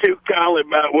take too kindly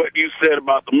about what you said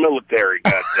about the military,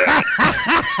 goddamn.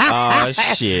 Oh,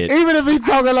 shit. Even if he's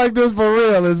talking like this for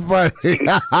real, it's funny.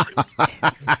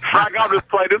 Like I'll just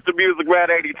play this the music Rad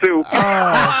 82.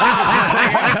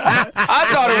 I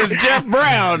thought it was Jeff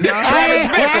Brown. Travis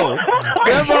Bickle.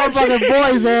 That motherfucking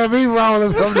voice had me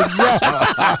rolling from the jump.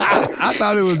 I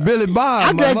thought it was Billy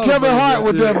Bond. I got Kevin Hart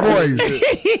with that voice.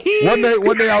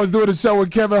 One day I was doing a show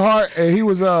with Kevin Hart, and he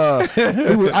was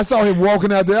I saw him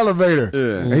walking out the elevator,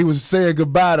 and he was saying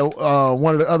goodbye to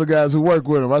one of the other guys who worked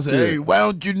with him. I said, "Hey, why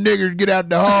don't you niggers get out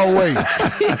the hallway?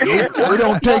 We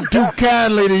don't take too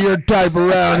kindly to your type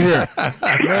around here."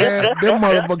 Man, them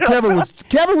motherfucker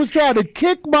Kevin was trying to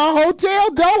kick my hotel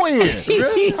door in. I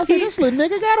said, "This little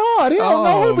nigga got hard. He don't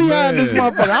know who behind this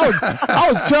motherfucker." I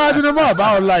was charging him up.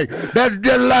 I was like, "That's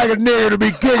just like a nigga to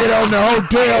be kicking on the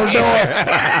hotel door."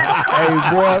 Hey,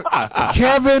 boy,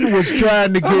 Kevin was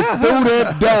trying to get through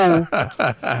that door.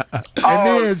 And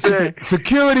then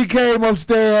security came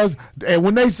upstairs, and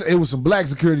when it was some black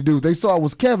security dudes, they saw it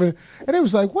was Kevin, and they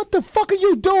was like, "What the fuck are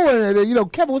you doing?" And then,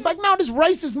 Kevin was like, "No, this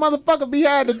racist motherfucker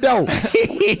behind the door."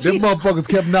 Them motherfuckers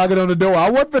kept knocking on the door. I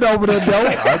wasn't fit over that door.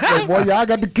 I said, "Boy, y'all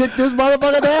got to kick this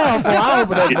motherfucker down before I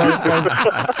open that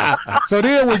motherfucker." So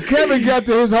then when Kevin got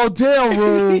to his hotel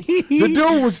room, the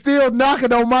dude was still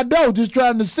knocking on my door, just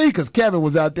trying to see, because Kevin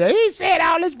was out there. He said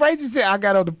all this racist shit. I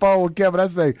got on the phone with Kevin. I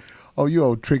say, "Oh, you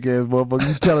old trick ass motherfucker.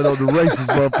 You telling on the racist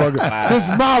motherfucker. This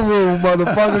is my room,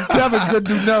 motherfucker." Kevin couldn't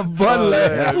do nothing but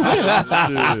laugh.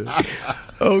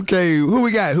 Okay, who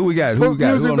we got?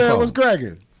 Music man was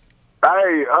cracking.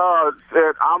 Hey,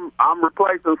 I'm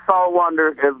replacing Soul Wonder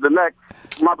as the next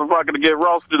motherfucker to get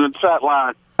roasted in the chat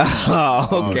line.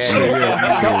 Oh, okay. So, wait a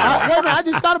minute, I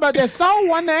just thought about that. Soul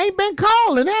Wonder ain't been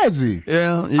calling, has he?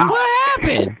 Yeah. What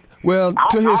happened? Well,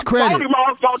 to his credit. I told him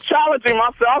I was going to challenge him. I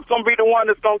said I was going to be the one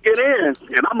that's going to get in.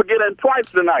 And I'm going to get in twice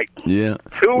tonight. Yeah.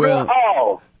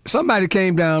 All. Somebody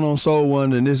came down on Soul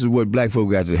Wonder, and this is what black folk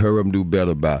got to hurry up and do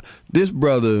better about. This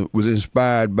brother was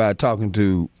inspired by talking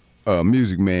to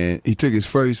Music Man. He took his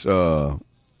first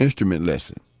instrument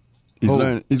lesson.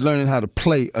 He's learning how to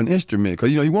play an instrument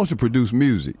because he wants to produce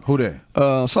music. Who that?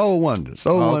 Soul Wonder.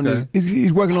 Wonder.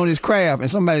 He's working on his craft, and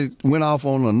somebody went off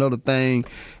on another thing.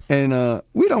 And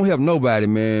we don't help nobody,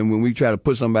 man, when we try to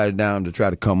put somebody down to try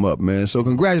to come up, man. So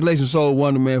congratulations, Soul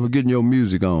Wonder, man, for getting your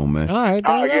music on, man. All right,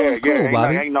 that was cool,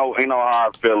 Bobby. Ain't no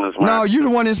hard feelings, man. No, you the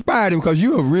one that inspired him because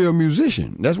you're a real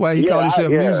musician. That's why he called himself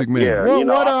Music Man. Yeah,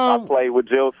 I played with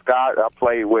Jill Scott. I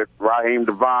played with Raheem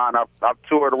Devon. I've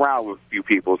toured around with a few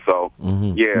people, so,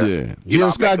 yeah.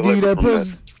 Jill Scott give you that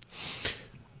pussy?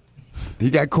 He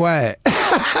got quiet. I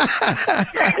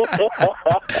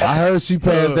heard she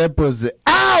passed that pussy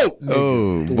out.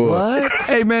 Oh, boy. What?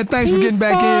 Hey, man, thanks for getting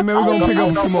back in, man. We're going to pick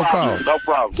up some more calls. No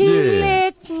problem. He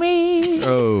licked me.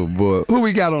 Oh, boy. Who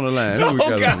we got on the line? God.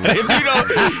 If you don't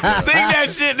sing that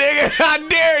shit, nigga, I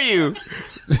dare you.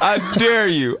 I dare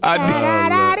you.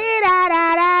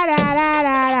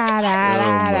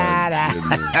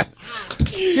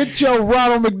 Get your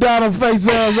Ronald McDonald face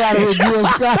ass out of here, Jill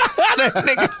Scott. That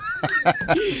nigga,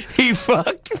 he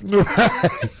fucked.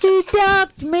 He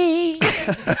ducked me.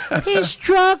 He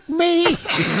struck me. Shut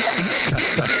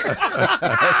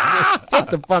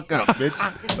the fuck up, bitch.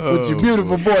 With your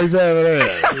beautiful voice having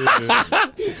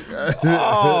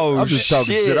Oh, I'm just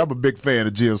talking shit. I'm a big fan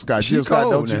of Jill Scott. Jill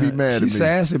Scott, don't you be mad at me. She's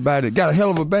sassy about it. Got a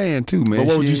hell of a band, too, man. But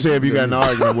what would you say if you got in an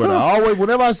argument with her?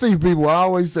 Whenever I see people, I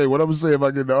always say, what I'm going to say if I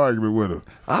get in an argument with her?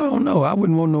 I don't know. I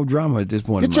wouldn't want no drama at this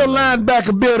point. Get your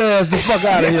linebacker build ass the fuck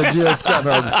out of here, Jill Scott.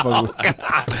 As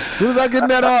soon as I get in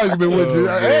that argument with you,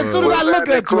 as soon as I look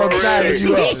at you, I'm signing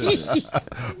you up.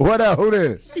 What up? Who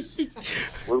there?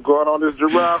 What's going on? This is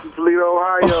Gerard from Toledo,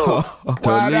 Ohio.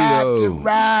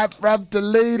 Gerard from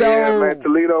Toledo. Yeah, man,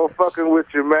 Toledo fucking with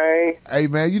you, man. Hey,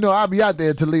 man, I'll be out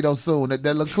there in Toledo soon at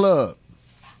that little club.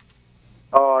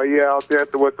 Oh, yeah, out there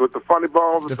with the funny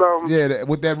bones or something? Yeah,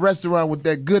 with that restaurant with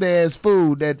that good-ass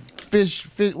food, that fish,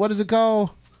 what is it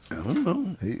called? I don't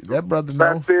know. That brother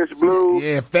know. Fat Fish Blues.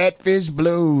 Yeah, Fat Fish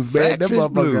Blues, man. Them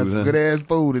motherfuckers got some good-ass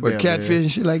food in there, catfish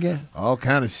and shit like that? All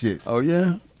kind of shit. Oh,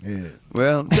 yeah? Yeah.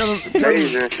 Well, tell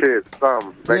Asian shit,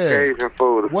 something. Like Asian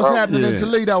food or What's something. happening in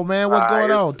Toledo, man? What's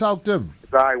going on? Talk to me.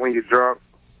 It's all right when you're drunk.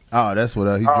 Oh, that's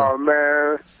what he drunk. Oh,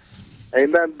 man.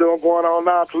 Ain't nothing doing going on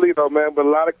now in Toledo, man, but a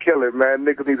lot of killing, man.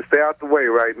 Niggas need to stay out the way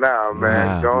right now, man.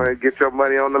 Wow. Go ahead and get your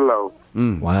money on the low.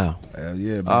 Wow. Hell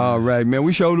yeah, man. All right, man.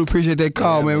 We sure do appreciate that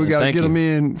call, man. We got to Thank get you. them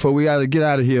in before we got to get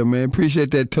out of here, man.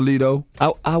 Appreciate that, Toledo.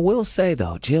 I will say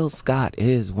though, Jill Scott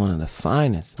is one of the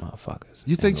finest motherfuckers.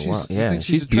 You think in the she's? world. You Yeah, think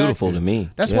she's beautiful attractive? to me.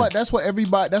 That's Yeah. why. That's what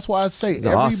everybody. That's why I say She's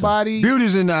awesome. everybody.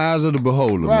 Beauty's in the eyes of the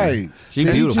beholder, Right. man. She's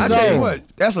And beautiful. I tell you own. what,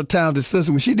 that's a talented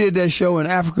sister. When she did that show in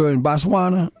Africa in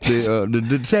Botswana, the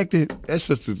detective, that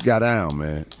sister got down,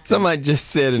 man. Somebody just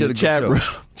said in She had the a good chat show. room,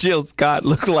 Jill Scott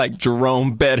looked like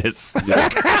Jerome Bettis.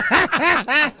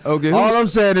 Okay. All I'm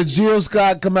saying is Jill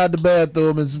Scott come out the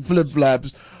bathroom in some flip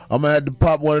flops. I'm gonna have to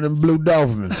pop one of them blue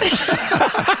dolphins.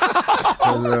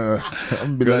 I'm gonna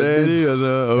be like, That bitch, is,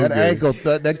 that okay. ankle,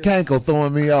 that cankle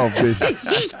throwing me off,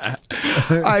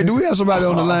 bitch. All right, do we have somebody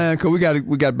on the line? Cause we got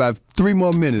about 3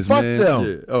 more minutes, Fuck man. them.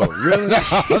 Shit. Oh, really?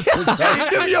 Hey,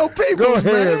 them your people, Go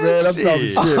ahead, man. I'm talking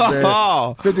shit, man.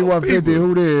 Oh, 5150,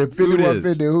 who did?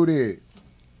 5150, who did?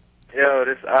 Yo,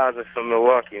 this is Ozzy from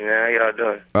Milwaukee, man. How y'all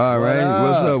doing? All right, What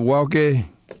what's up? up, Walkie?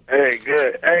 Hey,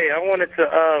 good. Hey, I wanted to,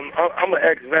 I'm an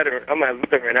ex-veteran. I'm a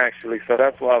veteran, actually, so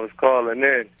that's why I was calling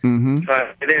in. Mm-hmm.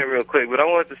 Trying to get in real quick. But I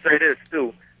wanted to say this,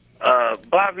 too.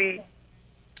 Bobby,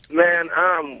 man,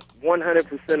 I'm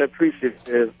 100%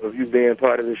 appreciative of you being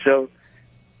part of the show.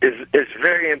 It's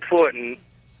very important,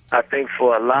 I think,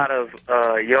 for a lot of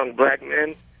young black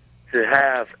men to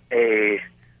have an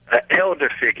elder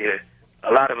figure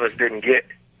a lot of us didn't get.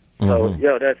 So,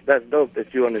 yo, that's dope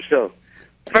that you on the show.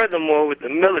 Furthermore, with the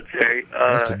military,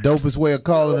 That's the dopest way of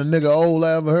calling a nigga old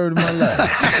I ever heard in my life.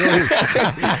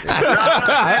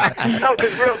 no,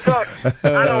 because real talk,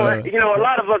 I don't, you know, a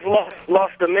lot of us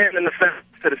lost a man in the family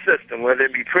to the system, whether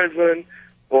it be prison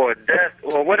or death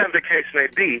or whatever the case may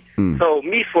be. So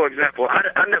me, for example,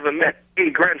 I never met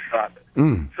a grandfather.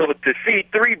 So to see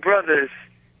 3 brothers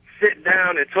sit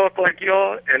down and talk like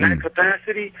y'all in that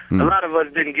capacity, a lot of us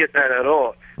didn't get that at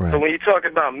all. Right. So when you talk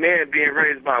about men being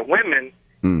raised by women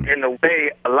in the way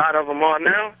a lot of them are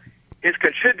now, it's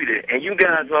contributed. And you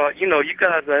guys are, you know, you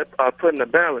guys are putting a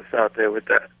balance out there with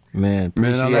that. man,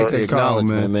 Man, I like that call,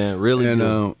 man. Really and,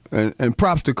 do. And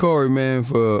props to Corey, man,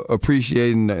 for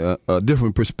appreciating a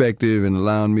different perspective and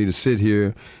allowing me to sit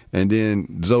here. And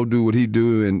then Zoe do what he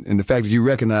do, and the fact that you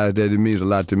recognize that, it means a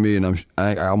lot to me, and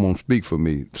I won't speak for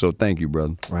me. So thank you,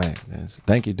 brother. Right.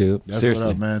 Thank you, dude. That's Seriously.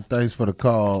 what up, man. Thanks for the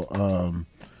call.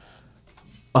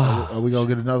 Are we gonna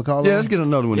get another call? Yeah, let's get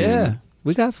another one in. Yeah. Man.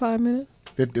 We got 5 minutes.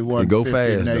 51. And go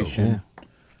fast, though. Nation.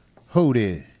 Who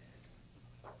did?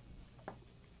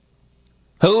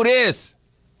 Who this?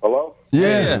 Hello?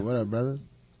 Yeah. Yeah. What up, brother?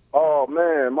 Oh,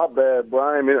 man, my bad, bro.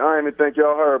 I ain't even think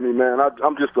y'all heard me, man.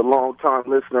 I'm just a long-time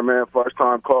listener, man,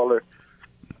 first-time caller.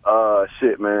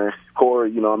 Shit, man.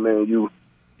 Corey, you know what I mean? You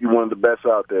one of the best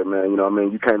out there, man. You know what I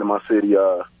mean? You came to my city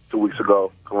 2 weeks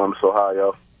ago, Columbus,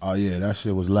 Ohio. Oh yeah, that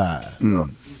shit was live.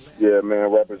 Yeah,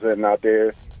 man, representing out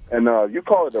there. And you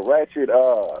call it the Ratchet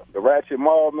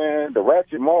Mall, man. The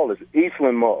Ratchet Mall is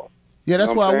Eastland Mall. Yeah, that's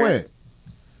You know where what I I'm went.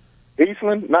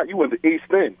 Eastland? Not you went to East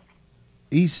End.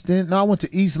 Easton? No, I went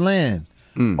to Eastland.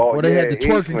 Oh, Where they had the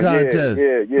twerking Eastland.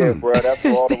 contest. Yeah, bro. That's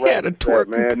where all the They had a rappers at,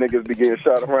 man. Niggas be getting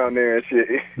shot around there and shit.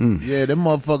 Yeah, them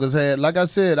motherfuckers had, like I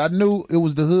said, I knew it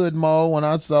was the hood mall when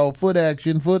I saw Foot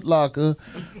Action, Foot Locker,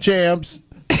 Champs.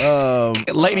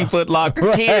 Lady Foot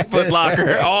Locker, Kid Foot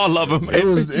Locker, all of them. It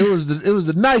was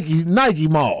the Nike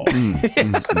mall.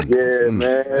 Yeah,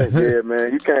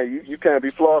 man. You can't be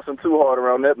flossing too hard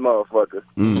around that motherfucker.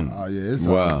 Oh yeah, it's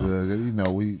Wow. all good. You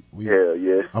know, we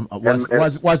Yeah.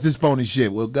 watch this phony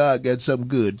shit. Well, God got something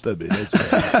good for me. That's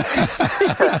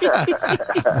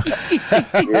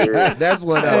right. That's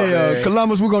what. Hey,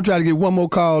 Columbus, we're gonna try to get one more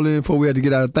call in before we have to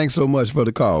get out. Thanks so much for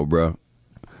the call, bro.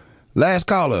 Last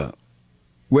caller.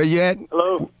 Where you at?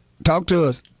 Hello. Talk to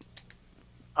us.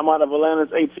 I'm out of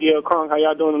Atlanta's ATL Kronk. How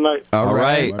y'all doing tonight? All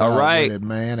right. What up with it,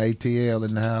 man. ATL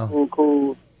in the house.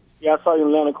 Cool. Yeah, I saw you in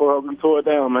Atlanta, Corey. We tore it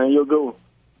down, man. You're good.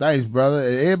 Thanks, brother.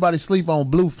 Everybody sleep on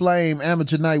Blue Flame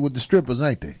Amateur Night with the strippers,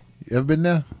 ain't they? You ever been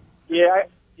there? Yeah,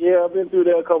 I've been through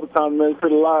there a couple times, man. It's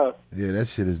pretty live. Yeah, that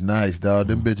shit is nice, dog.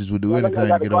 Them bitches would do anything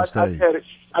to get on stage.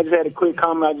 I just had a quick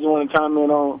comment I just want to chime in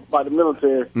on about the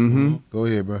military. Mm-hmm. Go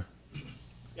ahead, bro.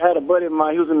 I had a buddy of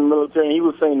mine, he was in the military, and he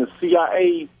was saying the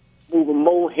CIA moving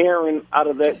more heroin out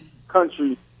of that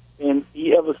country than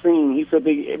he ever seen. He said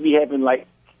they be having like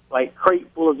crate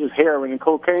full of just heroin and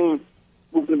cocaine,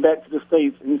 moving it back to the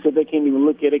States. And he said they can't even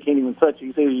look at it, they can't even touch it.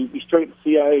 He said it'd be straight to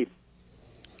CIA.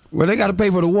 Well, they got to pay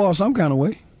for the war some kind of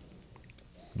way.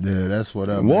 Yeah, that's what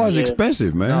I'm. War is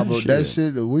expensive, man. No, but that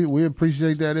shit, we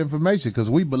appreciate that information because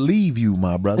we believe you,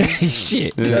 my brother.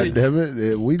 Shit. God damn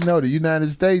it. We know the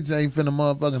United States ain't finna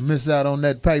motherfucking miss out on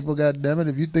that paper, god damn it.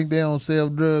 If you think they don't sell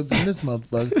drugs in this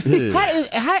motherfucker.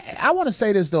 I want to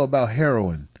say this, though, about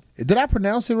heroin. Did I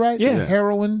pronounce it right? Yeah.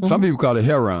 Heroin? Some people call it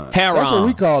heroin. Heroin. That's what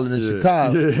we call it in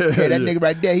Chicago. Yeah. Yeah, that nigga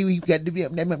right there, he got to be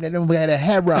that had a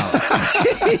heroin.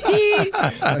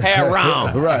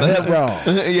 Heroin. Right, heroin.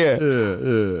 Yeah.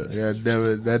 God damn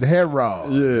it, that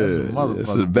heroin. Yeah,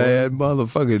 it's a bad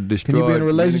motherfucker. Can you be in a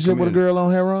relationship with a girl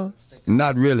on heroin?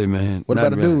 Not really, man. What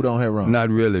about a dude on heroin? Not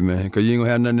really, man, because you ain't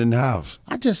gonna have nothing in the house.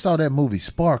 I just saw that movie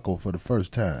Sparkle for the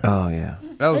first time. Oh, yeah.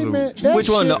 That was Which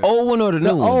one, the old one or the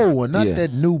new one? The old one, not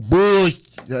that new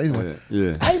bullshit. Anyway.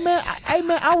 Yeah. Hey man,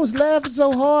 I was laughing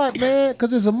so hard, man,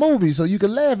 because it's a movie, so you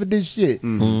can laugh at this shit.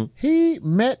 Mm-hmm. He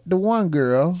met the one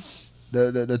girl,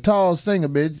 the tall singer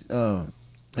bitch,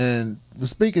 and was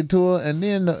speaking to her, and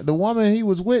then the woman he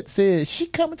was with said, "She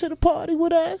coming to the party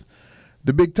with us?"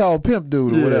 The big tall pimp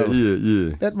dude or whatever.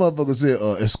 Yeah. That motherfucker said,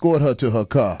 escort her to her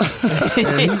car.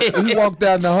 And he walked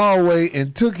down the hallway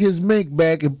and took his mink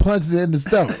back and punched it in the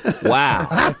stomach. Wow.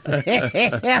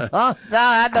 Oh, God,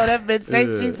 I know that bitch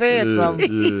she said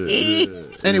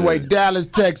something. Anyway, Dallas,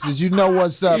 Texas, you know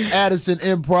what's up. Addison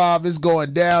Improv is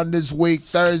going down this week,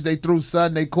 Thursday through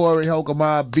Sunday. Corey Holcomb,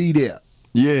 I'll be there.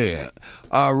 Yeah.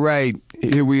 All right.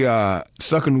 Here we are.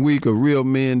 Second week of Real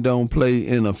Men Don't Play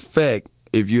in effect.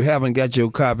 If you haven't got your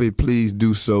copy, please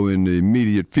do so in the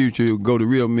immediate future. Go to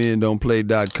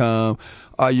realmendon'tplay.com,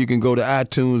 or you can go to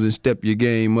iTunes and step your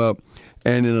game up.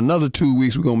 And in another 2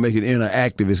 weeks, we're going to make it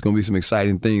interactive. It's going to be some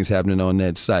exciting things happening on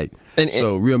that site.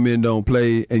 So Real Men Don't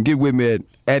Play, and get with me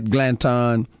at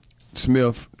Glanton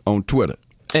Smith on Twitter.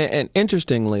 And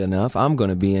interestingly enough, I'm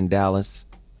going to be in Dallas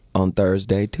on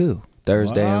Thursday, too.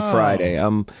 Thursday and Friday.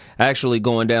 I'm actually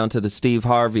going down to the Steve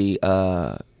Harvey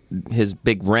his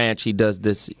big ranch. He does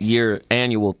this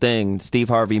annual thing, Steve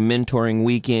Harvey Mentoring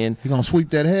Weekend. You gonna sweep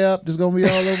that hair up? It's gonna be all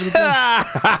over the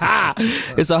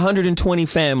place. It's 120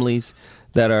 families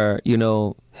that are,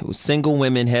 single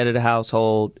women, head of the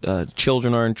household,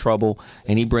 children are in trouble,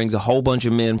 and he brings a whole bunch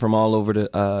of men from all over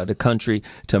the country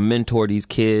to mentor these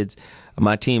kids.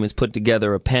 My team has put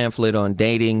together a pamphlet on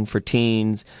dating for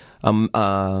teens. I'm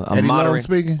moderating.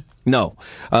 Speaking? No,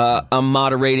 I'm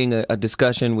moderating a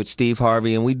discussion with Steve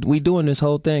Harvey, and we doing this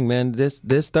whole thing, man.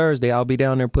 This Thursday, I'll be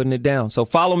down there putting it down. So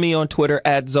follow me on Twitter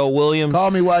at Zoe Williams.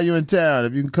 Call me while you're in town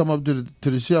if you can come up to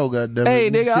the show. Goddamn it! Hey,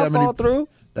 nigga, I'll fall through.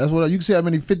 That's what you can see how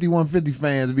many 5150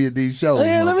 fans be at these shows.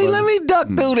 Yeah, let me duck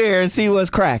through there and see what's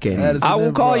cracking. I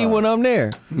will call you when I'm there.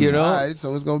 You know. All right,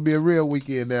 so it's gonna be a real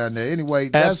weekend down there. Anyway,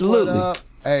 that's absolutely. What up.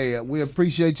 Hey, we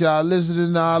appreciate y'all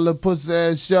listening to our little pussy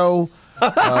ass show.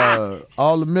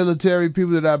 All the military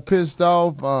people that I pissed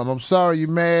off, I'm sorry you're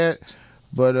mad,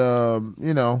 but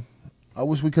I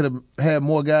wish we could have had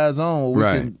more guys on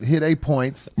where we can hit 8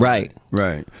 points. Right.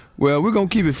 Well, we're gonna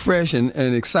keep it fresh and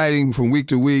exciting from week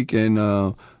to week.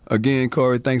 And again,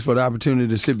 Corey, thanks for the opportunity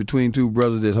to sit between two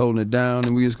brothers that's holding it down,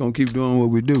 and we're just gonna keep doing what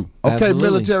we do. Okay, absolutely.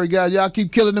 Military guys, y'all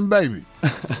keep killing them, baby.